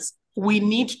tutors, we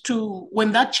need to,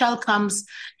 when that child comes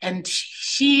and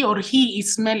she or he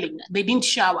is smelling, they didn't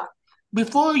shower,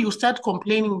 before you start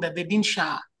complaining that they didn't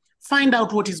shower, find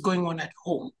out what is going on at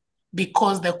home,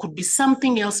 because there could be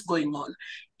something else going on.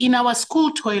 In our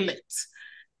school toilets,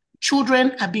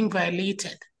 children are being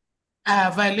violated,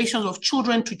 violations of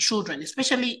children to children,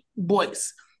 especially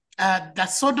boys. The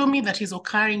sodomy that is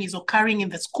occurring in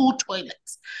the school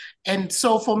toilets. And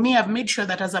so for me, I've made sure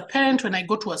that as a parent, when I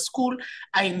go to a school,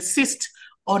 I insist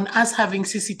on us having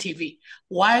CCTV.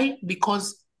 Why?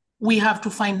 Because we have to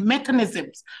find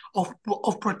mechanisms of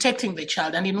protecting the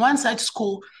child. And in one such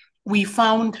school, we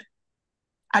found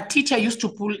a teacher used to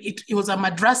pull it. It was a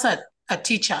madrasa. A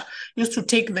teacher used to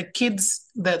take the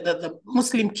kids, the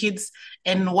Muslim kids,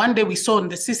 and one day we saw on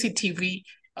the CCTV,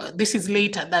 this is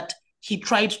later, that he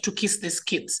tried to kiss these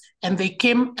kids, and they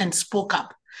came and spoke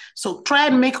up. So try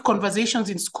and make conversations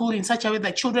in school in such a way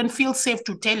that children feel safe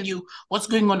to tell you what's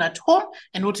going on at home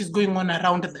and what is going on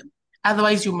around them.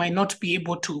 Otherwise, you might not be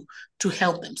able to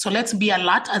help them. So let's be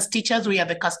alert as teachers. We are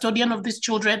the custodian of these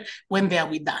children when they are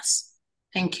with us.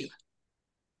 Thank you.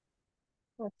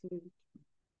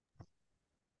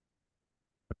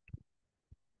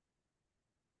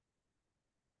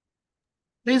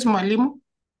 There's Mwalimu.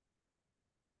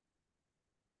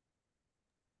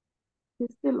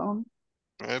 She's still on.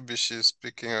 Maybe she's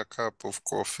picking a cup of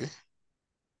coffee.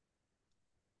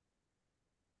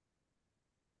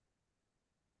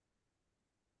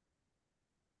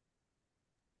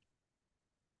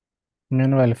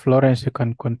 Meanwhile, Florence, you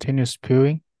can continue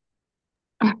spewing.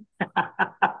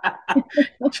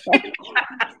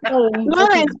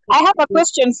 Lawrence, I have a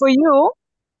question for you.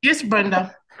 Yes,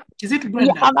 Brenda. Is it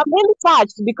Brenda? Yeah, I'm really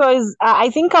touched because I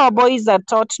think our boys are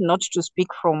taught not to speak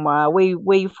from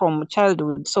way from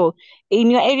childhood. So,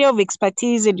 in your area of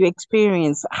expertise and your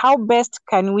experience, how best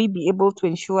can we be able to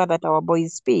ensure that our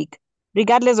boys speak,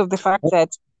 regardless of the fact that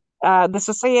the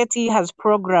society has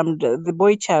programmed the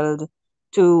boy child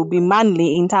to be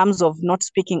manly in terms of not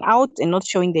speaking out and not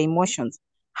showing their emotions?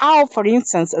 How, for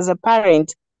instance, as a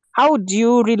parent, how do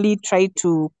you really try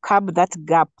to curb that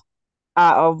gap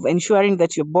of ensuring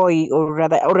that your boy, or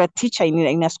a teacher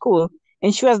in a school,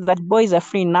 ensures that boys are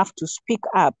free enough to speak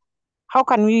up? How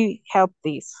can we help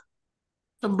this?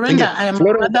 So Brenda, I am a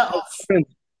mother of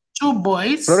 2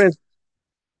 boys. Florence,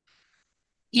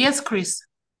 Yes, Chris.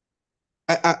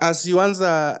 as you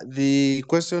answer the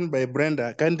question by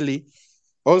Brenda, kindly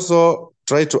also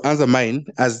try to answer mine,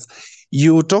 as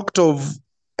you talked of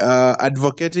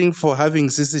advocating for having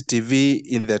CCTV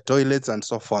in the toilets and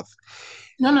so forth.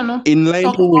 No. In line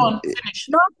Go with on, finish.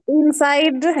 Not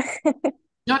inside.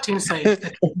 Not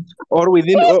inside. or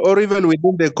within, or even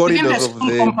within the Within corridors the of school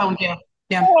the compound,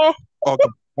 yeah. Okay.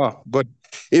 Oh, good.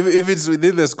 If it's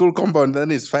within the school compound, then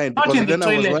it's fine. Not Because in the then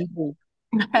I was toilet. wondering,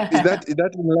 is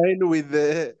that in line with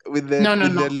the No.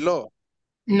 the law?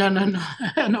 No.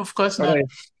 No, of course All not. right.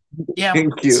 Yeah.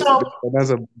 Thank you. So That's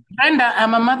a- Brenda,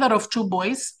 I'm a mother of 2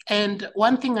 boys, and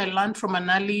one thing I learned from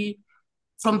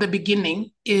the beginning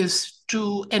is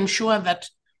to ensure that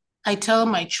I tell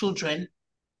my children,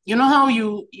 you know how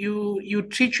you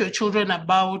treat your children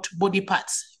about body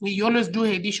parts. We always do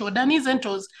head, shoulder, knees, and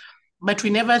toes, but we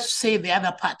never say the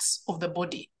other parts of the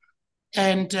body.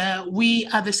 And we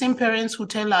are the same parents who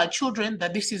tell our children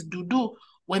that this is doo-doo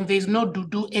when there's no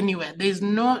doo-doo anywhere. There's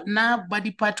no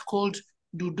body part called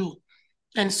doo-doo.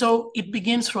 And so it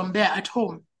begins from there at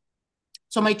home.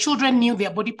 So my children knew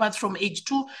their body parts from age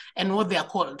 2 and what they are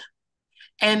called.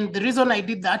 And the reason I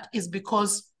did that is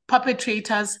because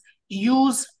perpetrators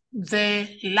use the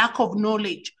lack of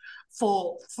knowledge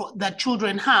that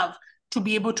children have to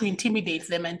be able to intimidate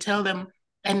them and tell them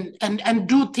and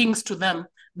do things to them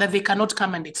that they cannot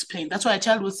come and explain. That's why a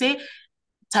child will say,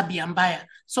 tabia mbaya.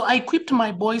 So I equipped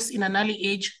my boys in an early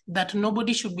age that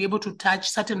nobody should be able to touch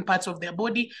certain parts of their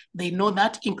body. They know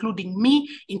that, including me,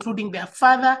 including their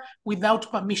father,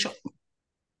 without permission.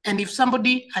 And if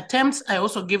somebody attempts, I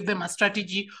also give them a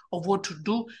strategy of what to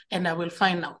do, and I will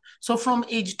find out. So from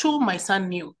age 2, my son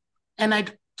knew. And I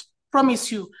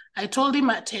promise you, I told him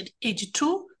at age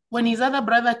 2, when his other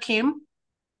brother came,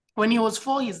 when he was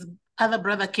 4, his other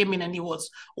brother came in and he was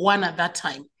 1 at that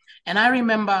time. And I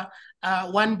remember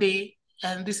one day,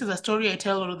 and this is a story I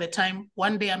tell all the time,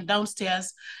 one day I'm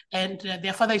downstairs and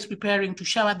their father is preparing to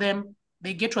shower them.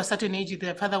 They get to a certain age,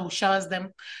 their father who showers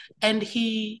them. And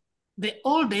the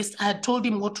oldest, I had told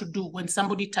him what to do when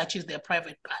somebody touches their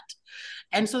private part.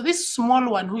 And so this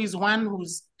small one, who is one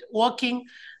who's walking,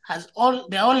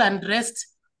 they're all undressed,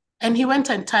 and he went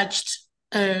and touched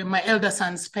my elder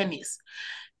son's penis.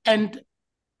 And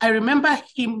I remember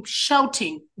him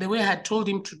shouting the way I had told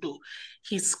him to do.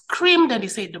 He screamed and he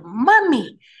said,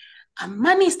 "Mommy, a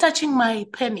man is touching my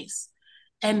penis."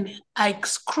 And I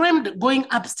screamed going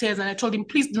upstairs and I told him,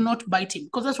 "Please do not bite him,"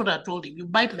 because that's what I told him. You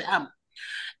bite the arm.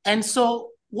 And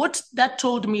so what that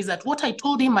told me is that what I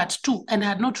told him at 2 and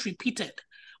had not repeated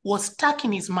was stuck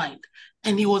in his mind,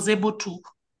 and he was able to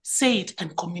say it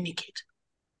and communicate.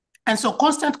 And so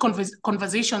constant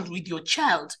conversations with your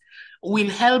child will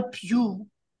help you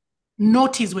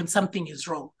notice when something is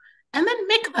wrong. And then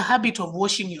make the habit of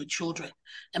washing your children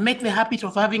and make the habit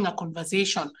of having a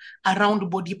conversation around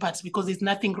body parts, because there's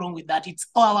nothing wrong with that. It's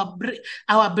our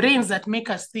brains that make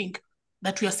us think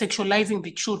that we are sexualizing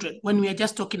the children when we are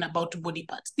just talking about body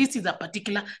parts. This is a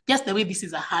particular, just the way this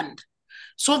is a hand,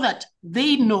 so that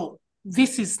they know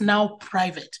this is now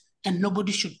private and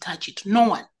nobody should touch it, no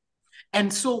one.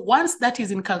 And so once that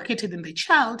is inculcated in the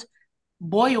child,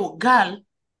 boy or girl,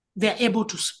 they're able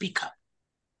to speak up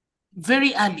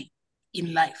very early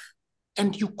in life.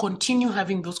 And you continue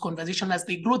having those conversations as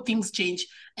they grow, things change,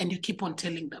 and you keep on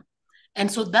telling them. And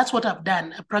so that's what I've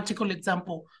done, a practical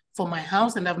example for my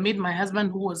house. And I've made my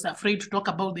husband, who was afraid to talk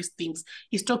about these things,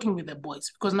 he's talking with the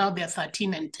boys, because now they're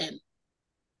 13 and 10.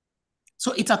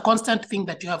 So it's a constant thing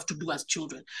that you have to do as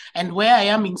children. And where I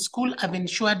am in school, I've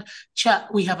ensured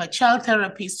we have a child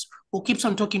therapist who keeps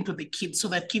on talking to the kids so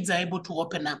that kids are able to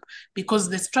open up, because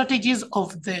the strategies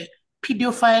of the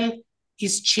pedophile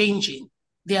is changing.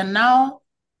 They're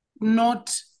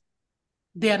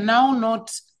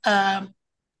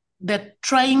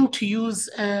trying to use,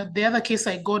 the other case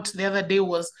I got the other day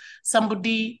was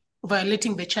somebody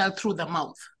violating the child through the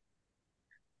mouth.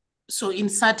 So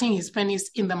inserting his penis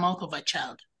in the mouth of a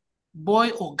child, boy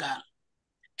or girl.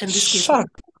 In this case,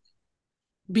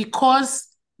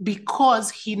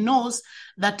 because he knows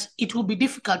that it will be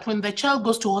difficult when the child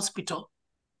goes to hospital,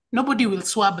 nobody will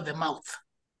swab the mouth.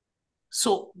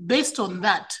 So based on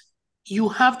that, you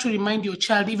have to remind your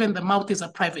child, even the mouth is a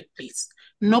private place.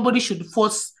 Nobody should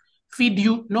force feed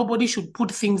you. Nobody should put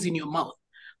things in your mouth.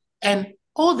 And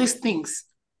all these things,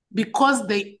 because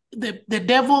the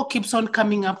devil keeps on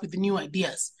coming up with new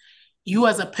ideas, you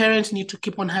as a parent need to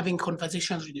keep on having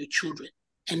conversations with your children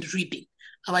and reading.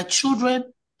 Our children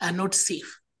are not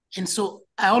safe. And so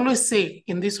I always say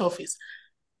in this office,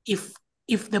 if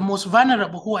the most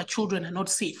vulnerable, who are children, are not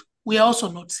safe, we are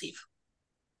also not safe.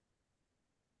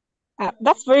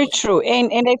 That's very true.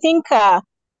 And I think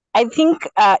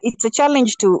it's a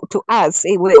challenge to us,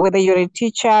 whether you're a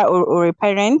teacher or a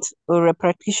parent or a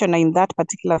practitioner in that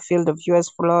particular field of yours,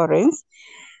 Florence,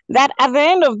 that at the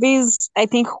end of this, I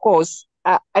think, course,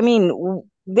 there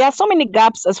are so many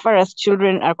gaps as far as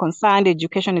children are concerned,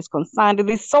 education is concerned.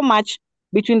 There's so much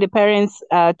between the parents,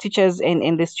 teachers,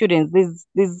 and the students.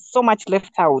 There's so much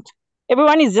left out.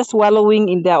 Everyone is just wallowing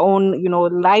in their own,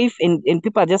 life, and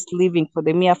people are just living for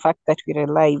the mere fact that we're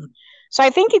alive. So I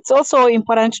think it's also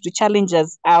important to challenge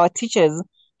us, our teachers,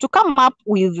 to come up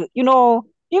with,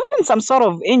 even some sort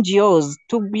of NGOs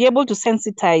to be able to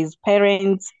sensitize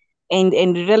parents and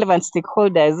relevant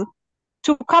stakeholders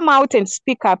to come out and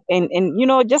speak up and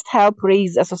just help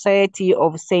raise a society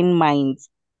of sane minds.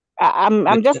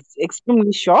 I'm just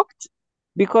extremely shocked,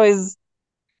 because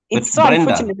it's so Brenda,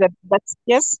 unfortunate that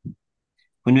yes.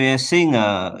 When we are saying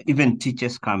even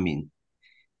teachers come in,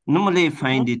 normally I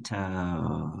find it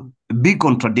a big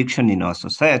contradiction in our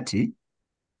society,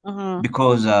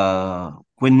 because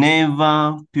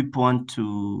whenever people want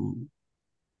to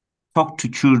talk to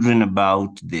children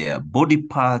about their body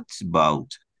parts,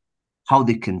 about how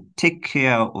they can take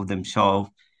care of themselves,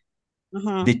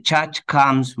 the church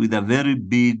comes with a very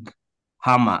big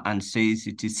hammer and says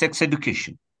it is sex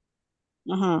education.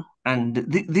 And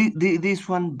this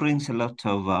one brings a lot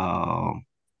of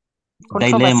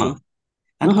Controversy. dilemma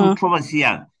and controversy,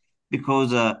 yeah,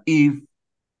 because if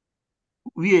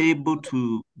we are able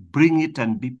to bring it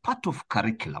and be part of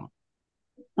curriculum,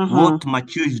 what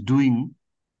Mature is doing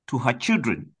to her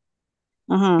children,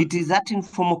 it is that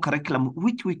informal curriculum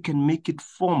which we can make it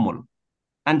formal,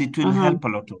 and it will help a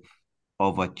lot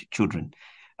of our children.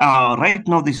 Right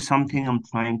now, there's something I'm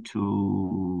trying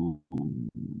to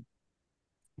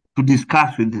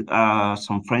discuss with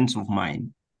some friends of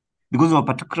mine, because of a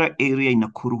particular area in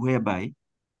Nakuru whereby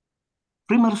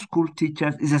primary school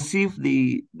teachers is as if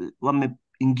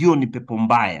wameingiwa ni pepo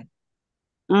mbaya.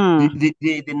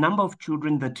 The number of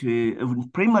children that in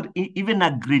primary, even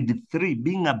at grade 3,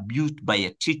 being abused by a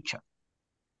teacher,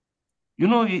 you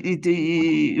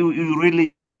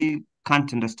really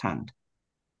can't understand.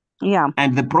 Yeah.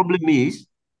 And the problem is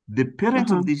the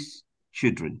parents of these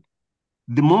children,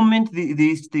 the moment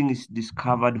this thing is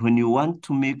discovered, when you want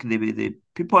to make the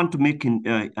people want to make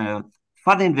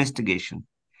further investigation,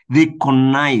 they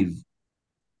connive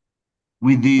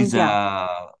with these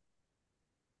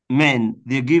men.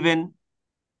 They're given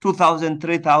 2,000,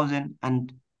 3,000,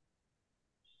 and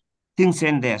things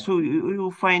end there. So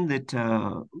you find that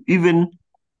even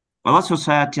our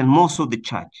society and most of the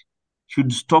church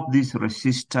should stop this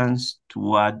resistance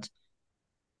toward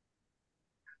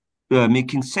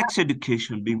making sex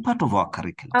education being part of our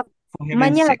curriculum. For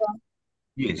heaven's Manyara, sake.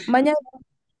 Yes. Manyara,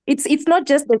 it's not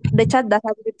just the church that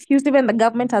has refused, even the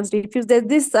government has refused. There's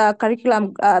this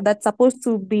curriculum that's supposed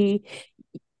to be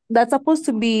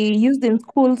used in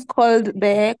schools called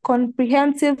the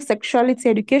Comprehensive Sexuality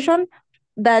Education,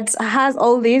 that has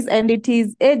all this, and it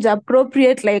is age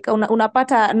appropriate. Like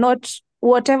unapata, not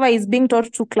whatever is being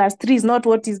taught to class 3 is not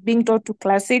what is being taught to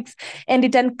class 6, and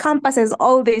it encompasses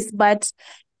all this, but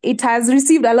it has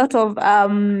received a lot of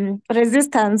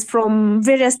resistance from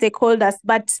various stakeholders.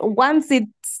 But once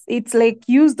it's like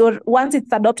used, or once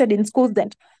it's adopted in schools,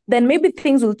 then maybe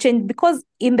things will change, because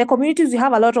in the communities we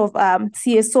have a lot of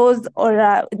CSOs or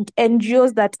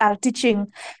NGOs that are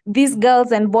teaching these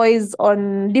girls and boys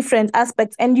on different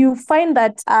aspects. And you find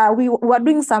that we were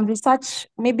doing some research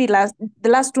maybe the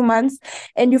last 2 months,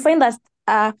 and you find that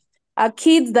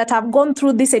kids that have gone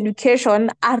through this education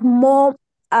are more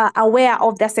aware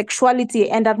of their sexuality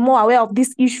and are more aware of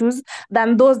these issues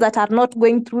than those that are not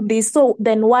going through this. So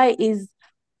then why is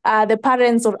the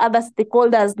parents or other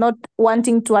stakeholders not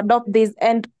wanting to adopt this?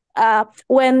 And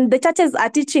when the churches are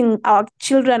teaching our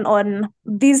children on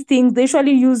these things, they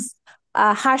usually use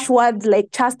harsh words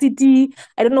like chastity,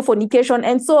 fornication.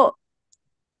 And so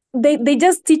they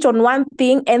just teach on one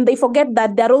thing, and they forget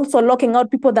that they're also locking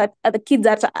out people, that are the kids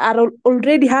that are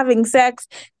already having sex,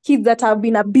 kids that have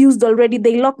been abused already.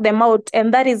 They lock them out,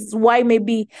 and that is why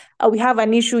maybe we have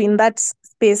an issue in that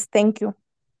space. Thank you.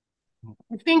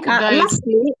 I think, guys.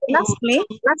 Lastly,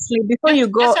 before you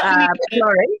go,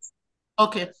 Florence.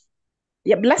 Okay.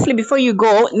 Yeah, lastly, before you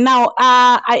go, now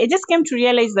I just came to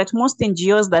realize that most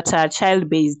NGOs that are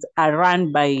child-based are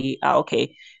run by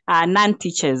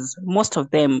non-teachers. Most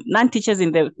of them non-teachers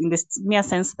in the mere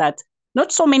sense that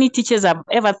not so many teachers have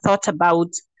ever thought about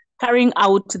carrying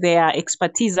out their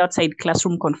expertise outside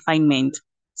classroom confinement.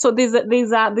 So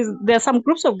there are some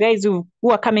groups of guys who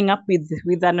are coming up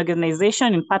with an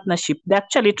organization in partnership. They're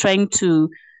actually trying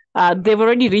to. They've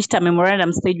already reached a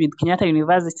memorandum stage with Kenyatta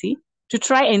University to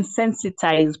try and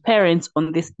sensitize parents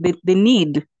on this, the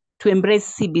need to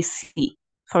embrace CBC,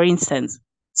 for instance.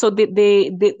 So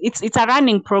it's a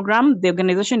running program. The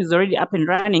organization is already up and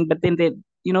running, but then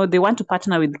they want to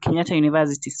partner with Kenyatta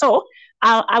University. So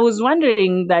I was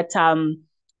wondering that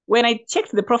when I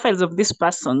checked the profiles of these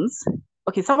persons,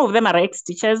 okay, some of them are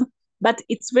ex-teachers, but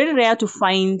it's very rare to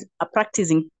find a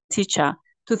practicing teacher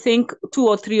to think, 2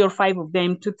 or 3 or 5 of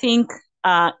them, to think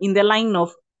in the line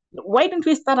of, why don't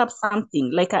we start up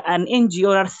something like an NGO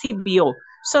or CBO,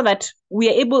 so that we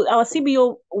are able, our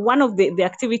CBO, one of the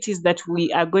activities that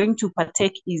we are going to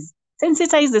partake is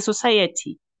sensitize the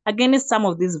society against some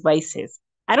of these vices.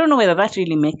 I don't know whether that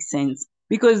really makes sense,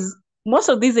 because most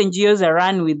of these NGOs are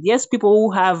run with, yes, people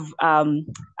who have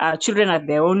children at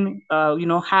their own,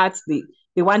 hearts.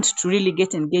 They want to really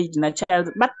get engaged in a child.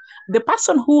 But the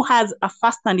person who has a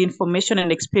first-hand information and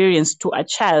experience to a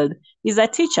child is a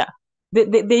teacher.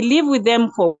 They live with them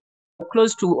for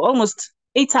close to almost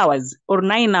 8 hours or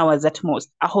 9 hours at most,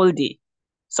 a whole day.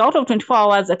 So out of 24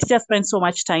 hours, a teacher spends so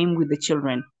much time with the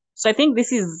children. So I think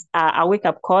this is a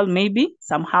wake-up call, maybe,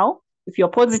 somehow. If you're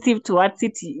positive towards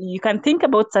it, you can think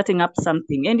about setting up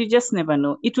something, and you just never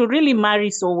know. It will really marry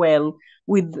so well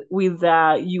with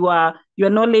your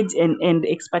knowledge and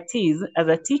expertise as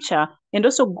a teacher, and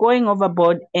also going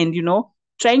overboard and,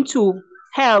 trying to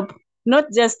help not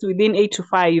just within 8 to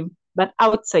 5, but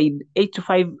outside 8 to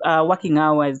 5 working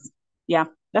hours. Yeah,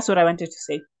 that's what I wanted to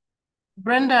say.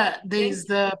 Brenda, there is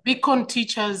the Beacon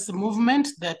Teachers movement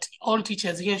that all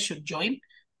teachers here should join,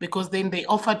 because then they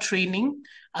offer training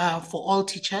for all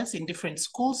teachers in different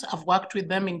schools. I've worked with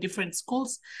them in different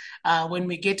schools. When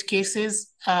we get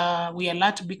cases, we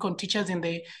alert Beacon teachers in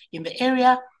the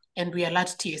area, and we alert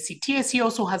TSC. TSC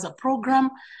also has a program.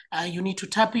 You need to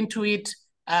tap into it.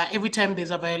 Every time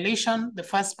there's a violation, the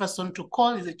first person to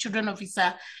call is the children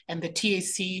officer and the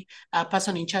TSC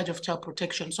person in charge of child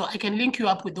protection. So I can link you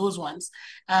up with those ones.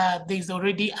 There's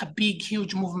already a big,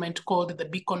 huge movement called the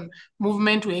Beacon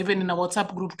Movement. We're even in a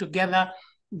WhatsApp group together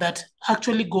that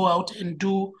actually go out and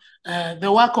do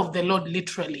the work of the Lord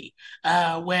literally,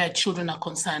 where children are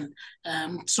concerned.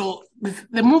 So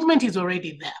the movement is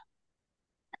already there.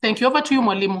 Thank you. Over to you,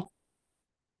 Mwalimu.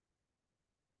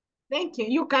 Thank you.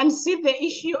 You can see the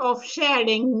issue of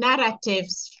sharing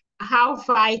narratives, how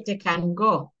far it can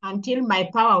go until my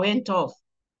power went off.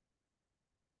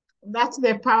 That's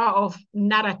the power of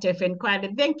narrative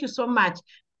inquiry. Thank you so much.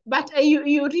 But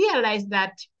you realize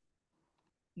that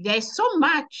there's so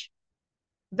much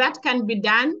that can be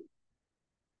done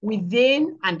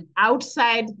within and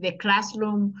outside the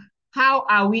classroom. How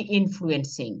are we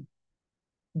influencing?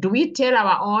 Do we tell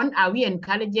our own? Are we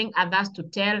encouraging others to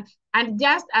tell? And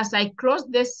just as I close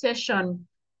this session,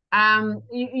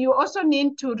 you also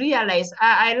need to realize,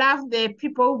 I love the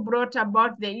people who brought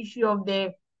about the issue of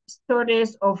the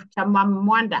stories of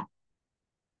Chamamwanda,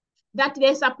 that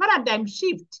there's a paradigm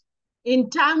shift in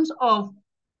terms of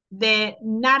the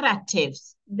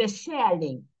narratives, the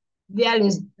sharing. There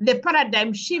is the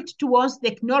paradigm shift towards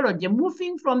technology,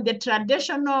 moving from the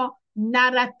traditional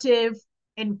narrative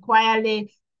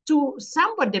inquiry to,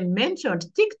 somebody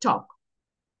mentioned TikTok.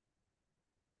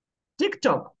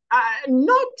 TikTok,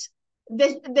 not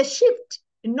the shift,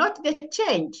 not the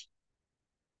change.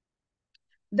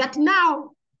 That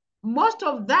now, most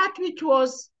of that which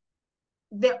was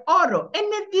the oral,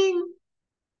 anything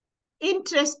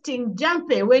interesting,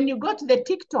 jumpy, when you go to the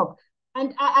TikTok,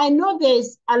 and I know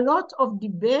there's a lot of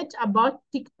debate about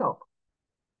TikTok,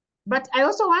 but I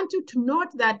also want you to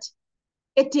note that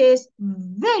it is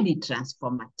very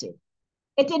transformative.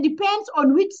 It depends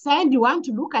on which side you want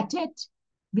to look at it,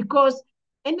 because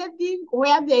anything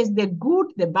where there's the good,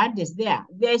 the bad is there.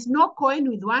 There's no coin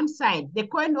with one side. The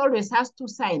coin always has two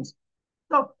sides.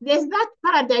 So there's that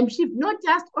paradigm shift, not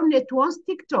just only towards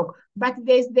TikTok, but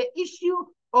there's the issue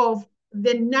of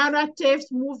the narratives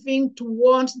moving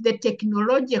towards the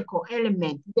technological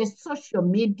element, the social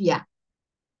media.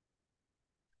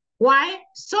 Why?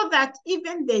 So that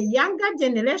even the younger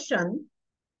generation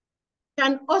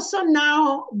can also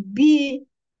now be,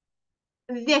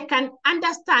 they can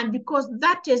understand, because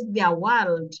that is their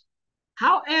world.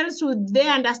 How else would they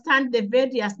understand the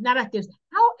various narratives?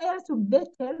 How else would they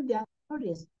tell their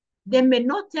stories? They may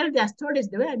not tell their stories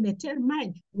the way I may tell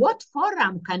mine. What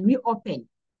forum can we open?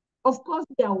 Of course,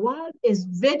 their world is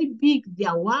very big.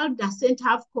 Their world doesn't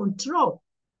have control.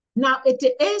 Now, it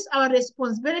is our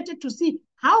responsibility to see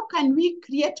how can we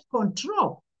create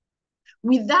control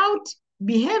without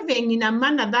behaving in a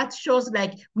manner that shows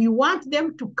like we want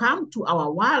them to come to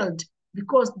our world,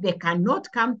 because they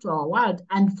cannot come to our world.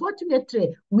 Unfortunately,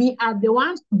 we are the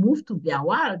ones to move to their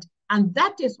world. And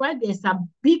that is why there's a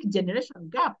big generation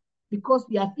gap, because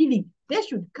we are feeling they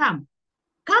should come.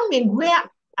 Coming where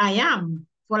I am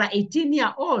for an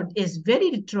 18-year-old is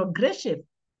very retrogressive.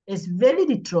 It's very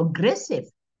retrogressive.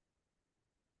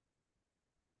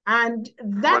 And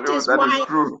that is why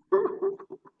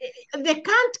they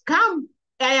can't come.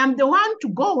 I am the one to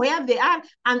go where they are.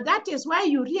 And that is why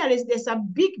you realize there's a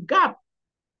big gap.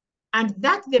 And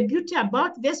that's the beauty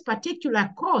about this particular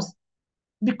course,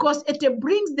 because it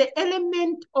brings the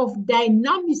element of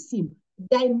dynamism,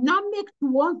 dynamic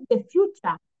towards the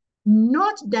future,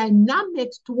 not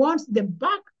dynamics towards the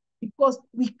back, because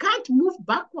we can't move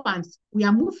backwards. We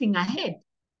are moving ahead.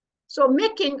 So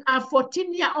making a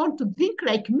 14-year-old to think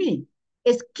like me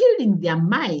is killing their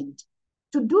mind,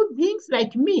 to do things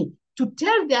like me, to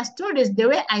tell their stories the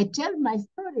way I tell my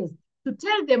stories, to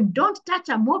tell them don't touch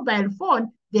a mobile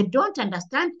phone. They don't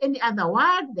understand any other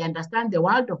word. They understand the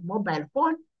world of mobile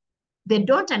phone. They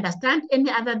don't understand any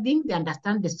other thing. They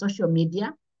understand the social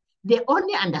media. They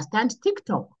only understand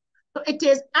TikTok. So it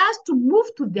is us to move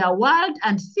to their world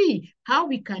and see how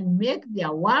we can make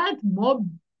their world more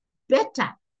better,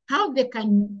 how they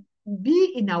can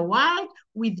be in a world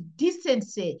with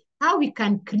decency, how we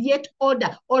can create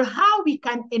order, or how we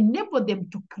can enable them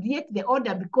to create the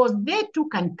order, because they too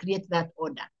can create that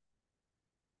order.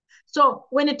 So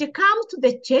when it comes to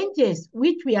the changes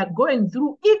which we are going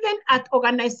through, even at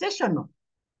organizational,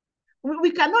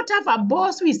 we cannot have a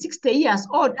boss who is 60 years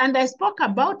old. And I spoke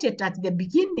about it at the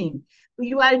beginning.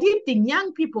 You are leading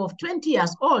young people of 20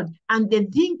 years old and they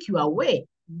think you are way.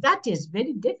 That is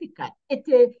very difficult. It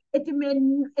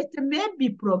may be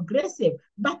progressive,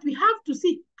 but we have to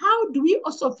see how do we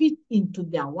also fit into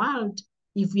their world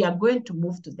if we are going to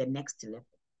move to the next level.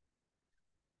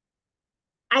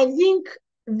 I think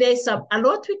there's a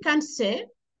lot we can say,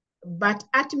 but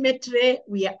ultimately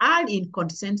we are in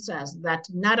consensus that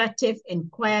narrative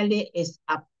inquiry is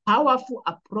a powerful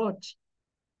approach,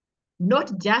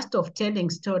 not just of telling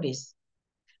stories,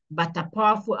 but a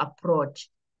powerful approach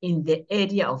in the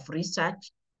area of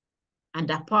research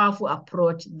and a powerful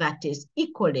approach that is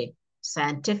equally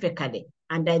scientifically.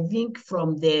 And I think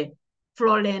from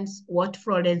what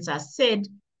Florence has said,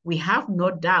 we have no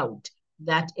doubt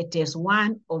that it is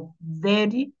one of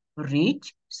very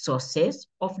rich sources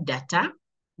of data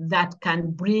that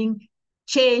can bring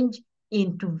change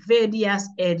into various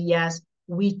areas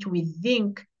which we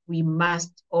think we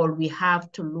must or we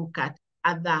have to look at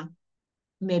other,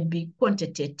 maybe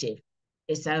quantitative.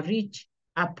 It's a rich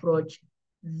approach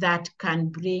that can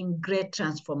bring great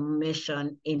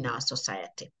transformation in our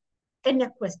society. Any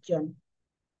question?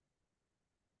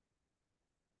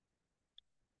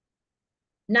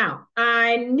 Now,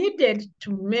 I needed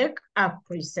to make a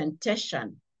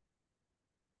presentation,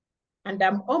 and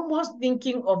I'm almost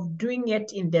thinking of doing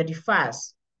it in the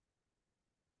reverse,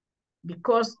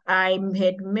 because I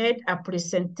had made a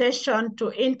presentation to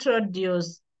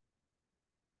introduce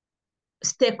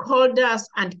stakeholders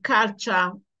and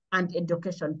culture and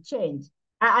education change.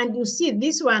 And you see,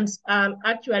 these ones are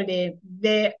actually,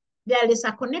 there is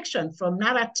a connection from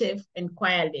narrative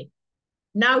inquiry.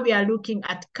 Now we are looking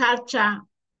at culture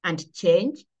and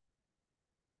change,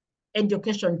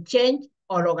 education change,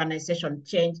 or organization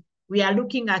change. We are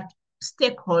looking at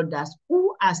stakeholders.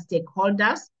 Who are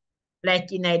stakeholders?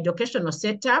 Like in an educational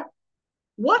setup,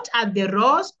 what are the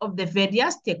roles of the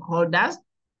various stakeholders?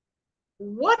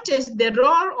 What is the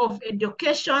role of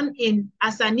education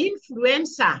as an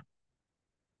influencer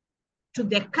to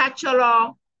the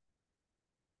cultural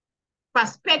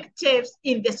perspectives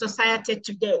in the society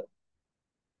today?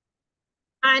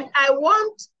 And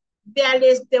there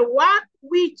is the work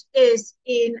which is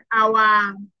in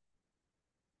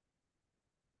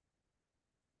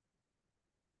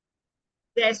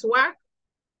there's work.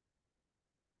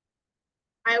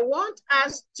 I want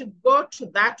us to go to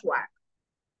that work.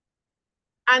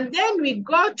 And then we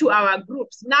go to our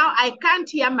groups. Now I can't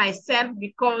hear myself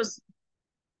because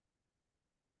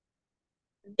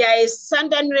there is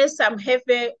suddenly some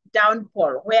heavy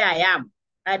downpour where I am.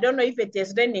 I don't know if it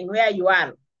is raining where you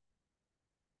are.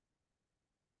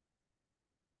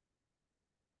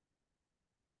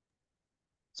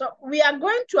 So we are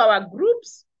going to our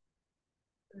groups.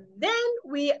 Then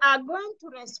we are going to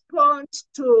respond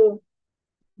to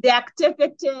the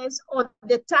activities or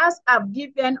the tasks I've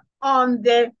given on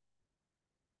the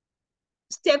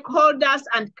stakeholders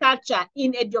and culture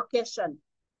in education.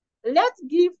 Let's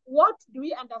give, what do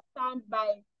we understand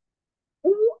by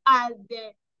who are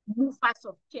the movers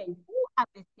of change? Who are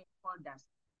the stakeholders?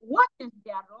 What is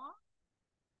their role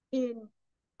in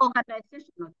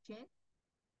organizational change?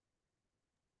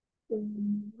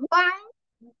 Why?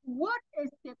 What is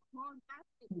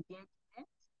stakeholders engagement?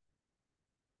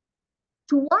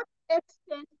 To what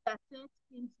extent does it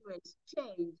influence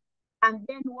change? And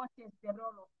then what is the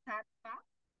role of culture?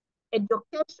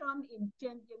 Education in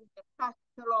changing the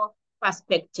cultural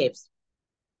perspectives.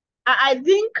 I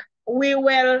think we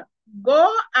will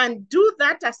go and do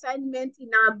that assignment in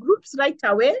our groups right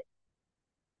away.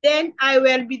 Then I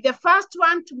will be the first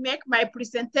one to make my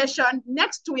presentation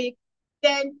next week.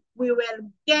 Then we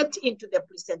will get into the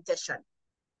presentation.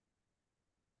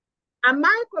 Am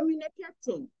I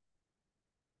communicating?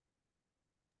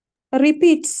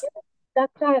 Repeat.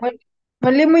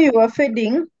 Mwalimu, you were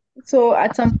fading, so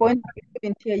at some point we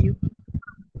couldn't hear you.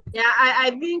 Yeah,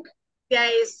 I think there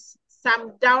is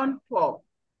some downpour.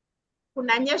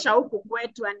 Kunanyesha huku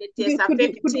kwetu and it is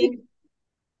affecting.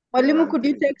 Mwalimu, could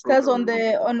you text us on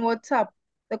WhatsApp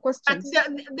the questions?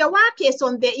 The work is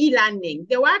on the e-learning.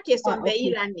 The work is on the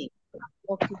e-learning.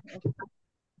 Okay.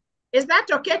 Is that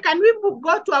okay? Can we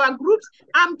go to our groups?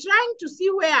 I'm trying to see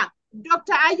where.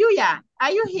 Dr. Ayuya,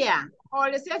 are you here? Or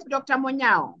is it Dr.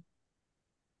 Monyao?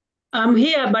 I'm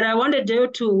here, but I wanted you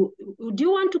to, do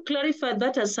you want to clarify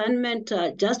that assignment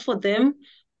just for them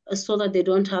so that they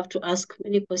don't have to ask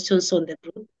many questions on the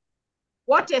group?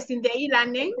 What is in the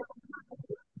e-learning?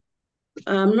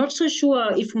 I'm not so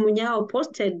sure if Munyao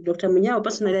posted, Dr. Munyao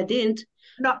personally I didn't.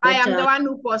 No, I am the one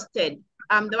who posted.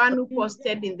 I'm the one who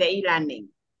posted in the e-learning.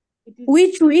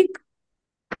 Which week?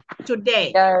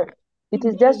 Today. Yeah, it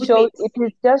is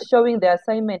just showing the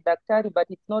assignment, Daktari, but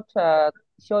it's not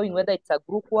showing whether it's a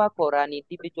group work or an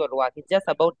individual work. It's just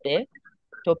about the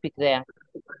topic there.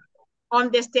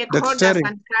 On the stakeholders Daktari.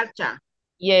 and culture.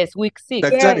 Yes, week 6.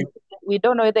 Daktari. We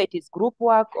don't know whether it is group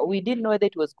work, or we didn't know whether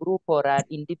it was group or an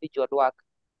individual work.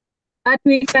 But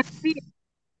we can see.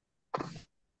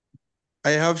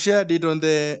 I have shared it on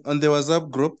the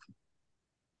WhatsApp group.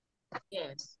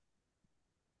 Yes.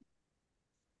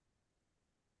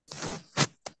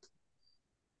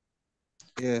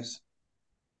 Yes.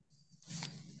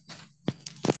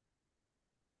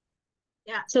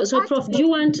 Yeah. So Prof, do you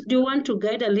want to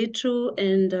guide a little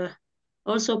and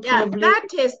also probably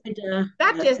that is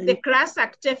the class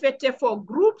activity for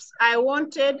groups. I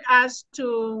wanted us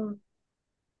to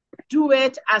do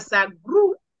it as a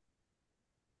group.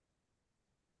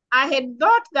 I had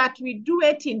thought that we do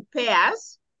it in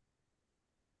pairs,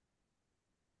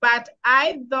 but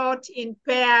I thought in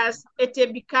pairs it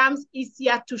becomes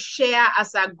easier to share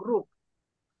as a group.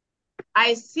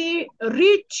 I see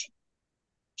rich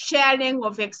sharing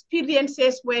of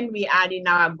experiences when we are in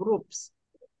our groups.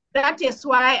 That is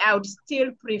why I would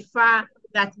still prefer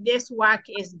that this work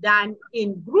is done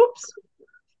in groups.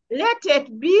 Let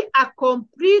it be a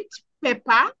complete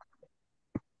paper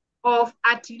of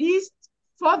at least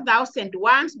 4,000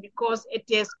 words because it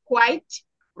is quite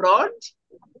broad.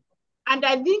 And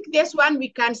I think this one we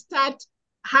can start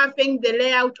having the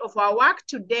layout of our work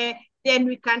today, then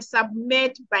we can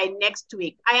submit by next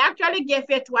week. I actually gave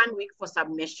it 1 week for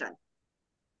submission.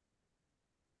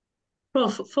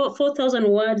 Prof, 4,000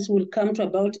 words will come to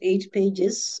about 8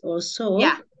 pages or so.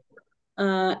 Yeah.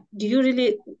 Do you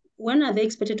really, when are they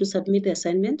expected to submit the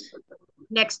assignment?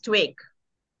 Next week.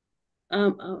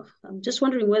 I'm just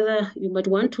wondering whether you might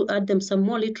want to add them some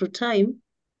more little time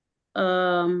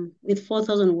with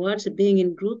 4,000 words being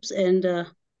in groups and the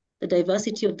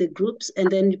diversity of the groups. And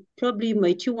then probably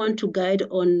might you want to guide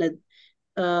on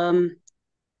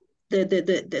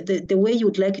the way you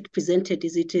would like it presented.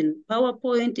 Is it in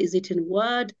PowerPoint? Is it in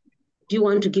Word? Do you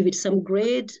want to give it some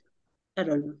grade? I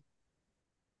don't know.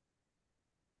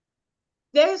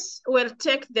 This will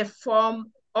take the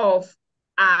form of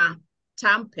a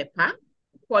term paper,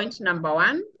 point number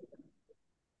 1.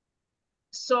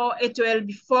 So it will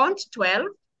be font 12,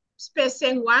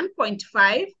 spacing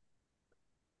 1.5.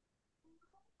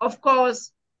 Of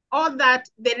course, all that,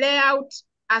 the layout,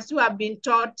 as you have been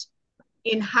taught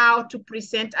in how to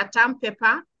present a term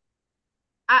paper,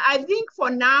 I think for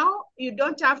now, you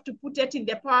don't have to put it in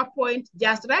the PowerPoint,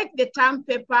 just write the term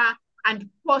paper and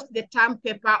post the term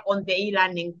paper on the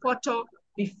e-learning portal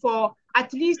before,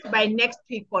 at least by next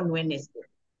week on Wednesday.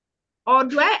 Or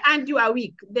do I hand you a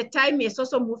week? The time is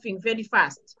also moving very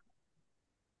fast.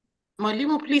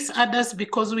 Mwalimu, please add us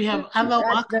because we have other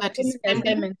work that is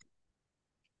pending.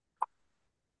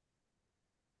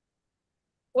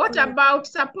 What about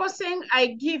supposing I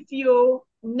give you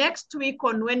next week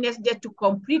on Wednesday to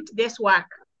complete this work?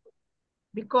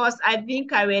 Because I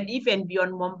think I will even be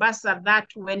on Mombasa that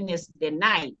Wednesday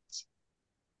night.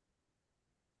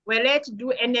 Will it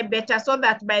do any better so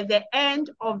that by the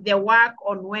end of the work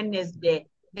on Wednesday,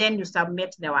 then you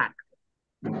submit the work?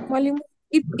 Well,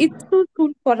 it's too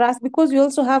soon for us because we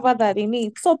also have other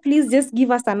needs. So please just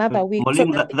give us another week. So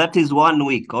Molim, that is 1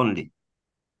 week only.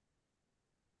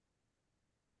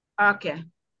 Okay.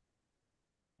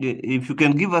 If you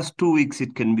can give us 2 weeks,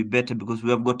 it can be better because we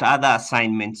have got other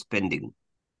assignments pending.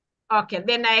 Okay,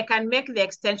 then I can make the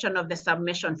extension of the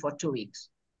submission for 2 weeks.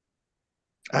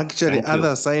 Actually, other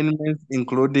assignments,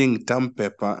 including term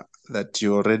paper that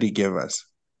you already gave us.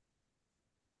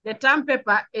 The term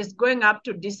paper is going up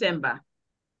to December.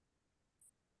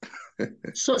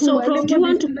 So Prof, do you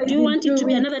want it to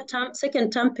be another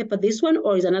second term paper, this one,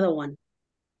 or is another one?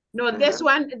 No, this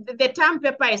one, the term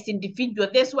paper is individual.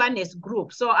 This one is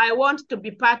group. So I want to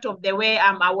be part of the way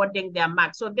I'm awarding their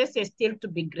marks. So this is still to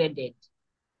be graded.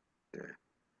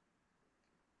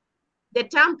 The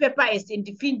term paper is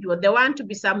individual. The one to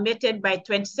be submitted by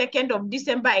 22nd of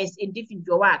December is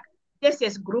individual work. This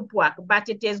is group work, but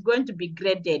it is going to be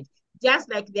graded, just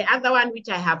like the other one which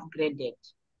I have graded.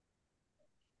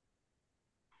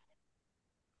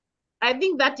 I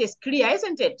think that is clear,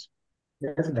 isn't it?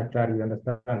 Yes, Dr. We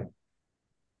understand.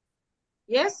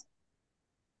 Yes?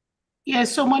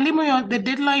 Yes, so Mwalimu, the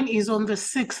deadline is on the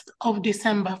 6th of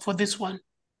December for this one.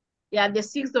 Yeah, the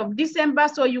 6th of December,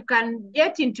 so you can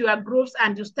get into your groups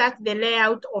and you start the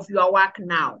layout of your work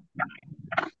now.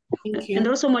 Thank you. And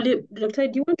also, Dr.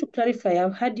 do you want to clarify?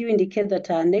 I've heard you indicate that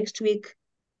next week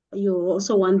you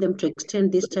also want them to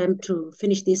extend this time to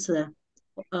finish this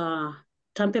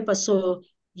term paper. So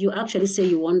you actually say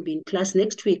you won't be in class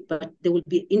next week, but they will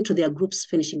be into their groups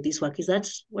finishing this work. Is that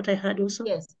what I heard also?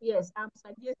 Yes. I'm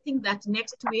suggesting that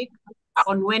next week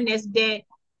on Wednesday,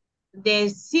 they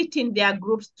sit in their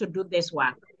groups to do this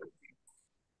work.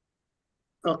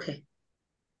 Okay.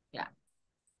 Yeah.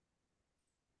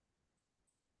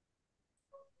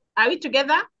 Are we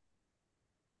together?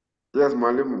 Yes,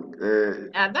 Mwalimu.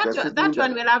 That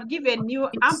one will have given you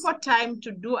ample time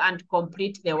to do and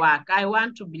complete the work. I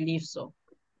want to believe so.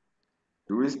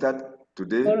 Do we start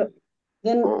today?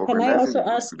 Then can I also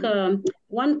ask,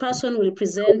 one person will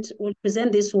present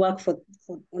this work for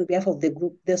on behalf of the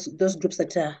group, those groups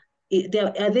that are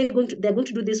they're going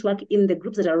to do this work in the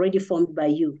groups that are already formed by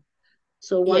you.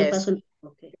 So one person,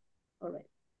 okay, all right.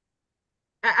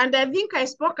 And I think I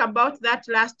spoke about that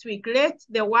last week. Let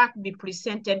the work be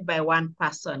presented by one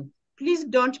person. Please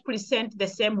don't present the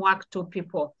same work to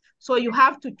people. So you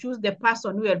have to choose the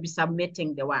person who will be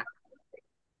submitting the work.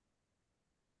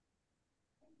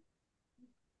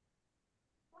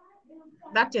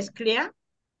 That is clear?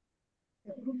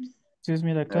 Excuse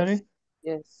me, Dr.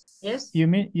 Yes. You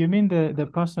mean the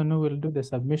person who will do the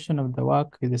submission of the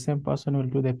work is the same person who will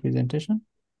do the presentation?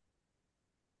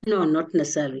 No, not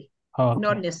necessarily. Oh, okay.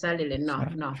 Not necessarily, no.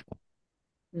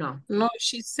 No,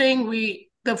 she's saying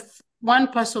the one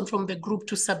person from the group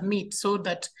to submit so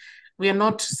that we are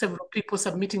not several people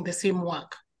submitting the same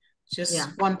work. Just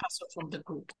one person from the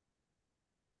group.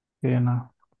 Yeah,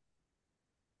 now.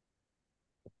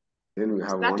 Then we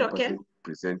have one person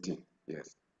presenting.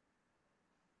 Yes.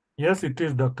 Yes, it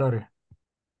is, Dr.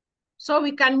 So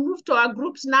we can move to our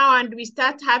groups now and we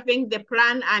start having the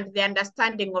plan and the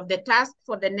understanding of the task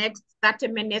for the next 30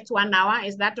 minutes, 1 hour.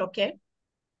 Is that okay?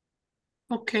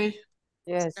 Okay.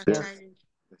 Yes.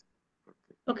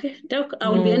 Okay, Doc, I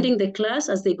will be ending the class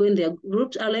as they go in their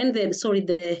groups. I'll end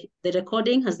the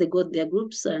recording as they go in their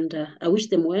groups, and I wish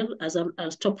them well as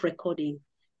I'll stop recording.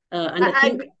 And I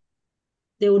think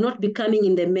they will not be coming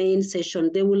in the main session.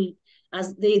 They will,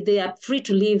 as they are free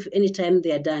to leave anytime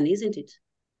they are done, isn't it?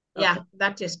 Yeah,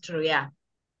 that is true, yeah.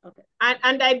 Okay.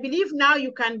 And I believe now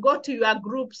you can go to your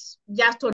groups just on